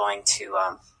book is going to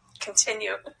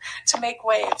continue to make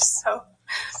waves. So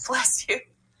bless you.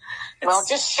 Well,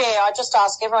 just share. I just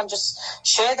ask everyone, just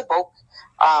share the book,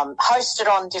 host it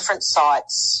on different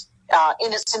sites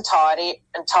in its entirety.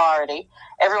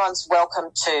 Everyone's welcome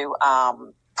to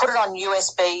put it on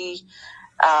USB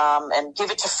and give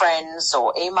it to friends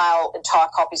or email entire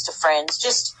copies to friends.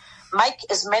 Just make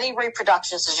as many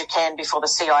reproductions as you can before the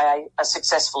CIA are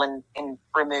successful in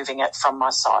removing it from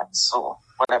my sites or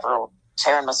whatever, or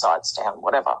tearing my sites down,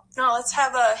 whatever. No, let's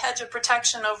have a hedge of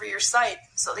protection over your site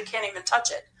so they can't even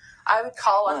touch it. I would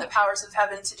call on the powers of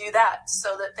heaven to do that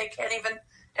so that they can't even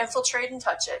infiltrate and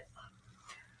touch it.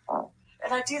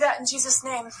 And I do that in Jesus'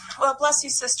 name. Well, bless you,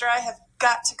 sister. I have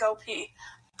got to go pee.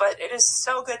 But it is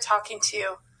so good talking to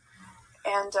you.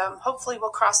 And hopefully we'll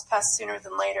cross paths sooner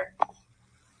than later.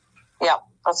 Yeah,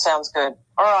 that sounds good.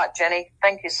 All right, Jenny.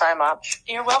 Thank you so much.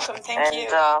 You're welcome. Thank you.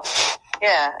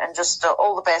 Yeah, and just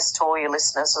all the best to all your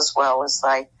listeners as well as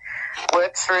they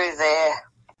work through their,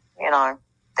 you know,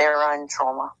 their own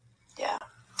trauma. Yeah.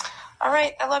 All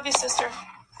right. I love you, sister.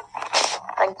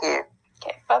 Thank you.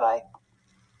 Okay. Bye-bye.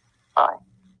 Bye.